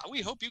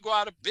 We hope you go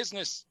out of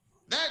business.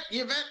 That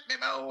Yvette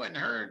Mimo and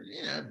her,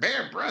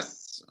 bare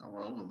breasts all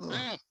over the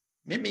Mm,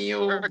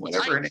 Mimeo, her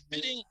whatever her name is.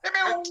 tight-fitting- her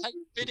Mimeo.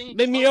 tight-fitting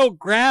Mimeo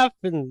Graff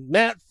and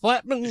Matt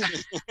Flatman.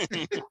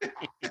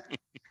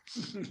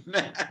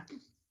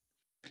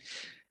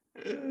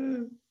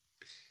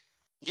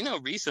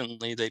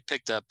 Recently they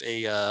picked up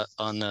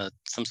on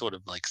some sort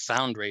of like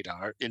sound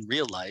radar in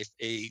real life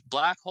a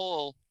black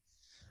hole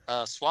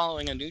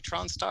swallowing a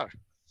neutron star.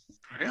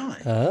 Really?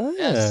 Ah,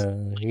 Yes.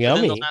 Within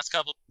yummy. the last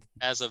couple,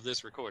 as of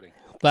this recording.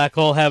 Black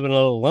hole having a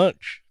little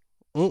lunch.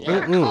 Black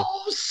Mm-mm-mm.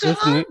 hole, This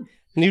son.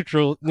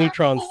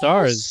 neutron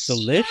star is Oh,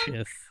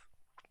 delicious.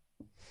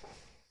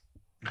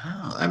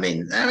 Oh, I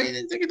mean,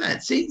 think of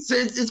that. See, so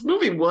this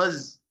movie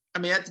was. I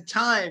mean, at the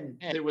time,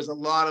 Yeah. there was a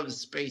lot of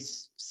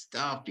space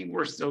stuff. People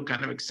were still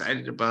kind of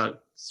excited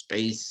about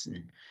space,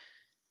 and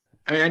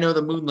I mean, I know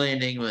the moon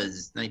landing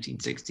was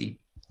 1969.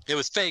 It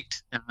was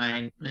faked.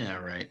 Yeah,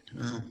 right.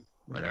 Well,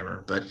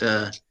 whatever. But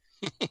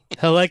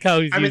I like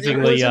how he's I mean, there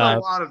using was the a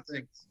lot of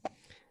things.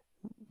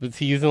 was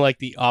he using like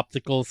the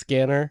optical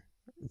scanner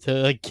to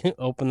like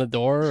open the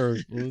door, or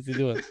what was he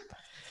doing?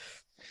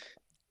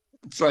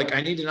 It's like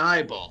I need an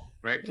eyeball,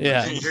 right? From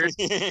Yeah. Avengers,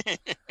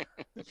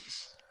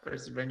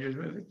 first Avengers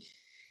movie.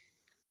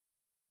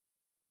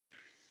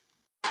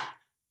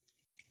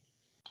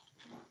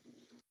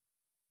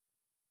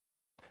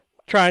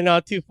 Try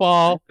not to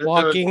fall.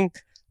 Uh,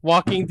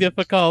 Walking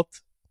difficult.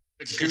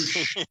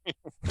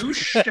 You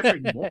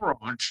stepping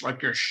morons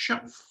like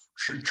yourself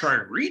should try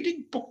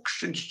reading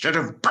books instead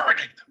of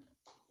burning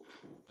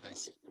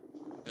Nice.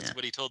 That's Yeah.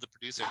 what he told the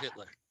producer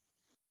Hitler.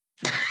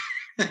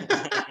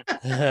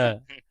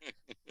 them.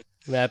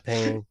 Matt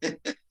Payne.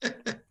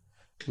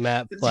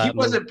 Matt He Flatman.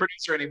 wasn't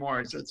producer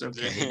anymore, so it's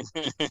okay.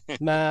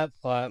 Matt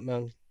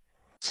Flatman.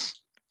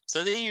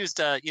 So they used,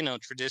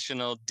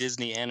 traditional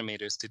Disney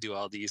animators to do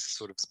all these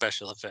sort of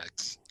special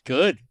effects,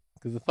 Good,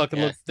 because it fucking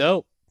Yeah. looks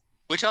dope.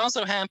 which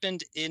also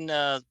happened in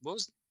what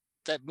was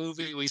that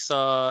movie we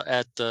saw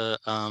at the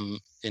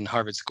in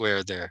Harvard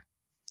Square there,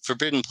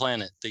 Forbidden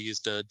Planet. They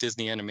used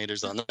Disney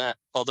animators on that,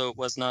 although it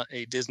was not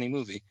a Disney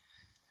movie.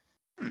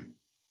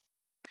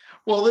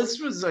 Well,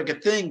 this was like a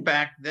thing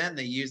back then.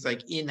 They used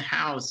like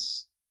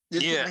in-house.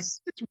 This was, I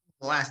Yes. think this was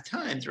the last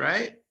times,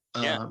 right?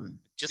 Yeah.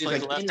 Just they,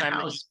 like the last time they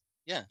in-house used,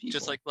 just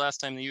people. like the last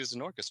time they used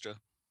an orchestra.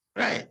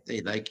 Right.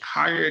 They like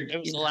hired It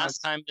was the in-house- last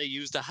time they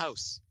used a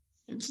house.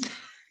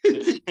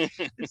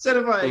 instead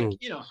of like,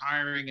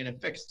 hiring an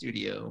effects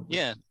studio.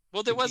 Yeah.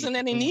 Well, there Okay, wasn't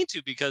any yeah. need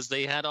to because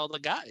they had all the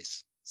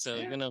guys. So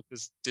Yeah.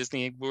 because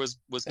Disney was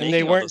And making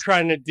they all weren't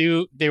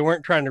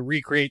those- trying to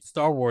recreate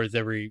Star Wars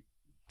every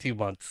 2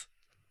 months.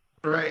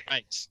 Right.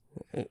 right.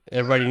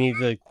 Everybody needs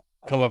to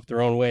come up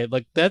their own way.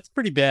 Like, that's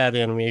pretty bad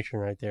animation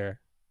right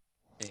there.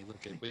 Hey, look,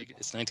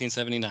 it's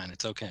 1979.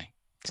 It's okay.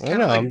 It's I kind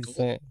know, of like I'm just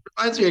saying.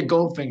 reminds me of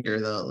Goldfinger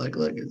though. Look,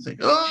 it's like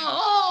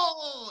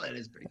that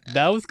is pretty bad.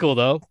 That was cool,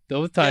 though. That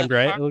was timed the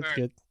right. part It looks where-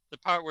 good. The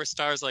part where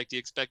Star's like, "Do you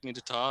expect me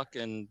to talk?"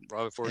 and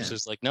Robert Yeah.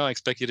 Forster's like, "No, I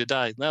expect you to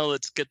die." No,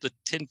 let's get the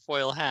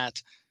tinfoil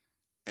hat.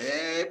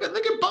 Hey, but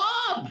look at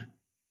Bob.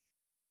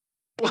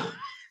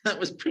 That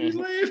was pretty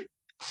lame.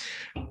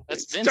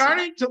 That's It's Vincent.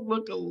 starting to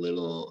look a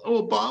little.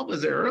 Oh, Bob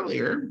was there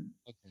earlier.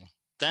 Okay.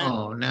 Then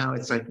Oh, now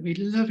it's like we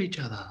love each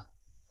other.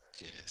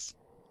 yes,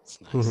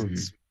 it's nice.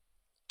 Mhm.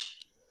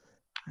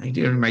 I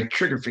do my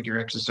trigger figure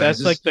exercises.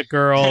 That's like the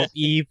girl,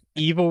 Eve.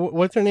 Eva,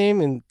 what's her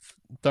name in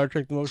Star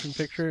Trek The Motion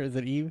Picture? Is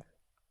it Eve?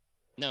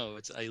 No,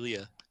 it's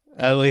Ilea.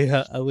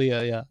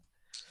 Aaliyah, yeah.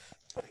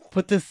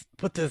 Put this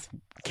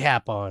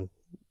cap on,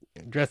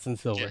 dressed in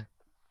silver, Yeah.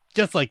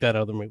 just like that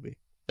other movie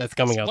that's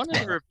coming out One of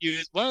tomorrow.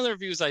 the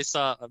reviews I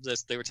saw of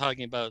this, they were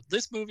talking about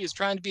this movie is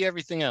trying to be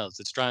everything else.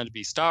 It's trying to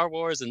be Star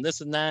Wars and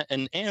this and that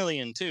and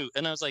Alien too.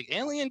 And I was like,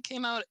 Alien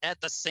came out at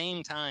the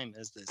same time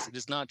as this. It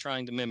is not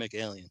trying to mimic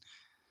Alien.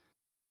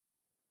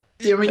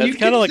 Yeah, I mean, That's you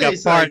kinda could like a say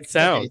it's fart okay,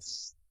 sound.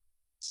 it's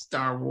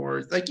Star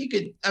Wars, like you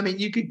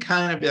could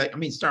kind of be like, I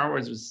mean, Star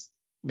Wars was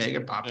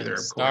mega popular, And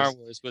of Star course.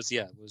 Wars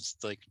was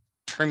like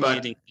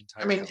permeating the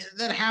entire. I mean, film.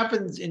 that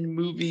happens in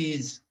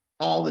movies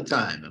all the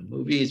time. A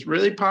movie is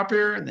really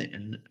popular,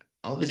 and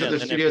all these Yeah, other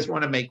then studios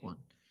want to make one.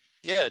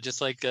 yeah, just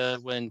like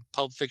when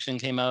Pulp Fiction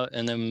came out,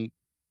 and then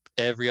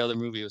every other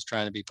movie was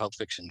trying to be Pulp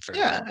Fiction for.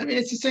 Yeah, I mean,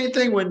 it's the same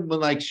thing when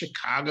like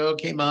Chicago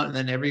came out, and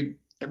then every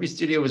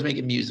studio was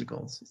making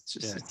musicals. It's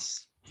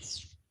just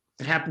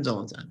Yeah. it happens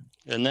all the time.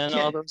 And then Yeah.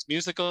 all those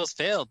musicals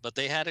failed, but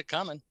they had it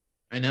coming.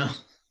 I know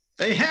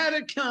they had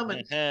it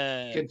coming.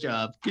 Well, Good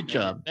job, good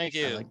job. Thank I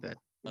you. like that.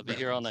 I'll be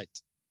here all night.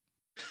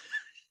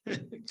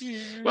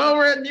 Well,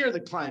 we're near the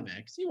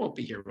climax. You won't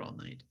be here all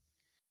night.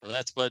 Well,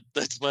 that's what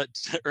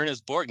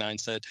Ernest Borgnine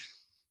said.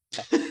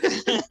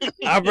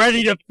 I'm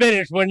ready to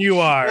finish when you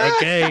are.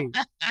 Okay.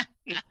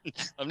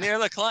 I'm near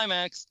the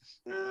climax.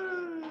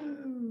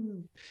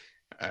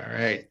 All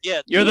right.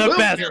 Yeah, You're the Well,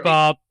 best, Gary,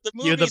 Bob. the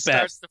movie you're the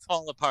starts best. to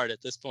fall apart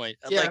at this point.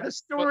 Yeah, Like, the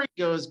story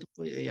goes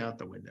completely out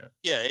the window.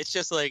 yeah, it's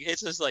just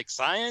like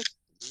science.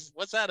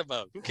 What's that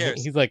about? Who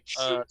cares? He's like,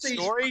 Shoot these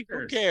Story? Who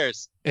fuckers.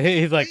 cares?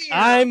 he's like,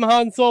 Yeah. I'm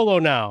Han Solo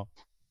now.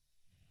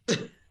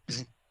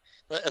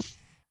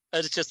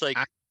 It's just like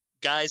I-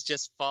 guys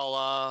just fall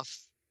off.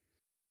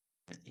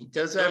 He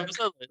does have.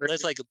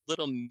 There's like a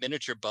little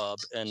miniature Bob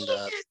and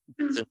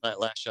in that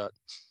last shot,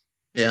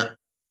 Yeah,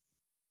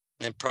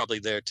 and probably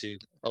there too.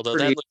 Although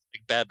Pretty- that looks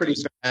like bad. pretty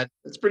news. bad.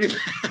 It's pretty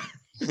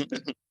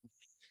bad.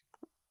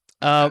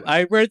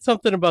 I read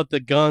something about the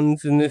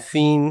guns in this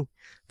scene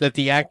that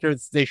the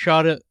actors they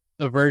shot a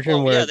version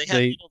Well, where yeah, they had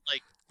little,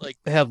 like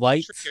have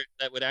lights. triggers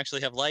that would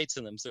actually have lights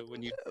in them. So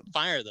when you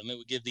fire them, it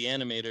would give the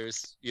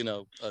animators,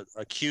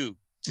 a cue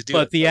to do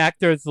But it. the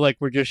actors like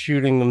were just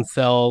shooting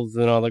themselves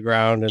and on the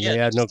ground, and Yeah, they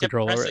had just no kept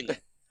control over pressing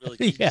it. Really,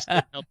 you just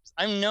Yeah. couldn't help-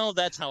 I know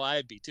that's how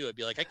I'd be too. I'd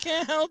be like, I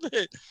can't help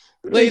it.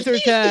 Laser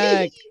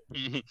tag.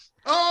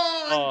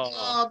 Oh,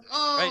 Oh,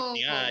 oh, right in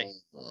the eye.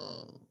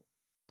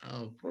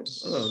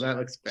 Oh, that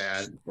looks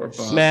bad. Poor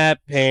Bob. Matte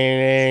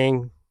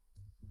painting.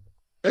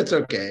 That's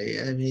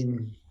okay. I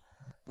mean,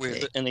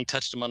 And they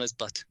touched him on his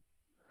butt.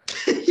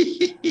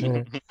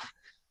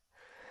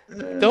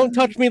 Don't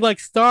touch me like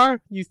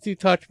Star used to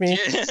touch me.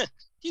 Yeah,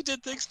 he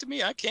did things to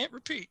me I can't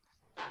repeat.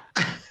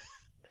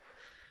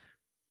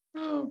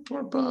 Oh,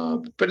 poor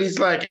Bob. But he's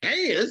like,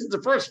 hey, this is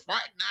the first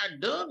fighting I've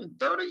done in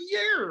 30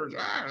 years.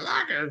 I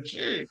like it.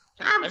 Shit.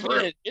 I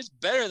mean, it's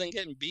better than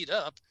getting beat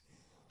up.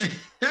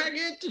 I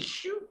get to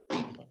shoot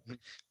people.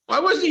 Why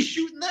wasn't he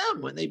shooting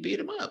them when they beat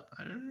him up?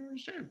 I don't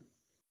understand.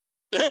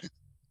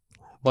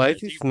 Why is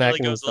he really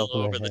smacking goes a himself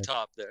little in over the the head?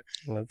 top there.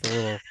 That's a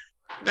little.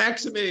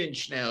 Maximilian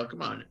Schnell,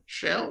 come on.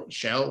 Shell,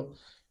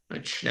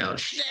 not Schnell.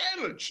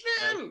 Schnell.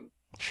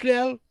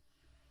 Schnell.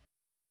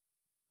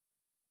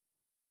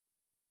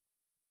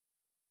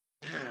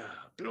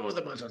 Blow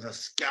them out of the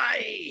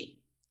sky.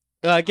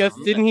 I guess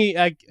Oh, didn't he?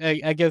 I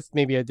guess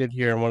maybe I did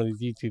hear on one of these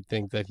YouTube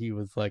things that he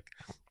was like,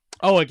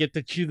 "Oh, I get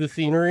to chew the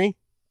scenery."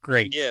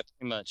 Great. Yeah,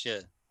 pretty much. Yeah.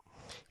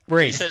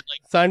 Great. He said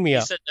like Sign me he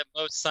up. said that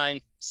most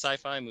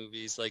sci-fi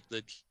movies, like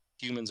the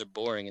humans are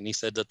boring, and he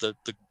said that the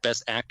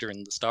best actor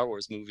in the Star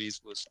Wars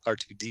movies was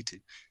R2D2.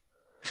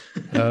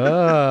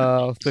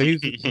 Oh, so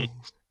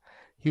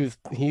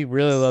he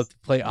really loved to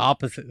play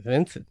opposite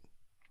Vincent.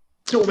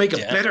 So we'll make a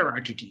Yeah. better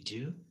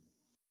R2D2.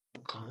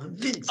 We'll call him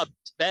Vincent.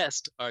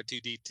 Best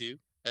R2D2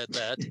 at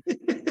that.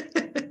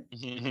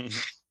 He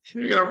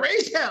We're gonna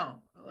raise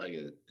hell. I like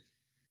it.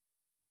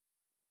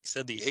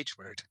 said the H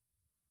word.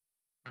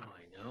 Oh,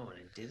 I know, in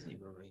a Disney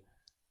movie.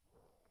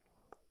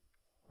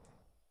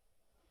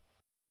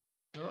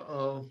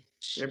 Uh-oh.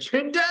 They're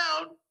pinned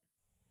down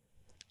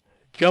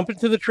Jump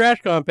into the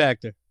trash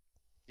compactor.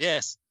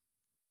 Yes.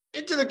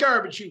 into the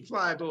garbage chute,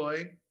 fly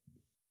boy.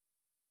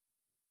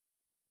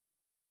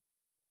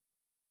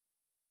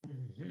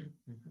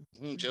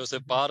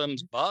 Joseph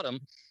Bottom's bottom.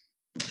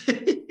 A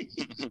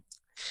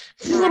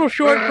little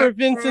short for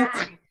Vincent.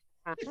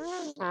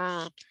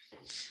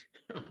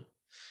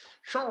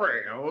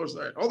 Sorry, I was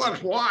like, oh,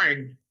 that's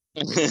wine.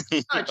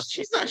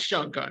 She's not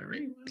Sean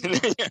Connery.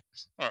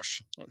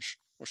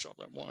 What's all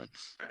that wine?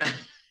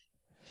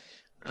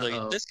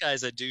 Like, this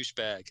guy's a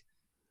douchebag.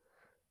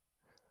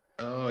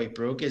 Oh, he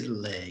broke his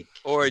leg.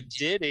 Or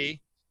did he?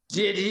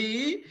 Did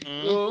he?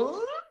 Mm.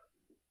 Oh.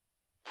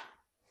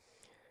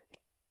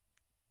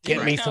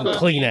 Get me some Right.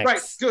 Kleenex.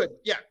 Right, good.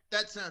 Yeah,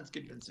 that sounds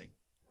convincing.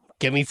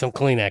 Get me some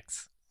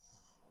Kleenex.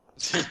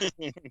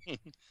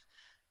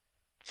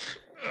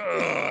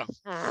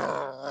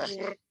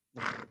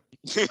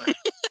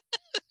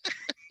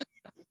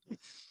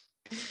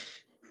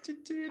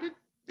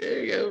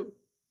 There you go.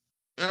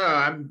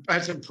 I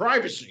have some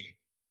privacy.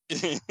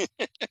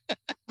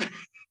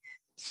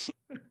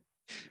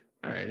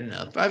 All right,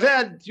 enough. I've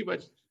had too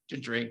much to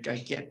drink. I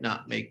can't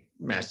not make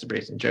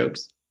masturbation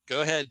jokes.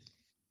 Go ahead.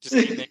 Just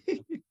keep making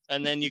them.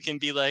 And then you can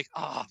be like,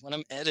 oh, when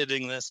I'm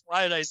editing this,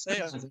 why did I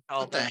say all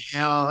What the that?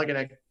 hell? Look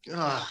at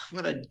that.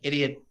 What an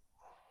idiot.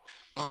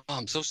 Oh,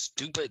 I'm so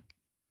stupid.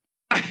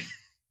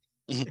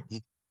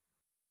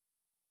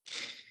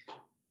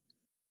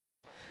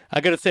 I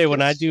gotta say,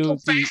 when I do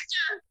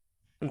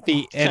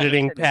the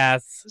editing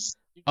pass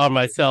on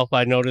myself,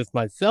 I notice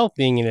myself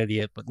being an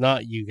idiot, but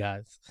not you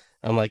guys.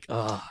 I'm like,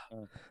 oh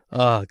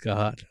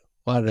God.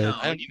 What No,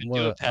 I don't even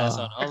do a pass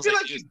on. I feel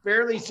like you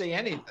barely say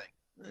anything.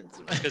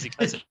 Because he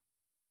cuts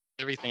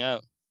everything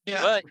out.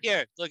 Yeah. But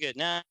here, look at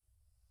now.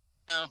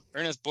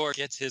 Ernest Borg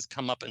gets his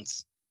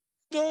comeuppance.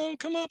 No,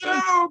 comeuppance.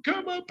 No,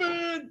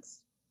 comeuppance.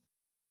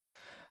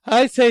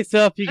 I say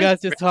stuff, you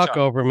guys just Great talk job.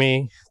 over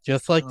me,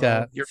 just like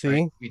that. You're See?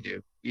 right. We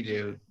do.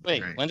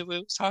 Wait, Right. when did we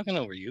was talking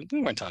over you?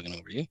 We weren't talking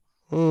over you.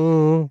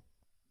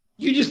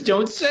 You just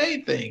don't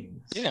say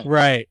things. Yeah.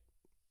 Right.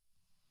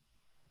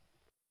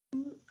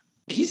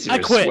 He's I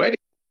quit. sweaty.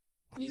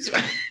 You're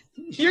Well,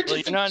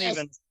 just you're not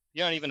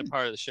even a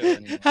part of the show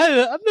anymore.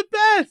 I'm the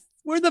best.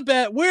 We're the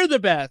best. We're the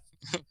best.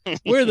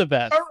 We're the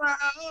best.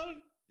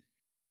 around.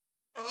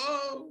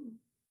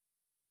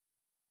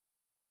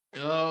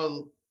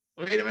 Oh,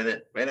 wait a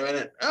minute.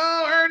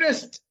 Oh,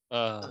 Ernest.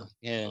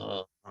 Yeah.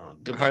 Oh,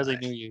 I hardly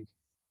knew you.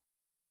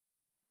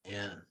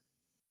 Yeah.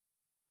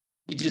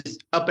 You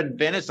just up and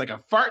vanished like a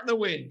fart in the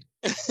wind.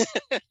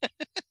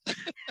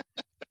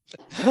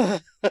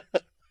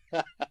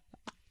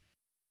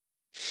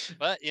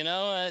 But you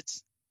know what?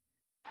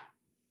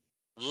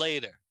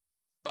 Later.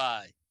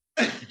 Bye.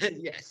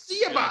 Yeah. See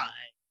you, bye.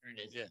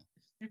 Ernest. Yeah.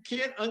 You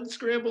can't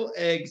unscramble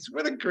eggs.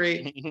 What a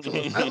great.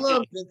 I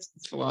love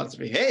Vincent's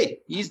philosophy. Hey,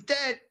 he's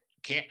dead.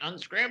 Can't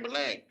unscramble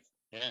eggs.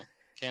 Yeah.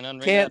 Can't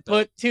unring Can't that bell.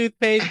 put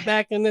toothpaste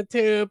back in the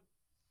tube.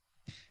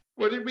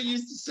 What did we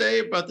used to say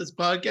about this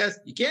podcast?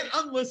 You can't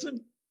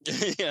unlisten.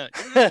 Yeah.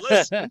 You didn't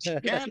listen. You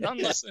can't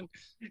unlisten.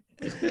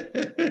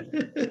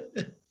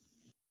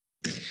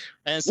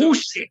 And so Oh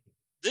shit!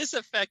 this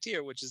effect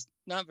here, which is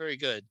not very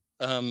good,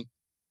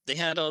 they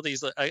had all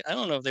these, I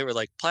don't know if they were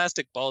like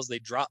plastic balls they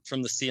dropped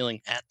from the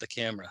ceiling at the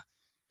camera.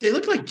 They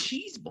look like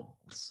cheese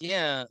balls.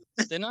 Yeah,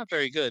 they're not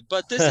very good.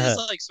 But this is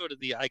like sort of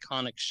the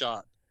iconic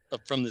shot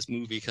from this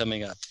movie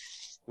coming up,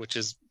 which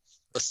is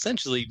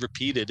essentially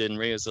repeated in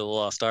Raiders of the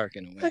Lost Ark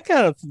in a way. That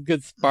kind of some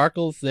good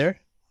sparkles there.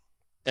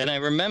 And I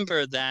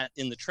remember that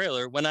in the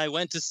trailer when I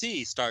went to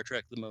see Star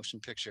Trek: The Motion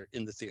Picture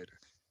in the theater.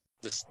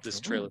 This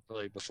trailer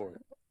played before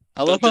it.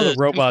 I love how the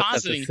robots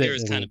have compositing to sit here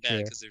is in kind the of bad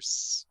chair. because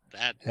there's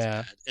that is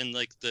Yeah. bad, and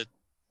like the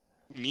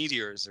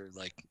meteors are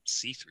like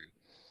see through.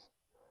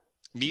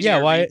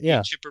 Yeah, why-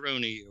 yeah.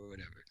 Chipperoni or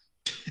whatever.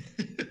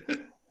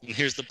 And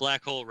here's the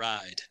black hole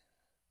ride,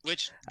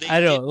 which they I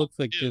know, did it looks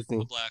like do, Disney.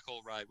 the black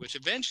hole ride, which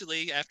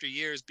eventually, after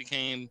years,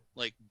 became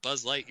like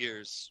Buzz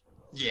Lightyear's.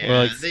 Yeah,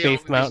 Or like they Space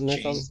always Mountain or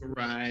change the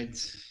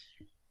rides.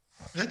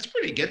 That's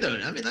pretty good though.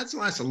 I mean, that's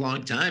lasts a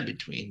long time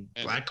between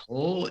Yeah. Black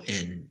Hole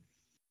and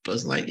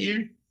Buzz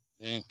Lightyear.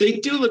 Yeah. They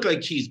do look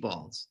like cheese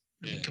balls.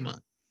 I mean, Yeah. come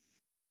on.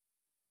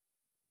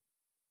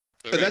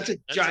 But But that's a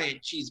that's-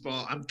 giant cheese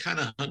ball. I'm kind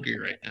of hungry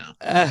right now.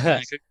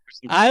 I could-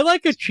 I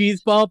like a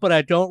cheese ball, but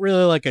I don't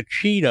really like a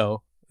Cheeto.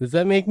 Does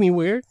that make me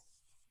weird?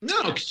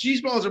 No, because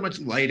cheese balls are much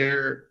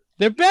lighter.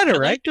 They're better,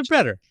 right? They're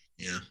better.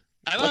 Yeah,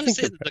 I I want to think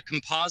say they're that the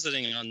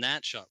compositing on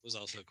that shot was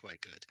also quite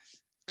good.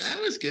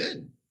 that was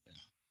good.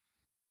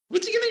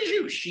 What's he gonna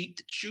do? Shoot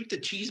the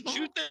cheese ball?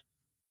 Shoot the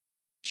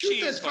Shoot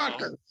cheese this ball.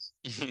 fucker.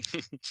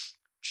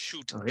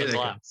 Shoot Oh, here the they go.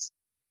 glass.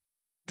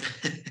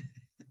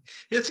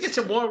 Let's get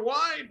some more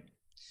wine.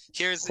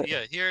 Here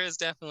is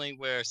definitely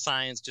where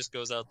science just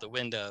goes out the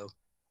window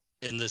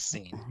in this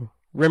scene.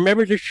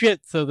 Remember to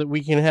shit so that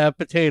we can have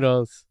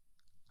potatoes.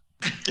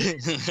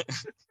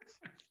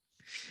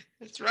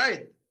 That's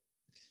right.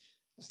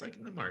 It's like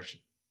in The Martian.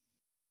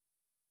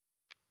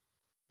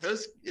 They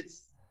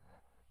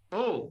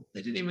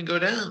didn't even go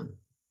down.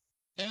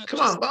 Yeah, Come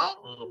just- on, Bob.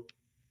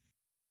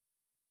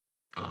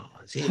 Oh,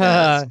 see,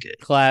 that's good.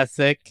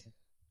 Classic.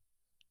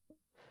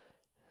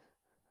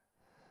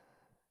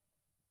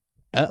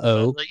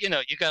 Uh-oh. Like, you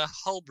know, you got a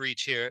hull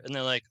breach here, and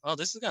they're like, "Oh,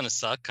 this is gonna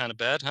suck, kind of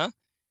bad, huh?"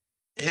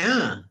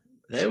 Yeah,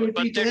 that would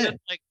But be good.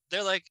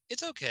 they're like,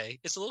 "It's okay.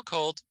 It's a little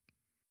cold."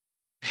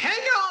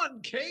 Hang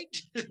on,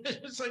 Kate.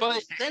 It's like,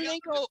 But hang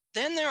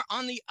then on. they're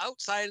on the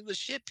outside of the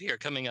ship here,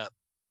 coming up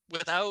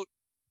without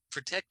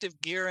protective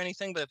gear or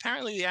anything. But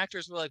apparently, the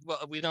actors were like,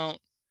 "Well, we don't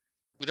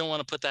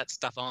want to put that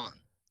stuff on,"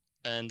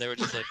 and they were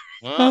just like,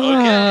 "Well,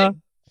 okay."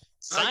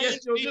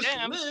 Science you'll be just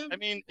damned. live. I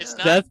mean, it's Yeah.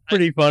 not. That's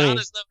pretty funny. Not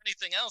as though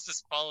anything else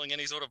is following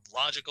any sort of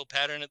logical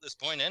pattern at this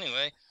point,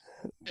 anyway.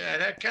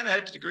 Yeah, I kind of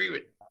have to agree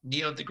with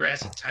Neil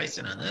deGrasse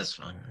Tyson on this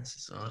one. This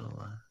is a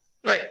little.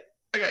 Right,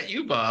 I got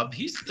you, Bob.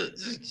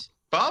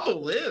 Bob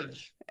will live.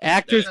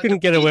 Actors Yeah, couldn't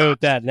get away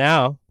with that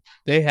now.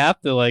 They have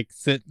to like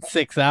sit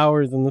 6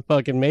 hours in the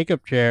fucking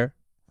makeup chair.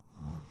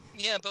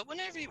 Yeah, but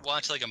whenever you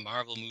watch like a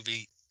Marvel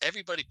movie,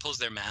 everybody pulls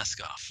their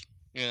mask off.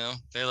 You know,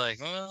 they're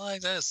like, "Well,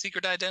 like that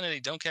secret identity,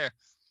 don't care."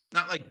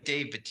 Not like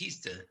Dave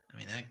Batista. I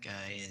mean, that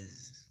guy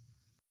is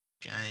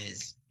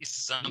He's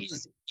something.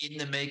 he's in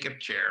the makeup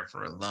chair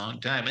for a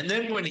long time. And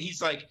then when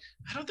he's like,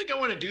 I don't think I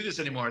want to do this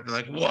anymore, they're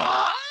like,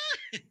 what?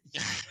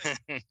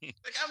 Like,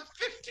 I'm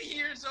 50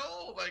 years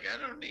old. Like, I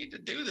don't need to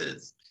do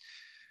this.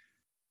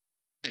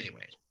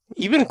 Anyway,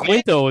 Even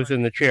Quinto was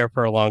in the chair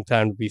for a long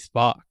time to be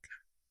Spock.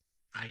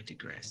 I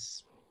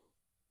digress.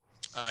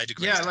 I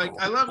digress. Yeah, like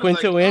I love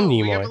Quinto it. Like, and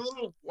we have Nimoy. a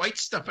little white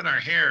stuff in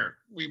our hair.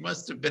 We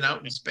must have been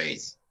out in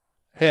space.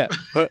 Yeah,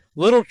 but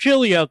little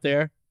chilly out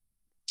there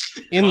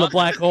in the Oh,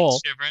 black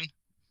hole. Shivering.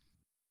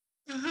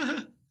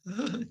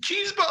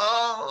 Cheese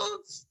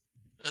balls.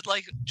 It's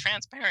like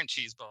transparent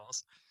cheese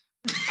balls.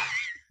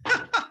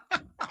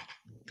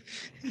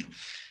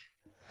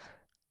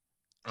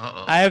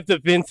 Uh-oh. I have the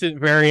Vincent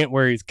variant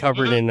where he's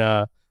covered in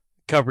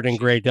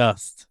gray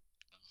dust.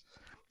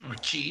 Or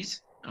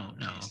cheese? Oh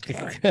no.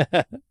 Okay.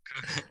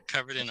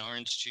 Covered in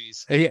orange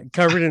cheese. Yeah,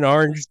 covered in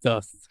orange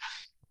dust.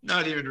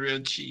 Not even real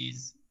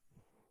cheese.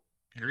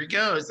 Here he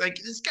goes. Like,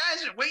 this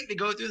guy's been waiting to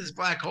go through this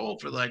black hole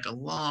for like a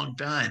long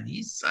time.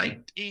 He's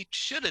psyched. He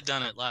should have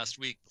done it last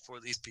week before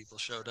these people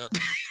showed up.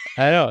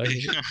 I know.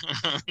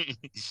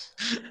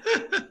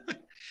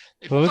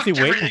 They What was he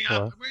fucked waiting everything for?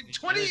 up. We're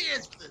 20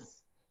 years for this.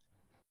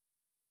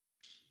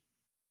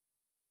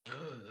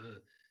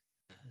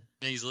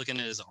 He's looking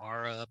at his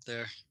aura up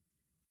there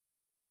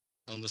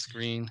on the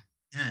screen.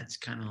 Yeah, it's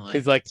kind of like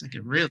He's like- it's like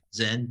a real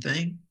Zen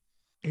thing.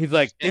 He's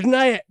like,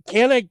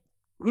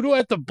 who do I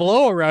have to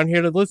blow around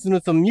here to listen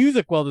to some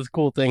music while this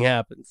cool thing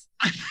happens?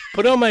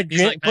 Put on my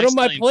He's like, put on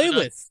my Maximilian,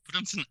 playlist. Put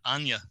on some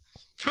Anya.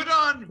 Put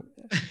on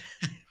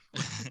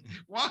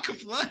Walk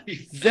of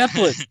Life.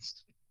 Zeppelin.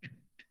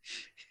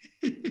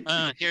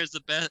 Here's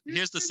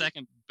the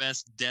second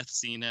best death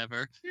scene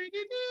ever.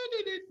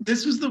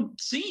 This was the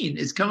scene.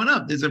 It's coming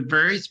up. There's a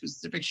very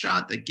specific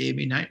shot that gave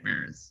me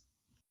nightmares.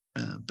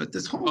 But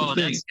this whole Oh,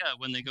 thing. that's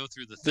when they go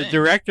through the The thing.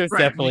 director's Right,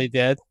 definitely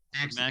dead.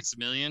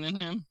 Maximilian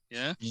and him.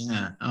 Yeah.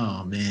 Yeah.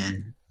 Oh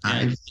man. Yeah.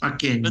 I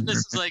fucking. But this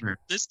is like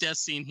remember. this death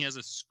scene, he has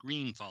a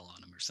screen fall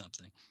on him or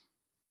something.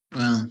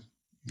 Well,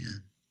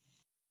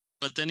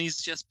 But then he's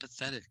just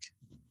pathetic.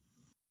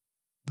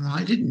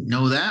 I didn't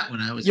know that when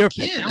I was You're a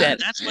kid. pathetic.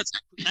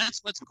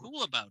 That's what's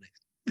cool about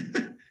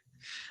it.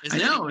 Is I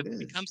that know it it is.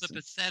 becomes a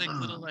It's like, pathetic oh.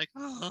 little like,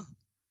 oh.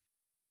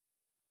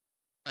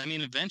 I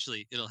mean,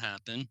 eventually it'll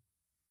happen.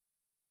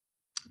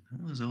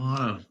 There's a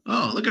lot of.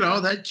 Oh, look at all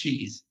that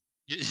cheese.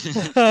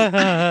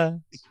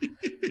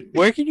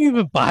 Where can you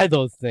even buy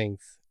those things?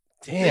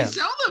 They Damn.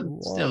 sell them Wow,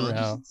 still. now.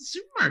 Just at the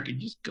supermarket.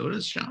 Just go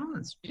to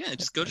Shaw's. Yeah,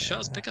 just go to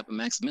Shaw's, pick up a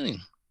Maximilian.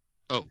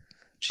 Oh.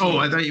 Oh,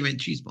 I cheese. thought you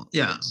meant cheese ball.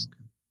 Yeah.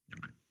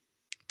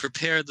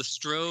 Prepare the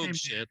strobe Hey,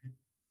 ship.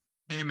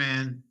 Hey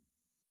man,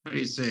 what do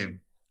you say?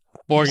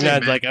 Borgnad's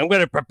man. like, I'm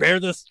gonna prepare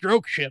the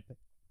stroke ship.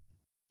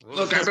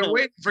 Look, I've been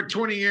waiting for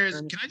 20 years.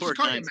 Can I just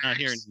call you Fortnite's not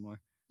here Max? anymore.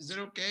 Is it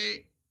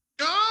okay?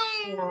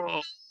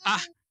 Oh!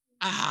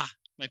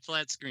 My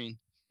flat screen.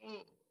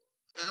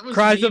 That was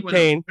Cries me of when I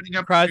was pain. putting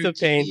up Cries your of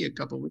pain. TV a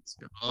couple weeks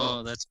ago.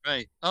 Oh, that's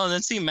right. Oh,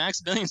 then see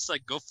Maximilian's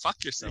like, go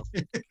fuck yourself.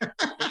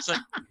 It's like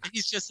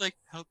he's just like,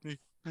 help me,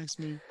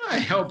 Maximilian.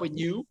 I'm helping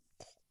you.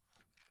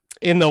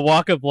 In the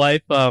Walk of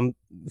Life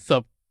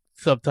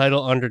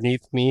subtitle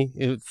underneath me,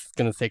 it's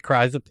gonna say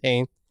 "Cries of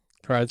Pain,"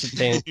 "Cries of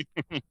Pain,"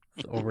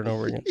 over and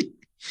over again.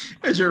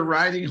 As you're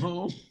riding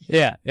home.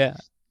 Yeah, yeah.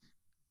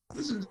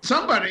 Listen,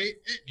 somebody,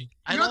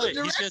 I you're know the it.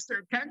 He's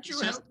director. Can't you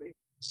he's just- help me?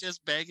 He's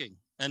just begging,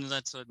 and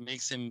that's what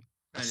makes him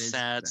a That is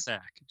sad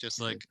sad. sack, just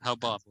That like is how sad.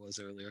 Bob was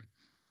earlier.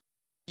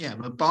 Yeah,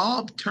 but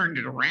Bob turned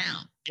it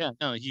around. Yeah,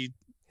 no, it's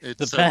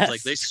The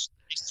like they best.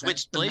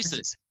 switched the best.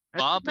 places.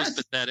 That's Bob the was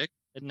best. pathetic,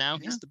 and now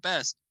Yeah. he's the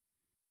best.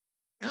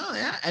 Oh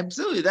yeah,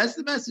 absolutely. That's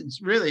the message.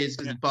 Really, is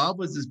because Yeah. Bob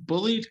was this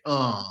bullied.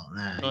 Oh,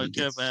 nah, Oh, he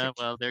yeah, gets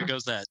well, there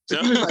goes that. He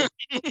was like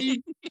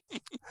bullied,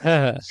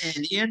 Yeah.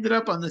 and he ended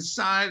up on the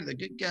side of the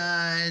good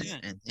guys, Yeah,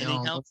 and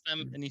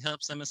and he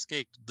helps them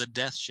escape the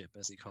death ship,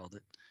 as he called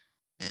it.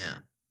 Yeah.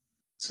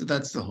 So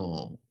that's the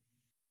whole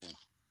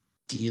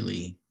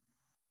dealy.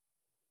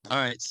 All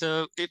right,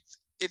 so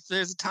if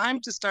there's a time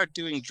to start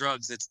doing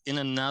drugs, it's in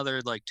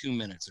another like 2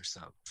 minutes or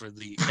so for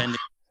the ending.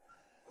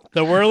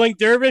 The whirling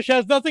dervish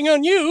has nothing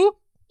on you.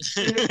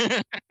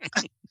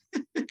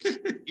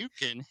 You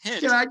can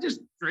hit. Can I just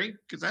drink?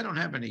 Because I don't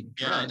have any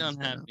drugs. Yeah, I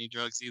don't have any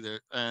drugs either,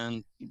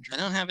 and I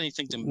don't have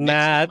anything to mix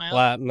Matt with my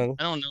Blattman.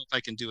 I don't know if I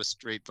can do a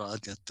straight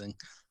vodka thing.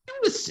 Do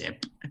a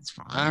sip. It's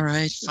fine. All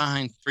right,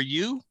 fine. For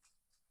you,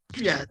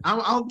 Yeah,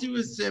 I'll do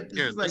a sip. This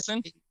here, is like-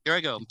 listen. Here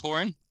I go. I'm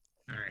pouring.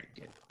 All right,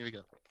 good. Here we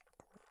go.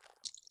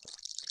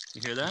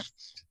 You hear that?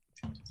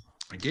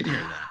 I did hear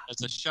that.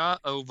 That's a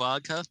shot of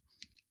vodka.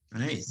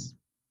 Nice.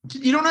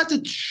 You don't have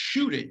to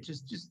shoot it.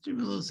 Just do a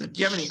little sip. Do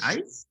you have any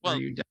ice? Or Well,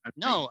 are you down?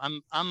 No,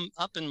 I'm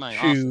up in my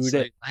Shoot office.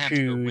 it, I have to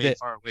go shoot way it,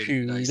 far away to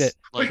shoot get ice. it,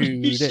 Like, But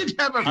you shoot it,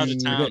 should have a out of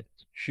shoot town. it,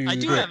 shoot I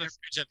do it. have a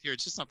fridge up here.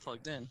 It's just not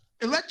plugged in.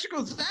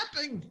 electrical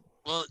zapping.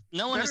 Well,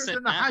 no one has Better said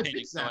than the map high-pitch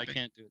painting, so I zapping.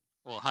 can't do it.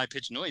 Well, high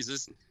pitched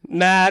noises.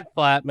 Matt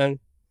Blattman.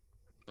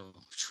 Oh,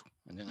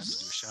 I didn't have to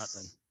do a shot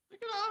then.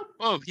 Look it up.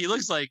 Oh, he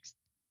looks like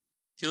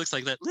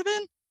that.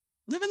 Living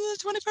in the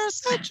 21st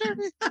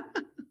century.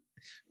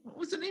 What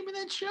was the name of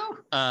that show?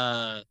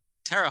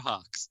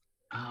 Terrahawks.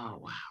 Oh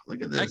wow!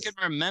 Look at I this. can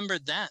remember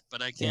that,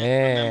 but I can't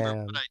remember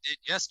Damn. what I did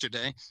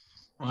yesterday.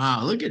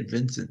 Wow! Look at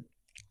Vincent.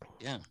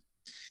 Yeah.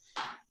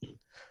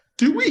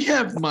 Do we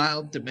have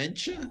mild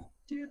dementia?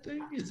 Do you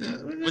think is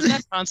that? What Was is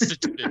that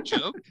constitute a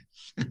joke?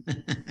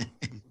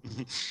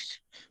 it?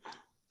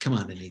 Come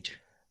on, Anita.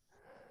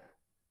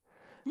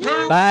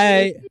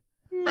 Bye,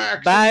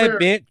 Back bye, to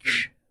work.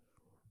 bitch.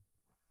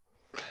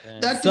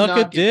 And- That did Suck a not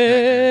get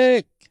better.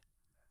 dick.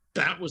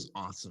 That was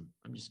awesome.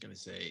 I'm just gonna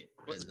say.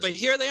 but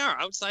here they are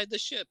outside the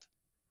ship.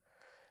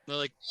 They're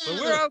like, but Yeah,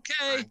 we're they're okay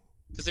fine.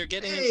 because they're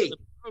getting Hey. into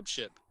the probe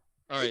ship.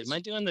 All right, am I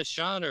doing the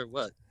shot or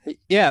what?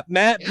 Yeah,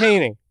 Matt Yeah.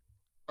 painting.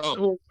 Oh,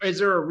 Well, is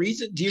there a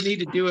reason? Do you need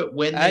to do it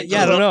when?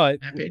 Yeah, I don't know.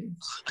 Happen?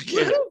 I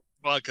can't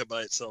vodka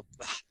by itself.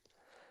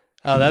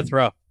 Oh, that's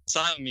rough.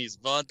 Siamese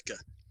vodka.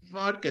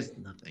 Vodka's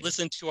nothing.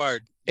 Listen to our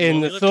In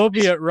well, we the live in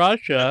Soviet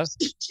Russia,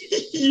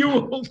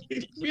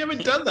 we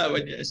haven't done that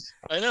one yet.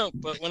 I know,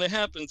 but when it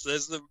happens,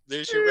 there's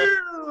your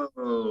ref-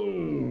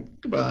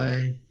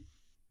 Goodbye.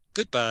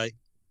 goodbye.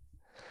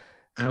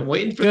 I'm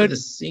waiting for Good. the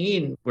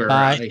scene where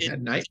Bye. I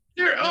had night.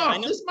 I Oh,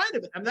 know. this might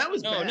have been. That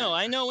was No, bad. no,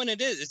 I know when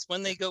it is. It's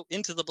when they go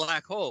into the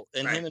black hole,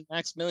 and Right. him and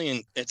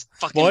Maximilian. It's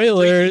fucking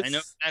Spoilers. freaky. I know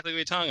exactly what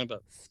you're talking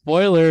about.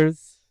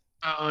 spoilers.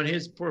 Oh, and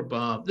his poor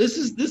Bob.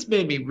 This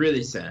made me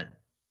really sad.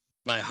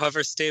 My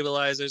hover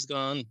stabilizer's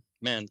gone.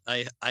 Man,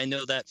 I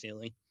know that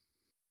feeling.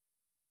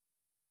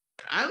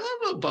 I love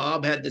how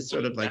Bob had this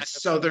sort of like Backup.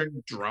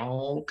 southern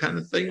drawl kind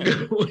of thing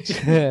going.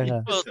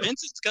 Yeah. Well,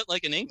 Vincent's got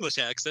like an English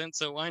accent,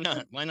 so why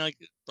not? Why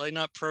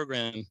not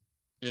program?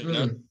 You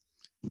know. Mm,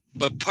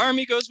 But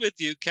Parmy goes with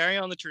you. Carry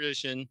on the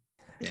tradition.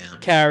 yeah,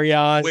 Carry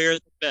on. We're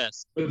the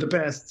best. we're the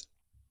best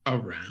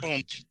around.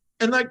 Boom.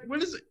 And like,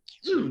 what is it?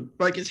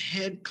 Like his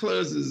head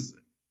closes,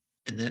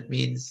 and that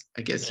means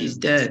I guess he's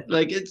dead.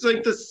 Like it's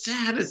like the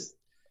saddest.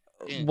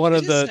 Yeah, One it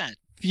of is the sad.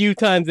 few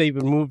times they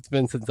even moved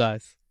Vincent's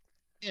eyes.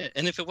 Yeah,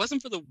 and if it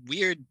wasn't for the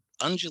weird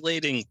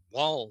undulating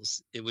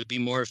walls, it would be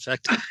more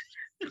effective.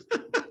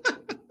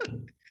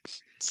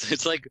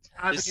 it's like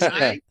I, This- mean,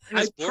 I this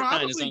Borgnine is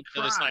probably on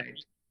the other side.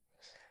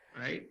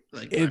 cried, right?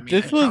 Like If I mean,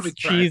 this I was probably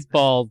cried.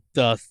 cheeseball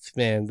dust,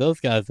 man. Those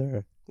guys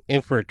are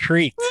in for a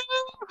treat.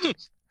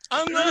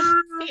 I'm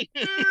the.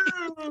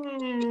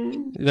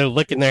 They're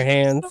licking their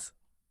hands.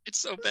 It's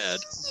so bad.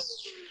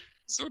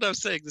 That's what I'm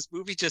saying. This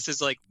movie just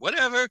is like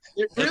whatever.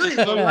 It really,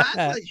 the last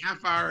like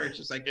half hour, it's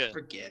just like Yeah.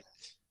 forget.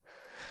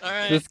 All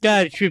right. This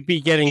guy should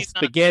be getting He's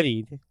not-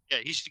 spaghettied. Yeah,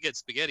 he should get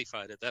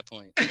spaghettified at that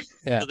point.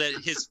 Yeah. So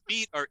that his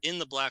feet are in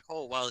the black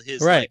hole while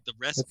his Right. like the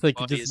rest It's of the like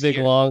body just is big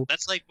here. long.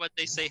 That's like what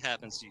they say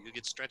happens to you. You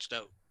get stretched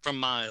out from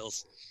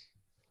miles.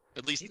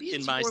 At least Maybe in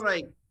it's my more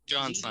like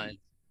John ziti sign.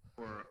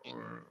 or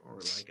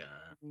like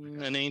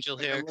a An angel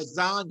like a hair.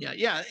 lasagna.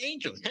 Yeah,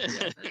 angel.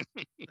 hair,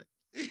 yeah.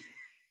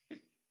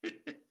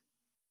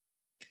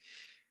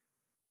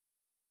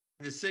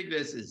 The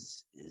Cygnus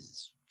is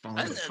falling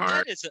That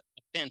apart. is a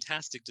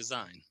fantastic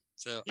design.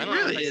 So I It don't know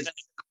really if I is. said,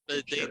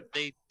 but Sure.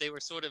 they were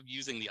sort of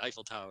using the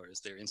Eiffel Tower as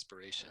their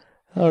inspiration.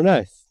 Oh,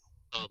 nice.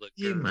 Oh, the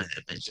You curve. might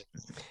have mentioned.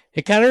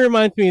 It kind of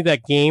reminds me of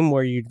that game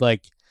where you'd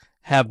like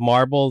have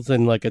marbles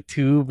in like a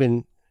tube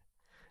and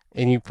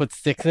you put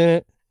sticks in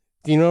it.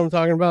 Do you know what I'm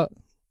talking about?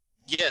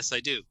 Yes, I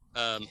do.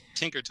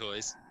 Tinker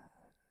Toys.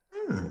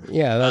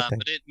 Yeah, that thing.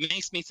 But it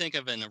makes me think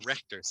of an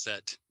erector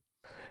set.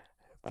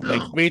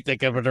 Makes Oh, me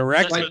think of a That's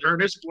director. like what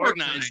Ernest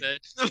Borgnine Borgnine.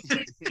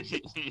 said.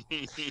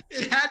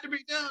 It had to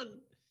be done.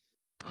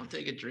 I'll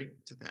take a drink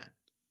to that.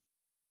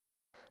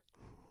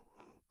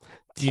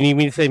 Do you need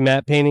me to say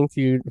matte painting for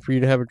you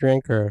to have a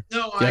drink, or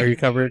No, are I you can do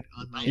covered? it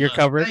on my You're own.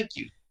 covered? Thank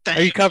you. Are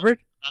Thank you covered?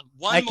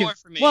 One more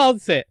for me. Well, I'll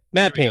say it.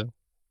 Matte Here we go. painting.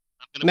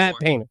 I'm gonna Matte pour.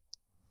 painting.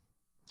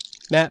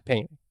 Matte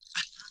painting.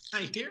 I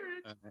hear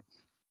it. Alright.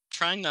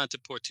 Trying not to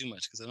pour too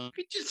much because I don't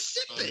You just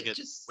sip want to it. get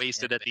Just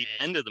wasted sip at the it.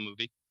 end of the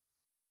movie.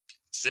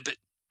 Sip it.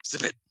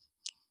 Sip it.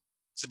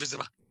 Sip it.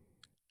 Sip it.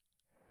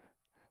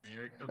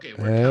 Okay, we're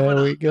coming There up.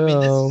 we I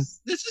mean, go.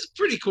 this is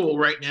pretty cool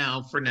right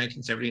now for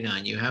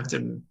 1979. You have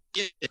to.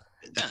 Yeah.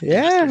 That's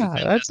Yeah,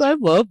 fantastic. I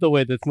love the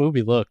way this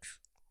movie looks.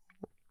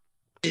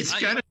 It's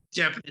got a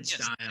definite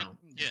Yes. style.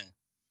 Yeah.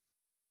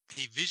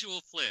 A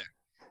visual flair.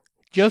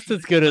 Just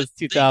as good But as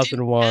they didn't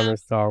 2001 or have-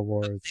 Star But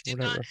Wars, they did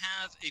whatever. not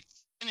have a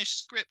finished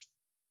script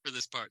for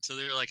this part. So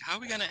they're like, how are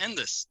we going to end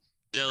this?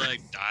 They're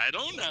like, I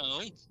don't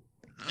know.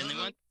 And they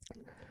want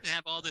to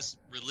have all this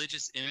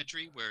religious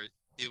imagery where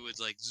it would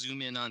like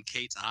zoom in on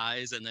Kate's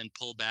eyes and then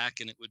pull back,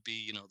 and it would be,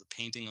 you know, the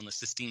painting on the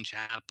Sistine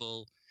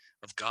Chapel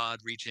of God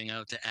reaching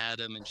out to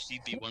Adam, and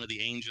she'd be one of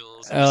the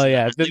angels. and this Oh and that.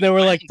 yeah, And then they were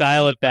like, planned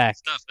dial all it the back.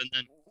 stuff, and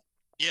then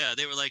yeah,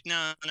 they were like,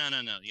 no,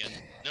 yeah,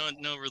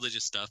 no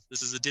religious stuff.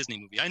 This is a Disney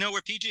movie. I know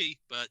we're PG,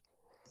 but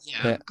Yeah,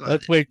 Yeah, I'm glad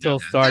let's they wait did till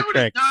that. Star That would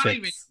Trek not 6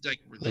 even like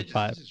religious.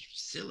 5. This is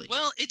silly.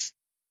 well, it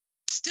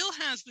still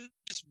has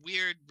this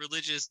weird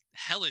religious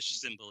hellish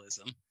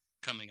symbolism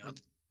coming up,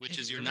 which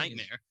is your It really is.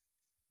 nightmare.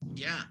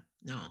 Yeah,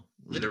 no,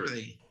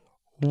 literally.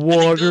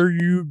 What built- are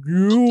you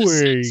Built the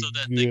set doing? so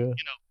that they, you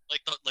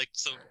know,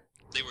 so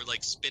they were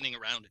like spinning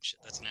around and shit.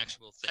 That's an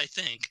actual thing, I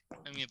think.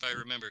 I mean, if I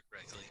remember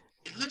correctly.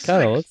 It looks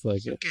Kind of like looks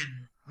like it.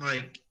 fucking,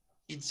 like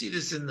you'd see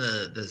this in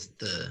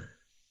the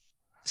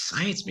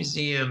Science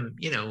Museum.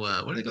 You know,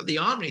 what do they call it? The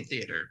Omni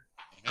Theater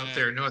out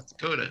there in North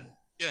Dakota.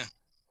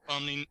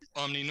 Omni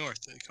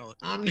North, they call it.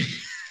 Omni.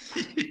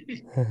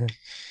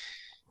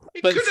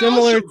 It But could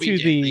similar also be to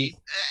Disney.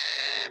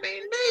 I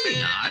mean, maybe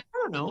not. I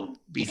don't know.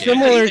 Be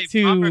Similar I'd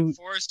say Robert to-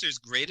 Forster's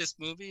greatest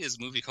movie is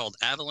a movie called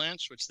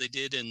Avalanche, which they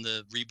did in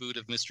the reboot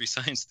of Mystery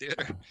Science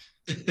Theater.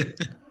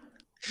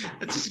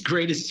 That's his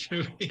greatest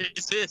movie.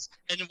 It is.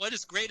 And what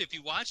is great, if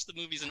you watch the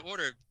movies in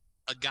order,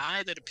 a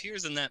guy that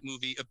appears in that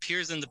movie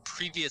appears in the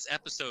previous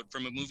episode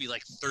from a movie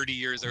like 30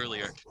 years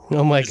earlier.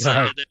 Oh my It's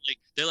god.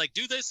 they're like,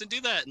 do this and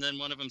do that. And then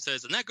one of them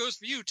says, and that goes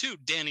for you too,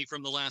 Danny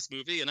from the last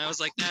movie. And I was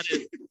like, that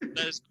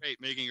is great,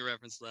 making a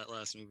reference to that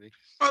last movie.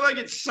 Or like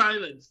it's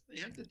silence.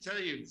 They have to tell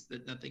you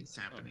that nothing's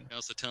happening. You're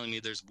also telling me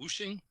there's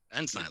whooshing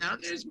and But silence. now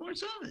there's more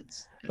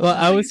silence. Well,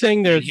 I was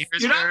saying there's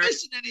Here's You're not where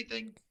missing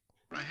anything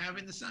by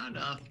having the sound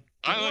off.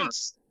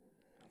 silence.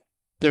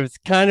 there's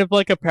kind of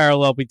like a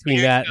parallel between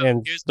Here you that go.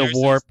 and Here's the Durson's-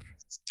 warp,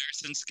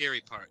 Durson's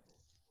scary part.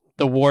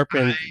 the warp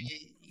in I-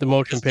 the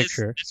motion This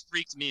picture.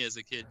 freaked me as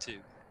a kid too.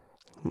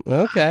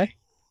 Okay,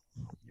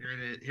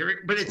 Here it,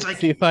 but it's like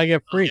see if I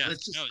get oh, freaked. yeah.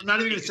 let's just, No, I'm not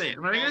even you gonna say it. can-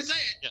 I'm not even gonna say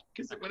it Yeah.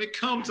 because when it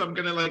comes, I'm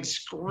gonna like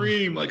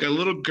scream like a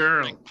little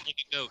girl, Like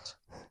a goat.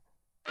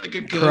 like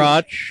a goat.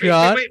 Crotch Wait,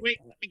 shot wait.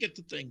 Let me get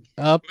the thing.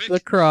 up Quick. the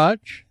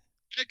crotch.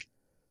 Quick.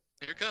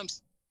 Here it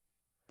comes.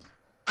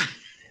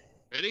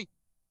 Ready?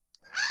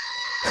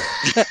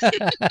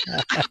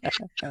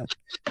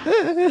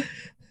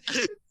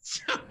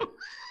 So,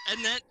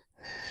 And then,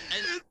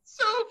 and it's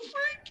so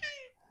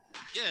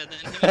freaky. yeah, and then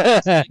him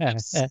and Dustin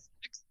have sex.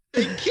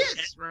 They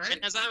kiss, right?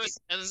 And as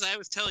I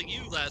was telling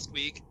you last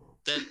week,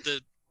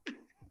 that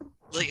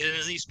and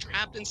he's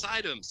trapped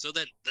inside him, so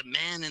that the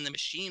man and the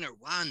machine are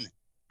one.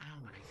 Oh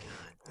my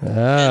god.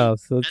 Oh,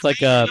 so it's And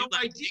like we a No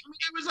idea. I mean,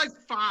 I was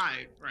like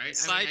 5, right? I mean,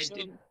 Side I show.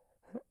 didn't.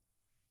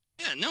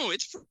 Yeah, no,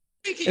 it's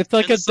freaky. it's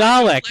like And a the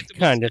Side Show Dalek collectibles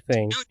kind of that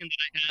thing. Maximilian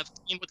that I have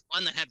came with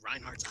one that had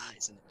Reinhardt's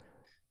eyes in it.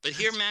 But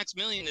here,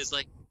 Maximilian is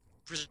like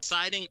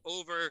presiding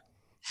over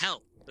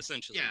hell,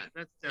 essentially. Yeah,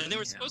 that's definitely. And there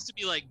were supposed to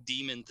be like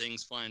demon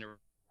things flying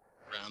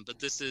around, but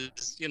this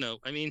is, you know,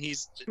 I mean,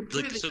 he's like,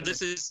 Completely so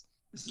this is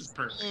This is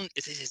perfect.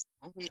 is it his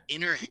own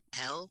inner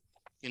hell?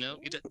 You know,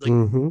 like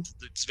hmm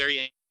it's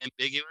very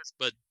ambiguous,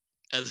 but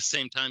at the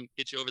same time,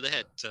 hits you over the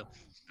head. So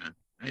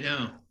I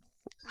know.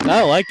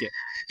 I like it.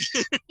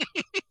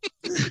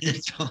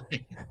 It's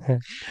funny.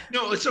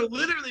 No, so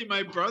literally,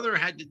 my brother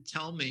had to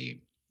tell me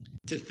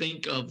to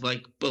think of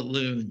like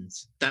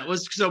balloons. That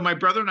was so. My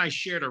brother and I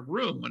shared a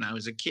room when I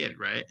was a kid,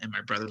 right? And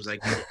my brother was like,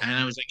 and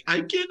I was like,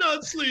 I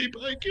cannot sleep.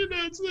 I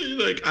cannot sleep.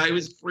 Like I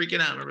was freaking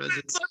out. My brother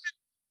said,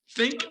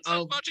 think it's like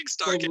of. watching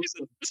Stargaze.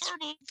 And this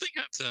horrible thing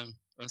happens.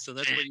 So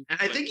that's what you. And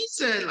I think he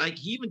said, like,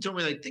 he even told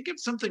me, like, think of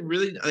something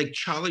really like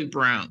Charlie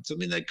Brown,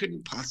 something that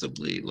couldn't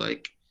possibly,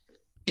 like,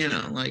 you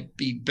know, like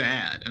be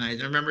bad. And I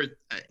remember,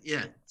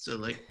 yeah. So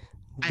like,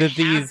 I Did have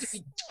to these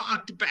be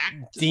talked back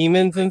to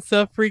demons and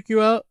stuff freak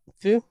you out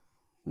too?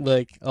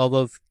 Like all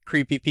those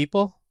creepy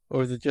people?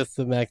 Or is it just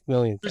the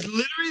Maximilian There's thing?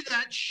 literally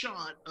that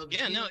shot of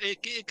Yeah, him. no,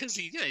 because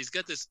he's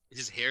got this.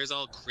 His hair's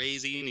all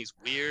crazy and he's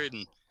weird,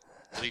 and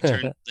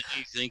Then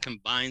he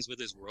combines with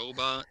his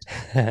robot.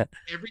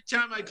 Every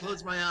time I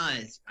closed my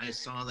eyes, I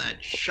saw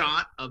that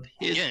shot of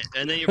his. Yeah,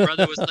 and then your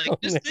brother was like,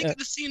 just think man. of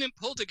the scene in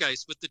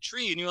Poltergeist with the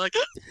tree, and you're like,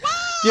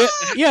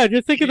 yeah,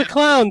 just think of the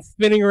clowns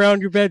spinning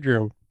around your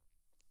bedroom.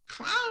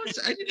 Clowns.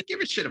 I didn't give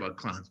a shit about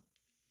clowns.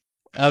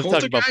 I was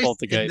talking about And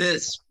Poltergeist.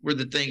 this were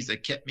the things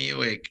that kept me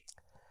awake.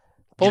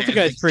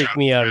 Poltergeist freaked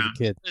me out as a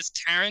kid. It's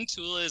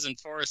Tarantulas and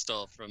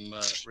Forrestal from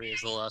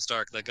Raiders of the Lost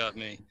Ark that got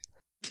me.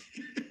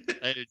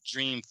 I had a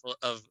dream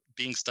of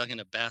being stuck in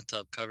a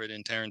bathtub covered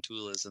in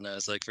tarantulas, and I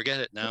was like, forget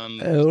it. Now I'm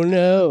Oh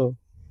no.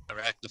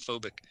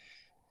 arachnophobic.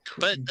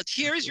 But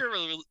here's your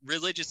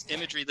religious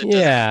imagery that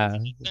Yeah.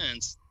 doesn't make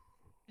sense.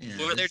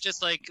 Where they're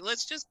just like,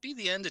 let's just be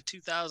the end of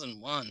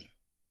 2001.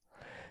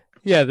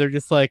 Yeah, they're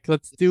just like,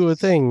 let's do a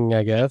thing,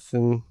 I guess.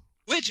 And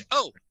Which,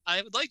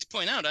 I would like to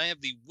point out, I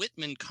have the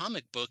Whitman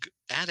comic book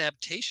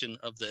adaptation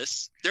of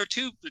this. There are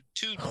two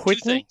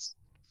Whitman? things.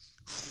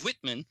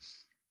 Whitman.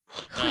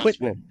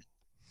 Whitman.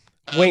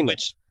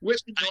 Which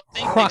Whitman. I think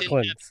they didn't have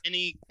Crocklands.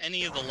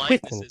 any of the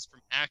likenesses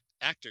from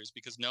actors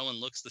because no one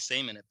looks the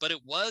same in it. But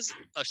it was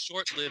a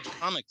short-lived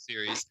comic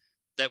series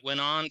that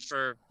went on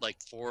for like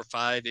 4 or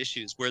 5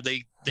 issues where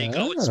they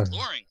go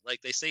exploring.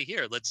 Like they say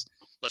here, let's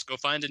go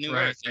find a new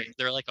Earth. And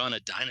they're like on a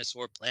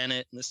dinosaur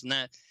planet and this and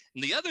that.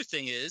 And the other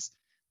thing is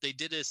they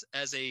did this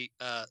as a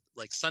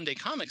like Sunday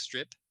comic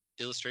strip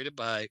illustrated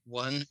by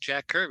one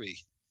Jack Kirby.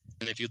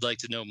 And if you'd like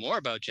to know more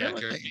about Jack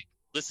Kirby,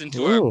 listen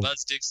to our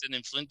Buzz Dixon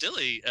and Flint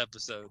Dille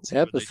episodes.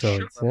 Yeah.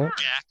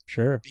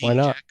 Sure. Why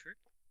not?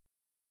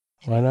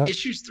 Why not?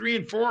 Issues 3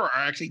 and 4 are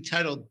actually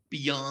titled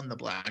Beyond the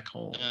Black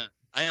Hole.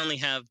 I only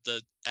have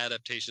the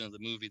adaptation of the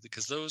movie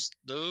because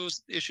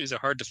those issues are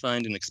hard to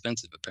find and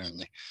expensive,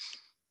 apparently.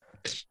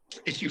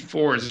 Issue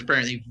 4 is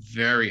apparently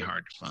very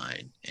hard to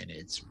find, and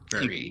it's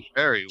very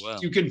well.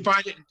 You can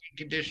find it in good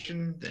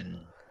condition,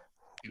 then.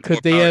 Could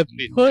they have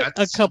put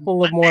a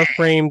couple of more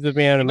frames of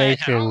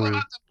animation?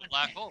 The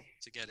black hole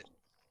to get it.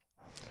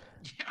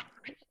 Yeah.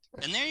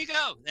 And there you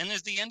go. And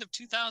there's the end of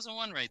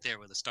 2001 right there,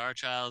 where the Star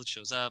Child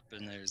shows up,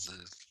 and there's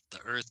the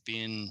Earth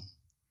being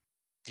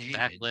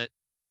backlit,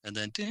 and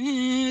then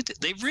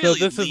they really.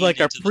 So this is like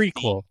a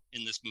prequel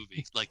in this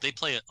movie. Like they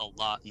play it a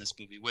lot in this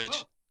movie,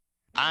 which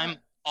I'm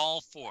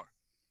all for.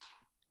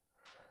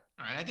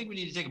 All right, I think we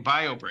need to take a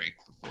bio break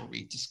before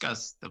we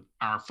discuss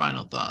our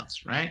final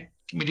thoughts, right?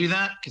 Can we do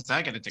that? Because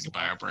I got to take a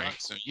bio break,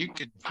 so you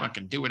could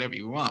fucking do whatever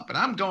you want, but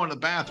I'm going to the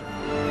bathroom.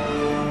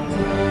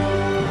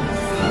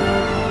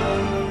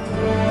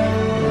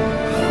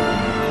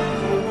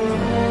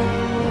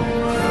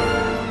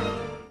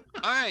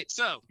 All right,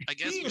 so I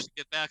guess we should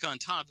get back on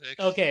topic.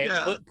 Okay,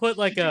 put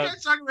like Did you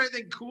guys talk about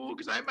anything cool?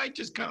 Because I might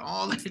just cut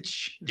all that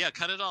shit. Yeah,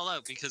 cut it all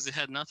out because it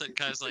had nothing.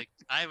 Because like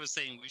I was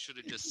saying, we should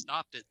have just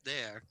stopped it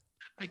there.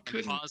 I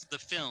couldn't pause the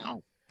film.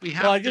 No, we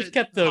have. Well, I just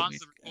kept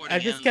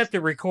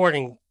the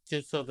recording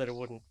just so that it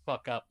wouldn't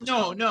fuck up.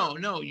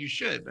 No, you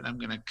should, but I'm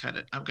gonna cut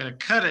it. I'm gonna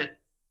cut it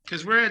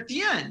because we're at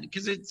the end.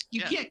 Because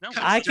you can't. Cut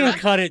I can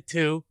cut it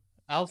too.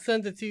 I'll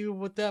send it to you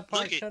with that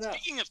part cut out.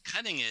 Speaking of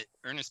cutting it,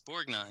 Ernest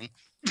Borgnine.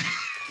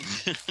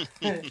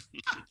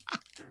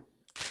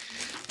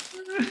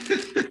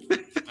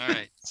 All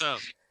right, so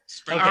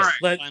Springer.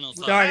 Okay,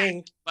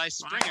 starting by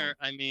Springer,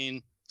 I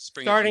mean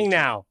Springer. Starting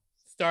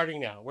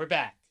now. We're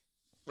back.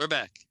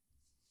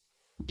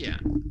 Yeah,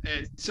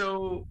 and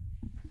so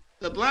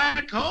the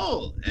black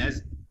hole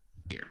has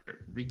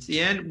reached the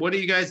end. What do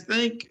you guys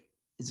think?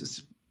 Is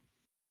this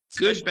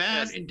good,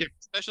 bad,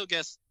 indifferent? Special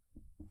guest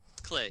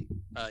Clay,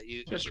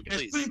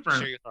 please Clay,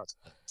 share your thoughts.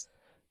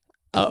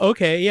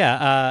 Okay,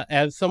 yeah.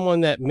 As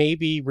someone that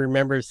maybe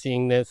remembers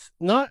seeing this,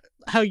 not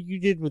how you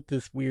did with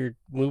this weird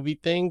movie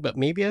thing, but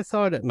maybe I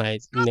saw it at my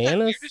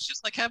Nana's. It's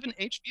just like having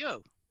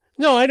HBO.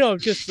 No, I know.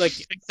 Just like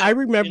I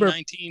remember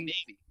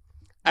 1980.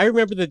 I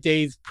remember the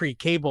days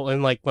pre-cable,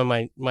 and like when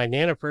my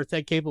Nana first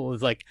had cable, it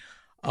was like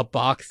a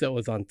box that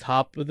was on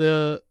top of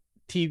the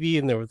TV,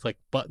 and there was like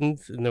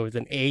buttons, and there was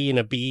an A and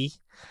a B,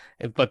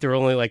 but there were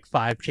only like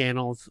 5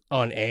 channels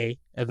on A,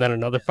 and then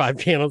another 5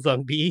 channels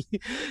on B,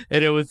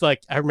 and it was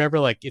like I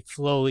remember like it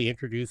slowly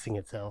introducing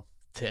itself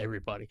to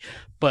everybody.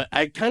 But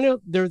I kind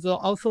of there's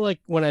also like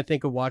when I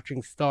think of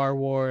watching Star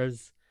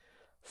Wars,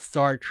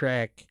 Star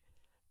Trek,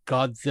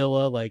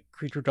 Godzilla, like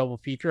Creature Double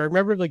Feature. I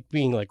remember like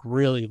being like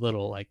really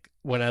little, like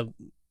when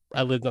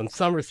I lived on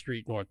Summer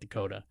Street, North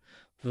Dakota.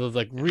 So it was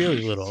like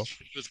really little.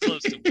 It was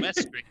close to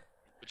West Street,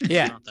 which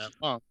was not that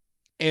long.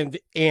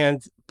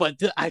 But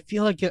I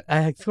feel like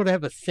I sort of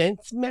have a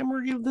sense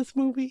memory of this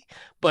movie,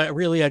 but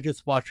really I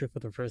just watched it for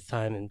the first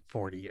time in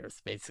 40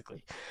 years,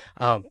 basically.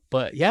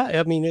 But yeah,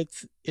 I mean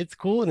it's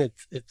cool and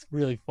it's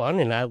really fun,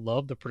 and I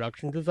love the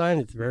production design.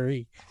 It's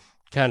very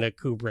kind of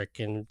Kubrick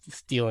and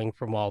stealing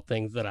from all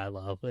things that I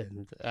love,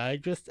 and I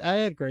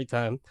had a great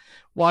time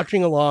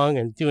watching along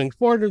and doing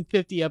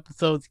 450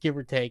 episodes, give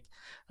or take,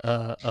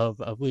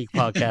 of League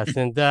Podcast,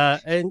 and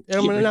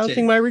I'm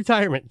announcing my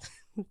retirement.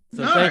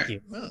 So thank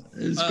you. Well,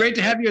 it's great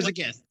to have you as a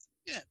guest.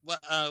 Yeah.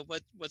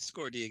 What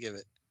score do you give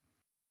it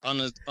on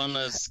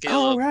a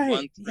scale of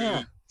 1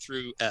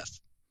 through F?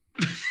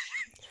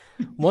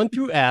 1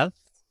 through F.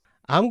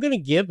 I'm gonna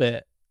give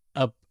it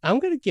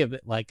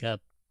like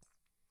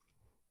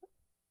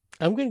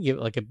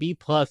a B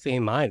plus A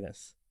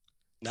minus.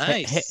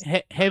 Nice. Oh,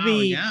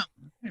 Heavy, yeah.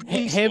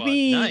 Moon Squad.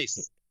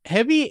 Nice.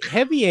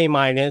 heavy A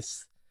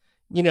minus.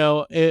 1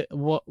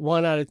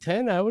 out of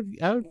 10. I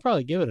would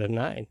probably give it a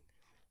 9.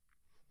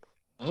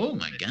 Oh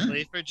my God.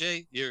 Flavor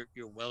Jay, you're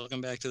welcome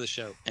back to the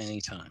show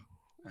anytime.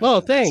 Well,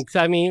 After this. thanks.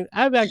 I mean,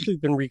 I've actually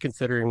been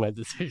reconsidering my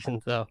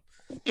decision, so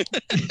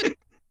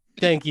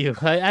thank you.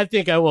 I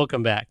think I will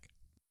come back.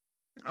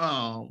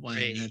 Oh, wow.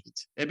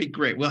 That'd be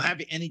great. We'll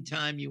have you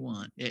anytime you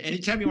want.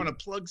 Anytime you want to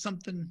plug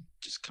something,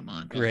 just come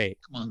on. Great.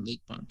 Come on,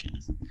 Leak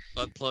Podcast.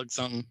 Plug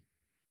something.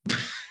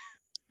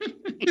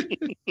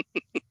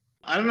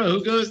 I don't know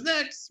who goes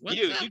next. What's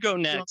You up? go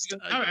next.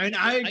 All right,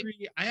 I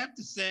agree. I have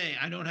to say,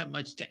 I don't have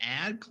much to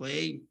add.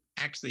 Clay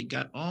actually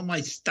got all my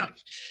stuff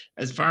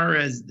as far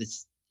as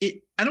this. I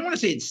don't want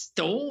to say it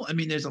stole. I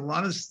mean, there's a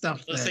lot of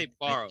stuff. Let's say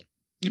borrow.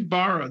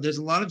 Borrow. There's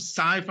a lot of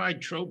sci-fi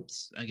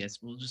tropes, I guess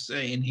we'll just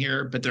say, in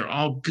here, but they're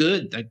all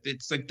good. Like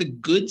it's like the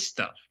good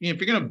stuff.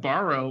 If you're gonna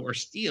borrow or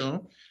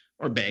steal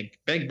or beg,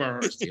 borrow,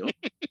 or steal.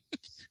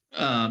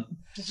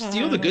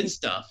 Steal the good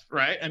stuff,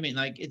 right? I mean,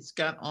 like it's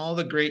got all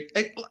the great.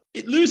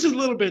 It loses a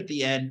little bit at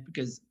the end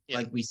because,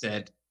 like we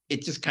said,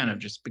 it just kind of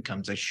just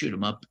becomes a shoot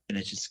 'em up, and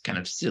it's just kind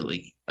of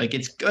silly. Like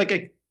it's like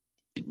a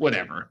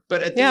whatever.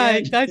 But at the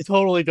end, I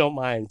totally don't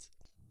mind.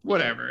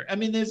 Whatever. I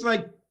mean, there's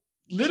like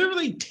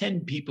literally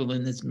 10 people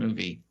in this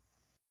movie,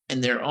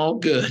 and they're all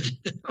good.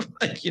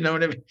 Like, you know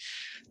what I mean?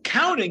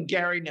 Counting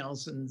Gary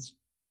Nelson's,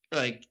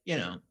 like,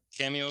 Cameo.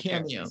 Cameo.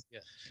 Yeah.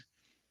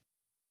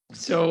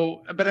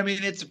 So, but I mean,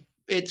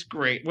 it's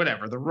great.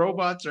 Whatever. The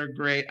robots are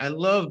great. I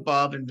love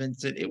Bob and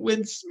Vincent. It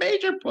wins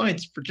major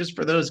points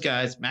for those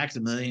guys.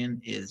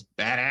 Maximilian is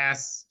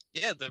badass.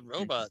 Yeah, the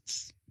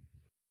robots.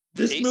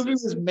 This Aces. movie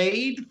was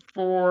made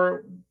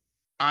for.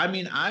 I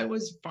mean, I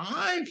was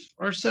 5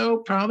 or so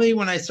probably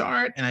when I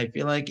saw it, and I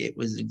feel like it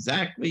was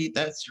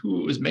that's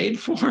who it was made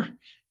for.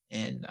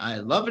 And I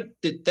love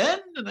it then,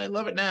 and I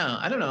love it now.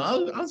 I don't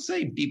know. I'll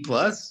say B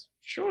plus.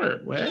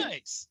 Sure.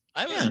 Nice.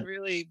 I was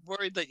really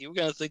worried that you were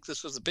gonna think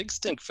this was a big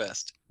stink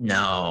fest.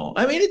 No,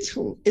 I mean it's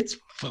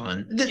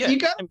fun. You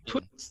got to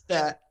put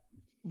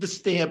the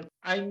stamp.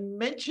 I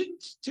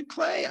mentioned to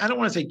Clay, I don't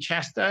want to say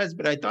chastise,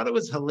 but I thought it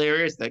was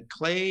hilarious that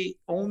Clay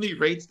only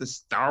rates the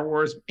Star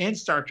Wars and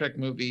Star Trek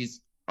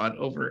movies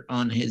over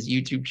on his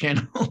YouTube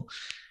channel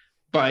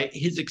by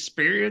his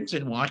experience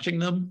in watching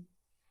them.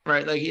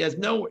 Right, like he has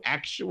no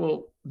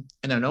actual,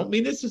 and I don't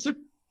mean this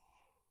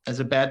as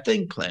a bad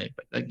thing, Clay,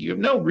 but like you have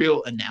no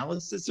real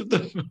analysis of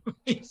the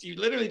movies. You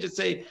literally just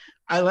say,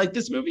 I like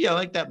this movie, I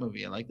like that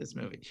movie, I like this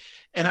movie.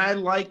 And I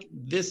like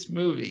this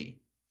movie.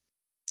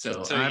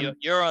 So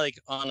you're like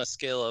on a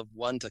scale of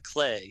 1 to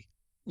Clay.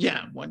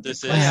 Yeah, 1 to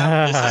this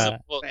Clay.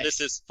 This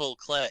is full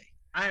Clay.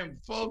 I am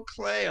full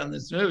Clay on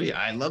this movie.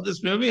 I love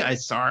this movie. I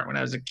saw it when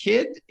I was a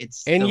kid.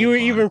 And you were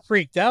even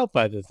freaked out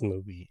by this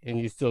movie, and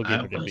you still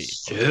give it a B.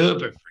 Super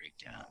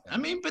freaked out. I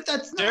mean, but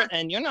that's not.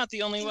 And you're not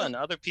the only one.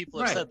 Other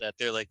people have said that.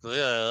 They're like,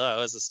 that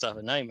was the stuff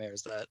of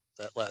nightmares. That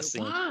last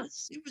scene.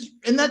 It was,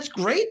 and that's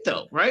great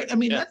though, right? I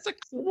mean, that's a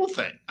cool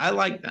thing. I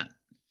like that.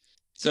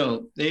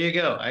 So there you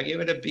go. I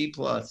give it a B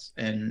plus.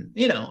 And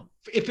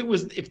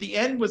if the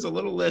end was a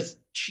little less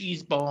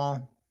cheese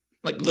ball.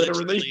 Like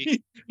literally,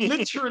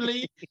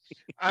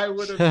 I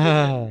would have given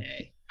an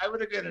A. I would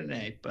have given an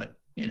A, but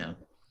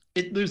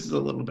it loses a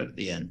little bit at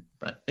the end.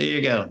 But there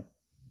you go.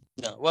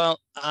 No, well,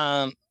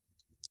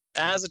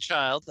 as a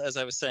child, as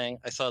I was saying,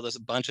 I saw this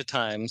a bunch of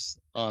times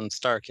on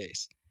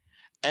Starcase,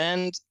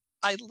 and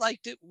I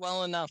liked it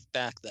well enough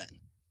back then.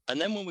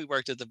 And then when we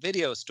worked at the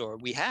video store,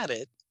 we had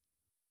it,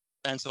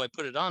 and so I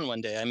put it on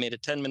one day. I made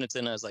it 10 minutes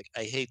in. I was like,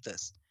 I hate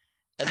this.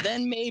 And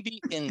then maybe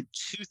in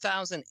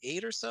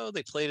 2008 or so,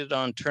 they played it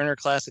on Turner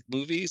Classic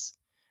Movies.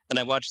 And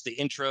I watched the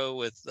intro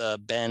with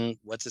Ben,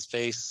 what's his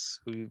face,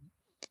 who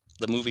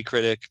the movie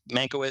critic,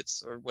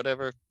 Mankiewicz or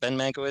whatever. Ben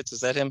Mankiewicz,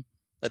 is that him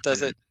that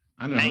does it?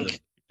 I don't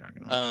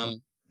know.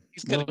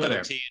 He's got a goatee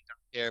and dark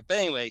hair. But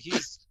anyway,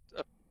 he's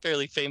a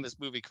fairly famous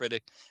movie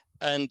critic.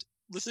 And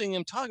listening to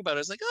him talk about it, I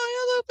was like,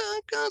 oh, yeah,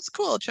 that's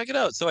cool. I'll check it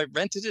out. So I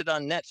rented it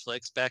on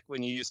Netflix back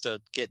when you used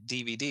to get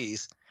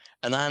DVDs.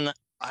 And then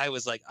I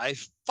was like, I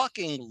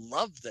fucking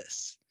love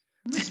this.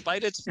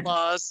 Despite its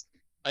flaws,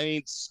 I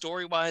mean,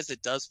 story-wise,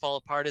 it does fall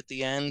apart at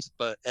the end,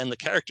 and the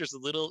character's a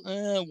little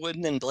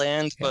wooden and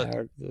bland,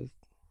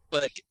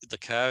 but the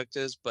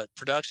characters, but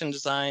production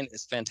design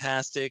is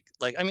fantastic.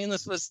 Like, I mean,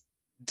 this was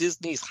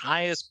Disney's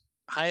highest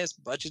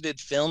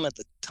budgeted film at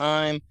the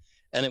time,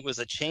 and it was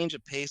a change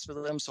of pace for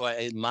them. So I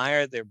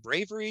admire their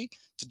bravery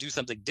to do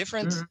something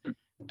different,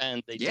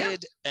 and they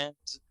did. And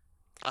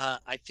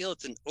I feel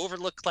it's an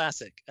overlooked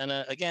classic. And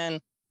again,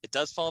 it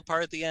does fall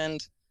apart at the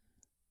end,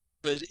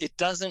 but it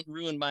doesn't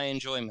ruin my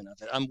enjoyment of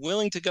it. I'm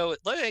willing to go.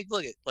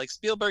 Like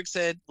Spielberg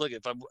said, look,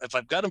 if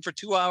I've got him for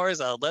 2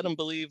 hours, I'll let him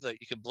believe that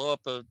you could blow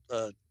up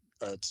a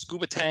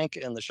scuba tank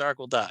and the shark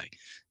will die,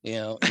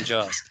 in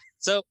Jaws.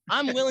 So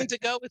I'm willing to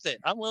go with it.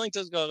 I'm willing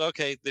to go,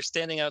 okay, they're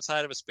standing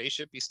outside of a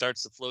spaceship. He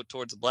starts to float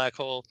towards a black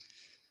hole.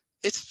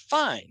 It's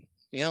fine.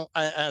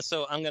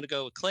 So I'm going to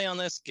go with Clay on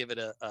this, give it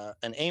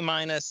an A-.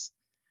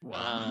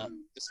 Wow.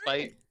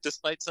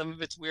 Despite some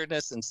of its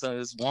weirdness and some of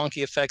its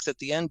wonky effects at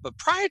the end. But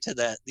prior to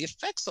that, the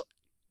effects,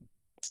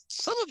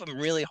 some of them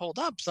really hold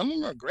up. Some of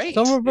them are great.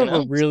 Some of them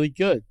are really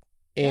good.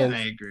 And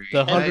I agree. the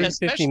And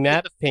 150 especially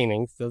map the-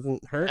 paintings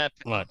doesn't hurt Map-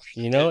 much.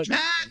 You know,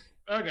 Matt!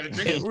 Oh, I gotta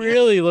drink it it.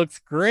 really looks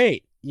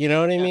great. You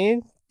know what I Yeah.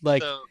 mean?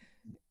 Like, So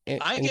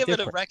and I give it a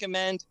different.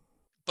 recommend,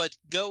 but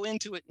go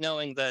into it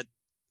knowing that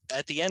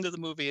at the end of the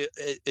movie,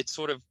 it's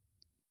sort of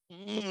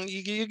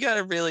you got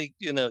to really,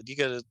 you got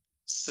to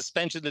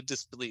suspension of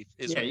disbelief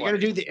is Yeah, you required.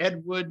 gotta do the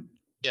Ed Wood.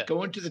 Yeah.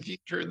 Go into the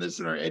future and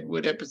listen to our Ed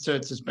Wood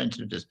episode,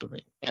 Suspension of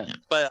Disbelief. Yeah.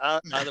 But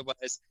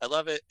otherwise, I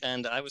love it,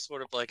 and I was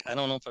sort of like, I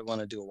don't know if I want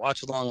to do a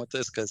watch along with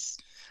this because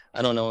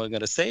I don't know what I'm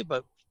gonna say,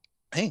 but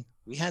hey,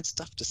 we had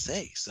stuff to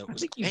say, so it I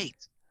was think you- great.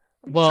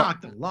 We Well,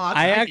 talked a lot.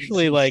 I didn't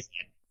actually see like-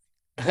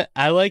 it.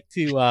 I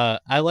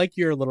like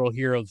your little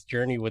hero's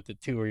journey with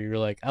it too, where you're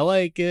like, I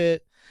like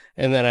it,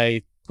 and then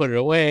I put it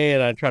away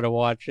and I try to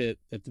watch it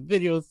at the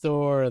video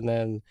store, and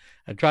then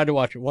I tried to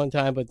watch it one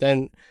time, but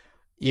then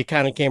you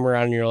kind of came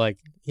around and you're like,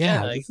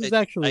 yeah, Yeah, this is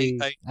actually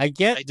I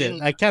get I this.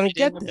 didn't- I kind I of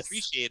get didn't this.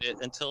 appreciate it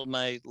until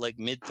my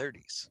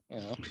mid-30s.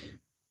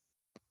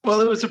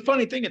 Well, it was a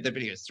funny thing at the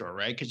video store,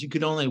 right? Because you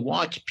could only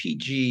watch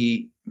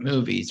PG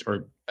movies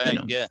or Right,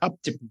 yeah.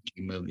 up to PG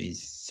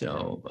movies.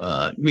 So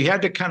we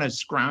had to kind of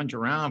scrounge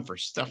around for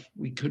stuff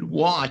we could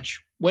watch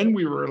when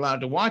we were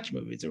allowed to watch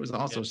movies. There was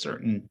also Yeah.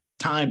 certain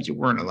times you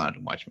weren't allowed to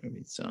watch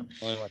movies. So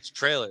Only watch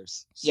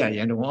trailers. yeah, you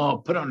had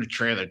to put on a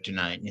trailer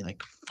tonight, and you're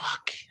like,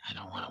 fuck, I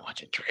don't want to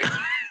watch a trailer.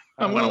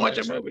 I want to watch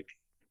a movie.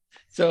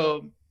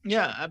 So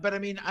yeah, but I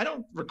mean, I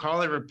don't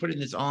recall ever putting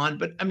this on,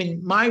 but I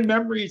mean, my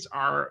memories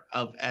are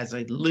of as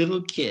a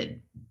little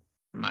kid.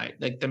 I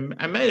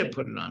might have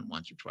put it on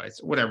once or twice,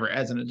 or whatever,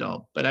 as an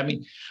adult. But I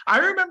mean, I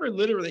remember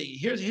literally.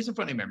 Here's a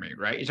funny memory,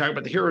 right? You're talking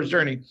about the hero's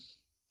journey.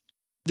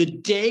 The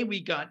day we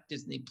got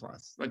Disney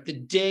Plus, like the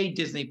day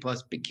Disney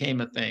Plus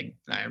became a thing,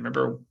 I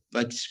remember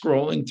like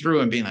scrolling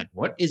through and being like,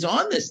 "What is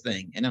on this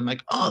thing?" And I'm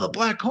like, "Oh, The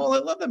Black Hole! I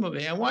love that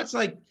movie." I watched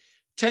like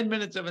 10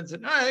 minutes of it and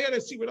said, "All right, I got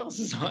to see what else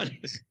is on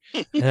it."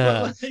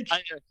 Yeah. But,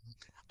 like,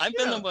 I've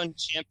been Yeah. the one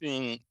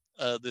championing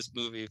this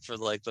movie for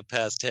like the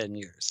past 10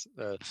 years.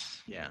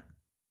 yeah,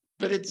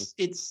 but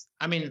it's.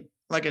 I mean,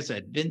 like I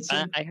said,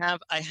 Vincent. I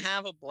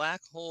have a Black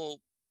Hole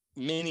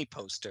mini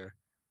poster.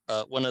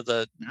 One of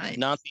the Nice.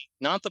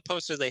 not the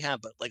poster they have,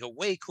 but like a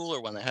way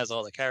cooler one that has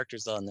all the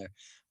characters on there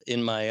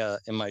in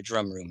my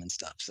drum room and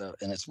stuff. So,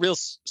 and it's real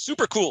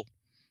super cool.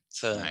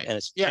 So Nice. and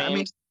it's Yeah, I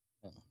mean,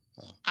 framed.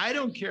 I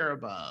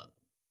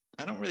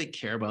don't really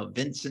care about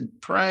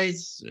Vincent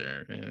Price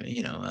or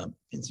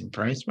Vincent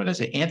Price. What did I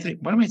say? Anthony.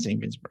 What am I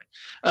saying? Vincent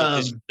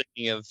Price. Just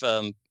thinking of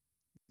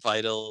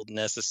vital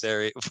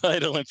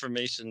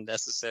information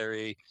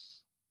necessary.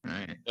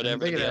 Right.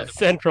 Whatever Look at the that. other-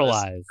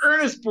 Centralized.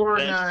 Ernest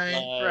Borgnine.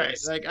 Right.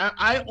 Centralized. Like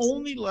I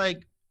only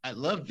like. I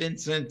love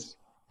Vincent.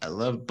 I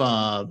love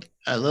Bob.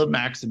 I love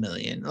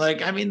Maximilian.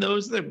 Like I mean, that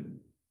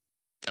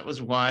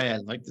was why I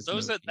like this.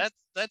 Those movie.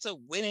 that's a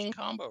winning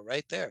combo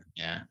right there.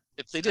 Yeah.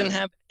 If they didn't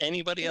have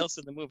anybody else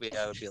in the movie,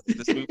 I would be like,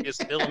 this movie is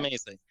still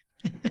amazing.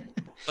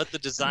 But the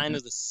design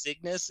of the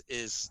Cygnus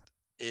is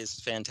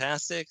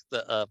fantastic.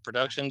 The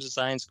production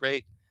design's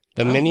great.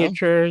 The Oh,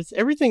 miniatures,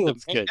 everything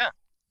looks good. Yeah,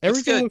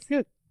 Everything good. looks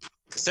good.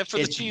 except for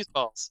the It's- cheese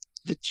balls.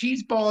 The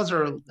cheese balls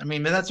are. I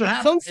mean, that's what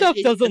happens. Some stuff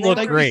doesn't and then, look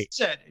like we great,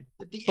 said,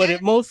 at the but end-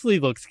 it mostly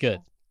looks good.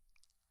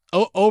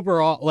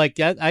 Overall, like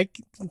that, I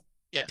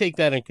Yeah. take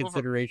that in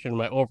consideration.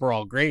 My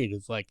overall grade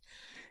is like,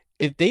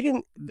 if they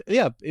didn't,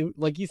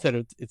 like you said,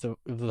 it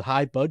was a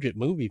high budget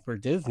movie for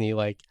Disney.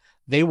 Like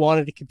they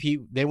wanted to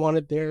compete. They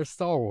wanted their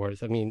Star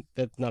Wars. I mean,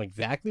 that's not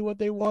exactly what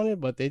they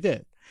wanted, but they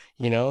did.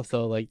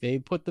 So like they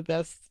put their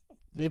best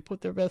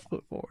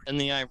foot forward. And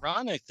the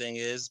ironic thing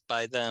is,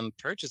 by them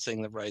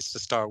purchasing the rights to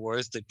Star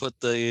Wars, they put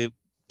the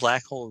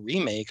Black Hole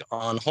remake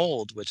on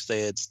hold, which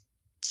they had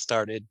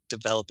started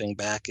developing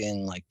back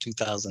in like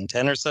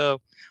 2010 or so.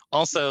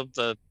 Also,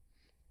 the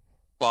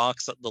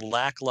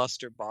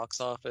lackluster box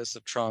office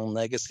of Tron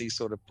Legacy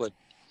sort of put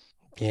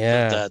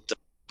Yeah.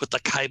 put the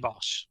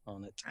kibosh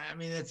on it. I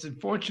mean, it's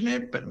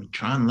unfortunate, but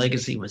Tron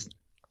Legacy was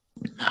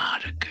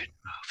not a good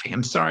movie.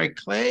 I'm sorry,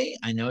 Clay.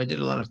 I know I did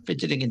a lot of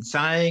fidgeting and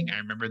sighing. I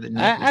remember the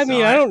night we I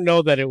mean, saw I it. don't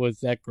know that it was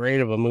that great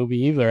of a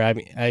movie either. I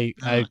mean, I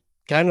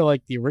kind of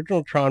like the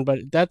original Tron,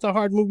 but that's a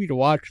hard movie to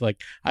watch.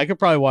 Like, I could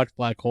probably watch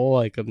Black Hole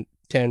like 10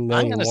 I'm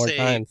million gonna more say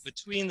times.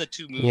 between the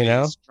two movies,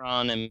 know?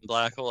 Tron and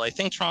Black Hole, I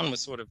think Tron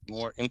was sort of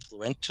more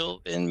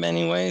influential in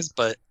many ways,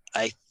 but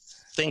I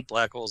think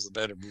Black Hole is the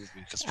better movie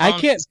because I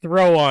can't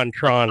throw on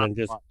Tron fun and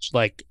to just watch.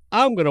 like,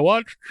 I'm gonna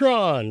watch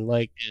Tron.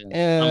 Like,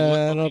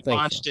 I don't think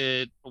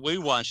so. We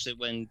watched it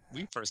when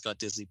we first got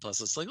Disney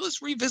Plus. It's like,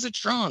 let's revisit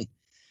Tron.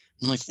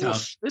 I'm like, Tough.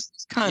 oof, this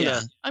is kind of.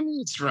 Yeah. I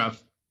mean, It's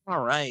rough.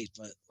 all right,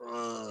 but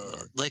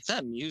like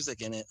that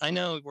music in it. I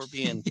know we're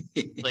being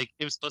like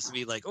it was supposed to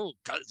be like, oh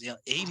God,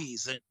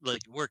 80s, and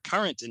like we're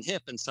current and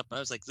hip and stuff. But I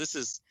was like, this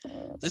is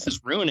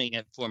ruining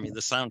it for me, the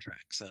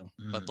soundtrack. So,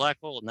 but Black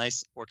Hole,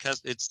 nice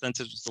orchestra. It's since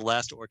it was the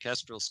last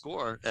orchestral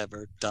score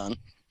ever done.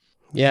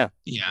 Yeah.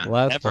 Yeah.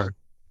 Last Ever.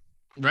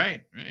 one.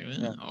 Right.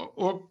 Yeah.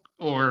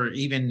 Or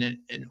even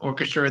an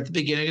orchestra at the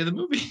beginning of the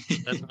movie.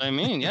 That's what I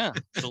mean. Yeah,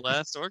 the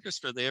last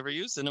orchestra they ever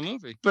used in a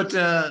movie. But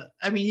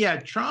I mean, yeah,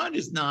 Tron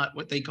is not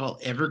what they call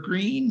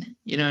evergreen.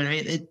 You know what I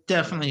mean? It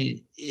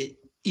definitely,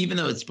 even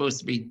though it's supposed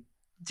to be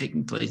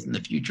taking place in the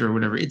future or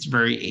whatever, it's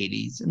very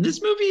 80s. And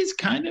this movie is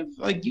kind of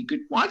like you could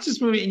watch this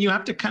movie and you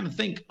have to kind of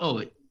think, oh,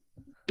 it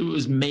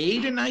was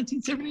made in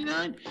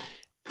 1979,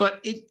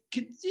 but it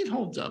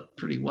holds up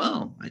pretty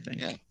well, I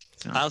think. Yeah.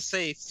 So. I'll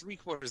say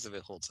 3/4 of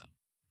it holds up.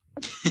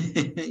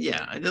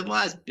 Yeah, the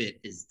last bit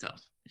is tough.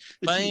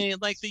 But I mean,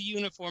 like the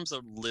uniforms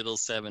are little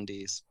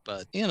 70s,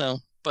 but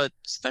but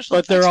special.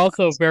 But they're effects-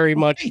 also very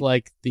much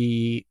like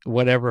the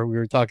whatever we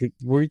were talking.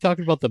 Were we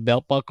talking about the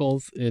belt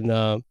buckles in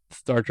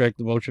Star Trek: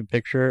 The Motion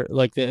Picture?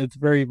 Like it's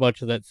very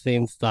much of that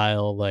same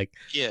style, like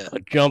yeah. a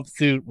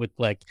jumpsuit with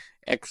like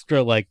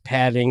extra like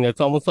padding.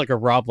 That's almost like a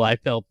Rob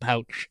Liefeld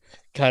pouch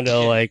kind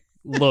of like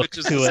look Which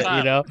is to the it. style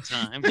You know, at the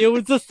time. it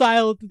was the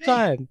style at the Hey.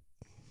 time.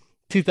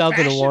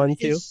 2001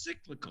 Fashion too. is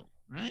cyclical,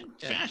 right?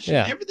 Yeah. Fashion,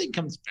 Yeah. everything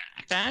comes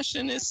back.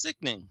 Fashion is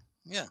sickening.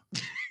 Yeah.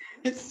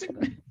 It's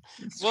cyclical.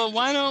 Well,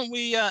 why don't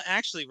we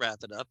actually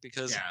wrap it up?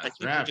 Because Yeah, I let's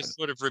think we're wrap just it.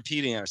 sort of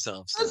repeating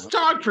ourselves. Let's now.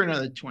 talk for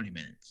another 20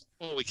 minutes.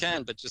 Well, we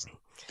can, but just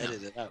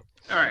edit it out.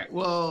 All right.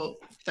 Well,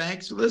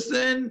 thanks for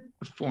listening.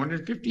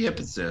 450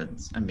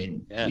 episodes. I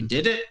mean, Yeah. we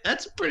did it.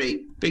 That's a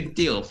pretty big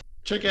deal.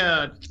 Check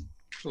out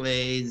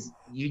Clay's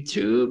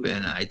YouTube,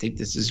 and I think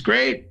this is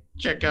great.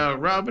 Check out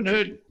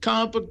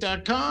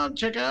RobinHoodComicBook.com.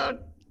 Check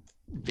out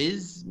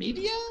Viz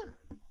Media.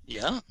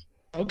 Yeah.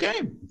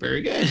 Okay,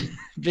 very good.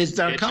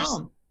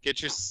 Viz.com.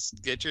 Get your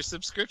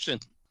subscription.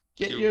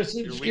 Get your- your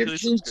your weekly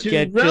subscription to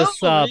subscription. Get your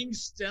sub. Rolling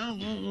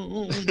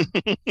Stone.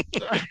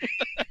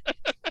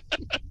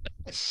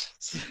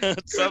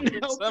 something,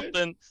 help it.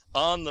 something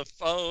on the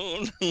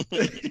phone.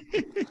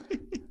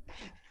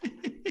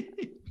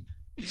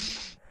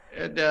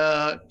 And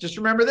just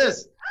remember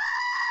this.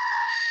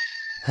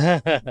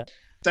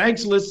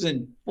 Thanks,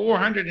 listen.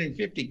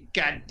 450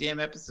 goddamn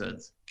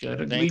episodes. Go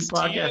to Thanks to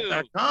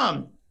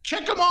gleepodcast.com.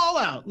 Check them all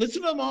out.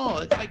 Listen to them all.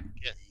 It's like,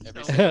 Yeah,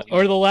 every No. single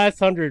Or the last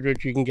 100,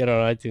 which you can get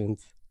on iTunes.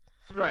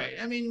 right.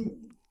 I mean,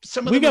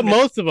 some of We them got are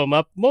most of them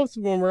up. Most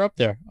of them are up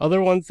there.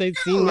 Other ones they've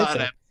a seen lot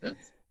missing. of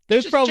episodes.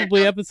 There's Just check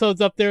probably out-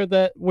 episodes up there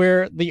that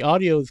where the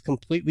audio is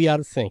completely out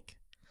of sync.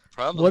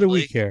 Probably. What do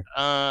we care?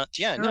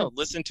 Yeah, no.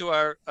 Listen to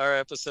our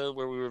episode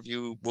where we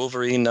review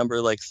Wolverine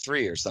number like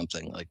 3 or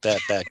something like that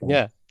back in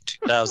Yeah,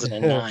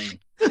 2009.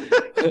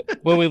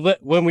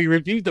 when we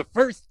reviewed the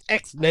first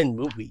X-Men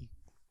movie,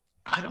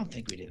 I don't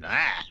think we did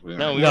that. We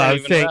No, we No, I weren't was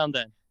even saying- around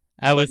then.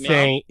 I was But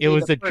saying it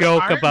was a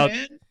joke about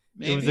it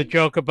Maybe. was a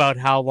joke about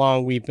how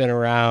long we've been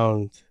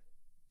around.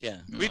 Yeah,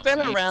 No, we've been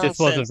it around. just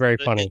wasn't since very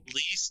the- funny. At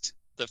least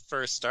the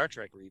first Star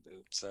Trek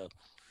reboot. So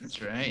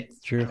That's right. It's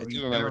true. Yeah, I we've do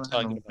been remember around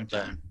talking a long about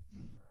that. time.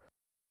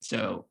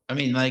 So, I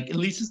mean, like, at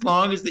least as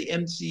long as the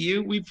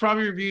MCU, we've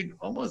probably reviewed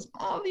almost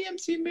all the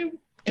MCU movies.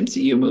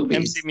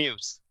 MC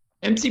Muse,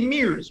 MC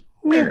Muse.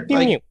 Mew, mew,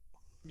 Like, mew.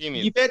 Mew you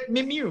Mew, bet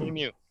me Mew Mew.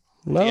 Mew.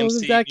 No, MC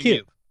isn't that Mew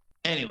cute? Mew.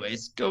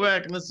 Anyways, go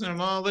back and listen to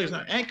them all. There's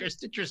no Anchor,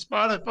 Stitcher,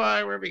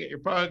 Spotify, wherever you get your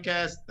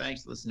podcast.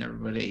 Thanks for listening,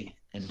 everybody.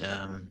 And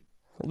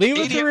Leave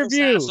us a Adios,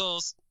 review.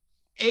 assholes.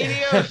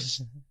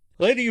 adios.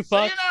 Later, you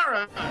fuck.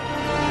 Sayonara.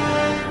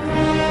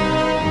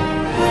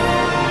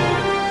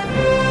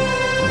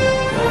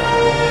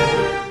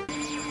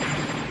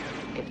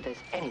 If there's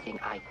anything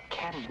I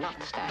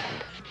cannot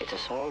stand, it's a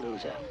sore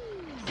loser.